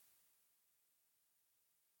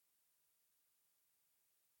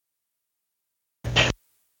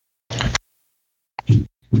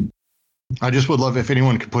just would love if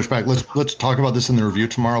anyone could push back. Let's talk about this in the review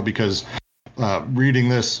tomorrow, because reading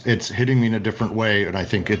this, it's hitting me in a different way, and I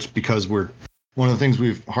think it's because one of the things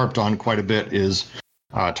we've harped on quite a bit is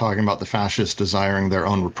talking about the fascists desiring their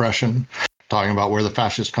own repression, talking about where the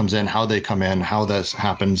fascist comes in, how they come in, how this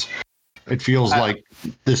happens. It feels like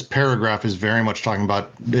this paragraph is very much talking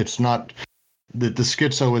about, it's not that the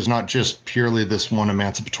schizo is not just purely this one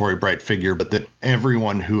emancipatory bright figure, but that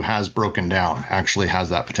everyone who has broken down actually has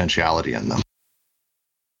that potentiality in them.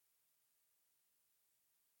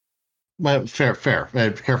 Well, fair.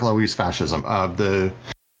 Careful how we use fascism. I'm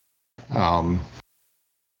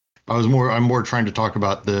more trying to talk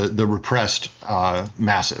about the repressed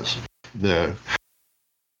masses, the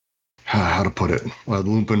how to put it, the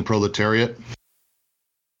lumpen proletariat.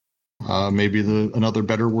 Maybe another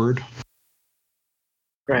better word.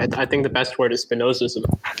 Right. I think the best word is Spinozism.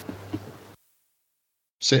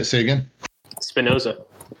 Say again. Spinoza.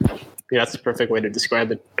 That's the perfect way to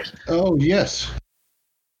describe it. Oh yes.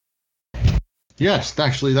 Yes,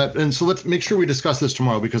 actually, and so let's make sure we discuss this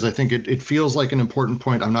tomorrow, because I think it feels like an important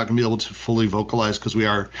point. I'm not going to be able to fully vocalize because we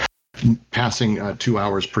are passing 2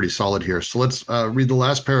 hours pretty solid here. So let's read the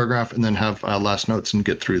last paragraph and then have last notes and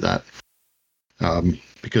get through that.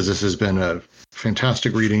 Because this has been a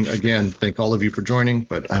fantastic reading. Again, thank all of you for joining,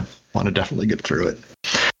 but I want to definitely get through it.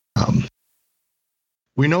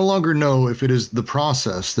 We no longer know if it is the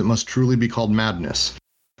process that must truly be called madness,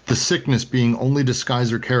 the sickness being only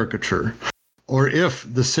disguise or caricature, or if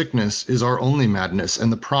the sickness is our only madness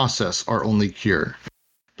and the process our only cure.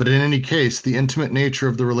 But in any case, the intimate nature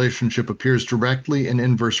of the relationship appears directly in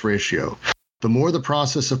inverse ratio. The more the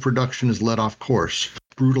process of production is led off course,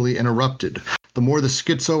 brutally interrupted, the more the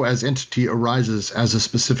schizo as entity arises as a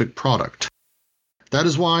specific product. That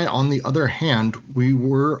is why, on the other hand, we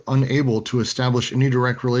were unable to establish any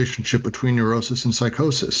direct relationship between neurosis and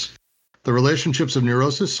psychosis. The relationships of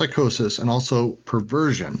neurosis, psychosis, and also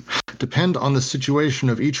perversion depend on the situation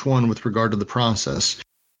of each one with regard to the process,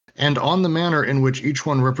 and on the manner in which each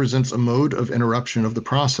one represents a mode of interruption of the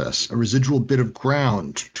process, a residual bit of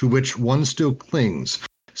ground to which one still clings,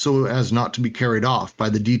 so as not to be carried off by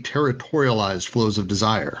the deterritorialized flows of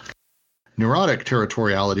desire. neurotic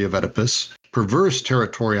territoriality of Oedipus, perverse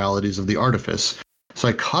territorialities of the artifice,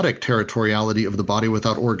 psychotic territoriality of the body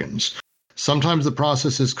without organs. Sometimes the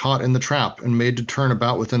process is caught in the trap and made to turn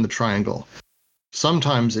about within the triangle.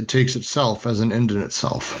 Sometimes it takes itself as an end in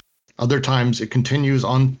itself. Other times it continues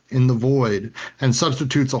on in the void and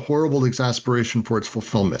substitutes a horrible exasperation for its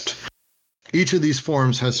fulfillment. Each of these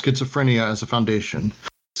forms has schizophrenia as a foundation.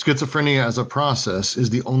 Schizophrenia as a process is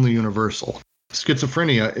the only universal.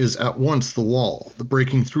 Schizophrenia is at once the wall, the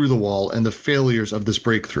breaking through the wall, and the failures of this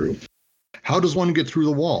breakthrough. How does one get through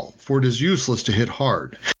the wall? For it is useless to hit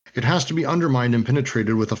hard. It has to be undermined and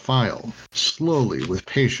penetrated with a file, slowly, with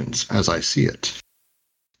patience, as I see it.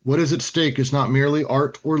 What is at stake is not merely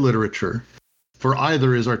art or literature, for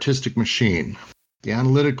either is artistic machine. The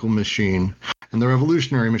analytical machine and the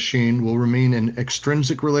revolutionary machine will remain in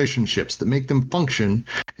extrinsic relationships that make them function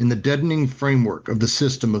in the deadening framework of the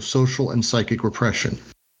system of social and psychic repression.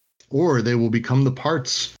 Or they will become the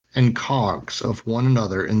parts and cogs of one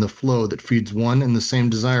another in the flow that feeds one and the same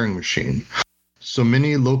desiring machine. So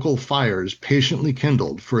many local fires patiently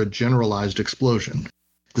kindled for a generalized explosion.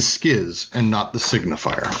 The schiz and not the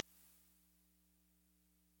signifier.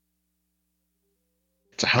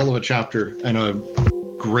 It's a hell of a chapter and a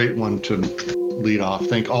great one to lead off.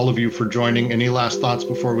 Thank all of you for joining. Any last thoughts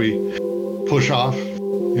before we push off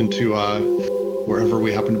into wherever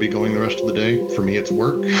we happen to be going the rest of the day? For me, it's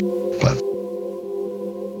work, but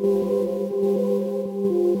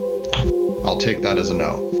I'll take that as a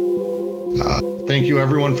no. Thank you,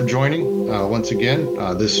 everyone, for joining. Once again,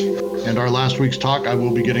 this and our last week's talk, I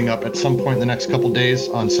will be getting up at some point in the next couple days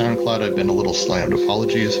on SoundCloud. I've been a little slammed.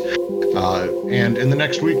 Apologies. And in the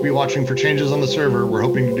next week, be watching for changes on the server. We're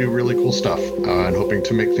hoping to do really cool stuff and hoping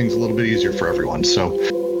to make things a little bit easier for everyone. So,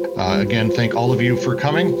 again, thank all of you for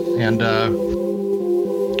coming. And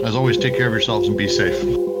as always, take care of yourselves and be safe.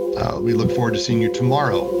 We look forward to seeing you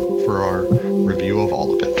tomorrow for our review of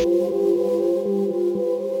all of it.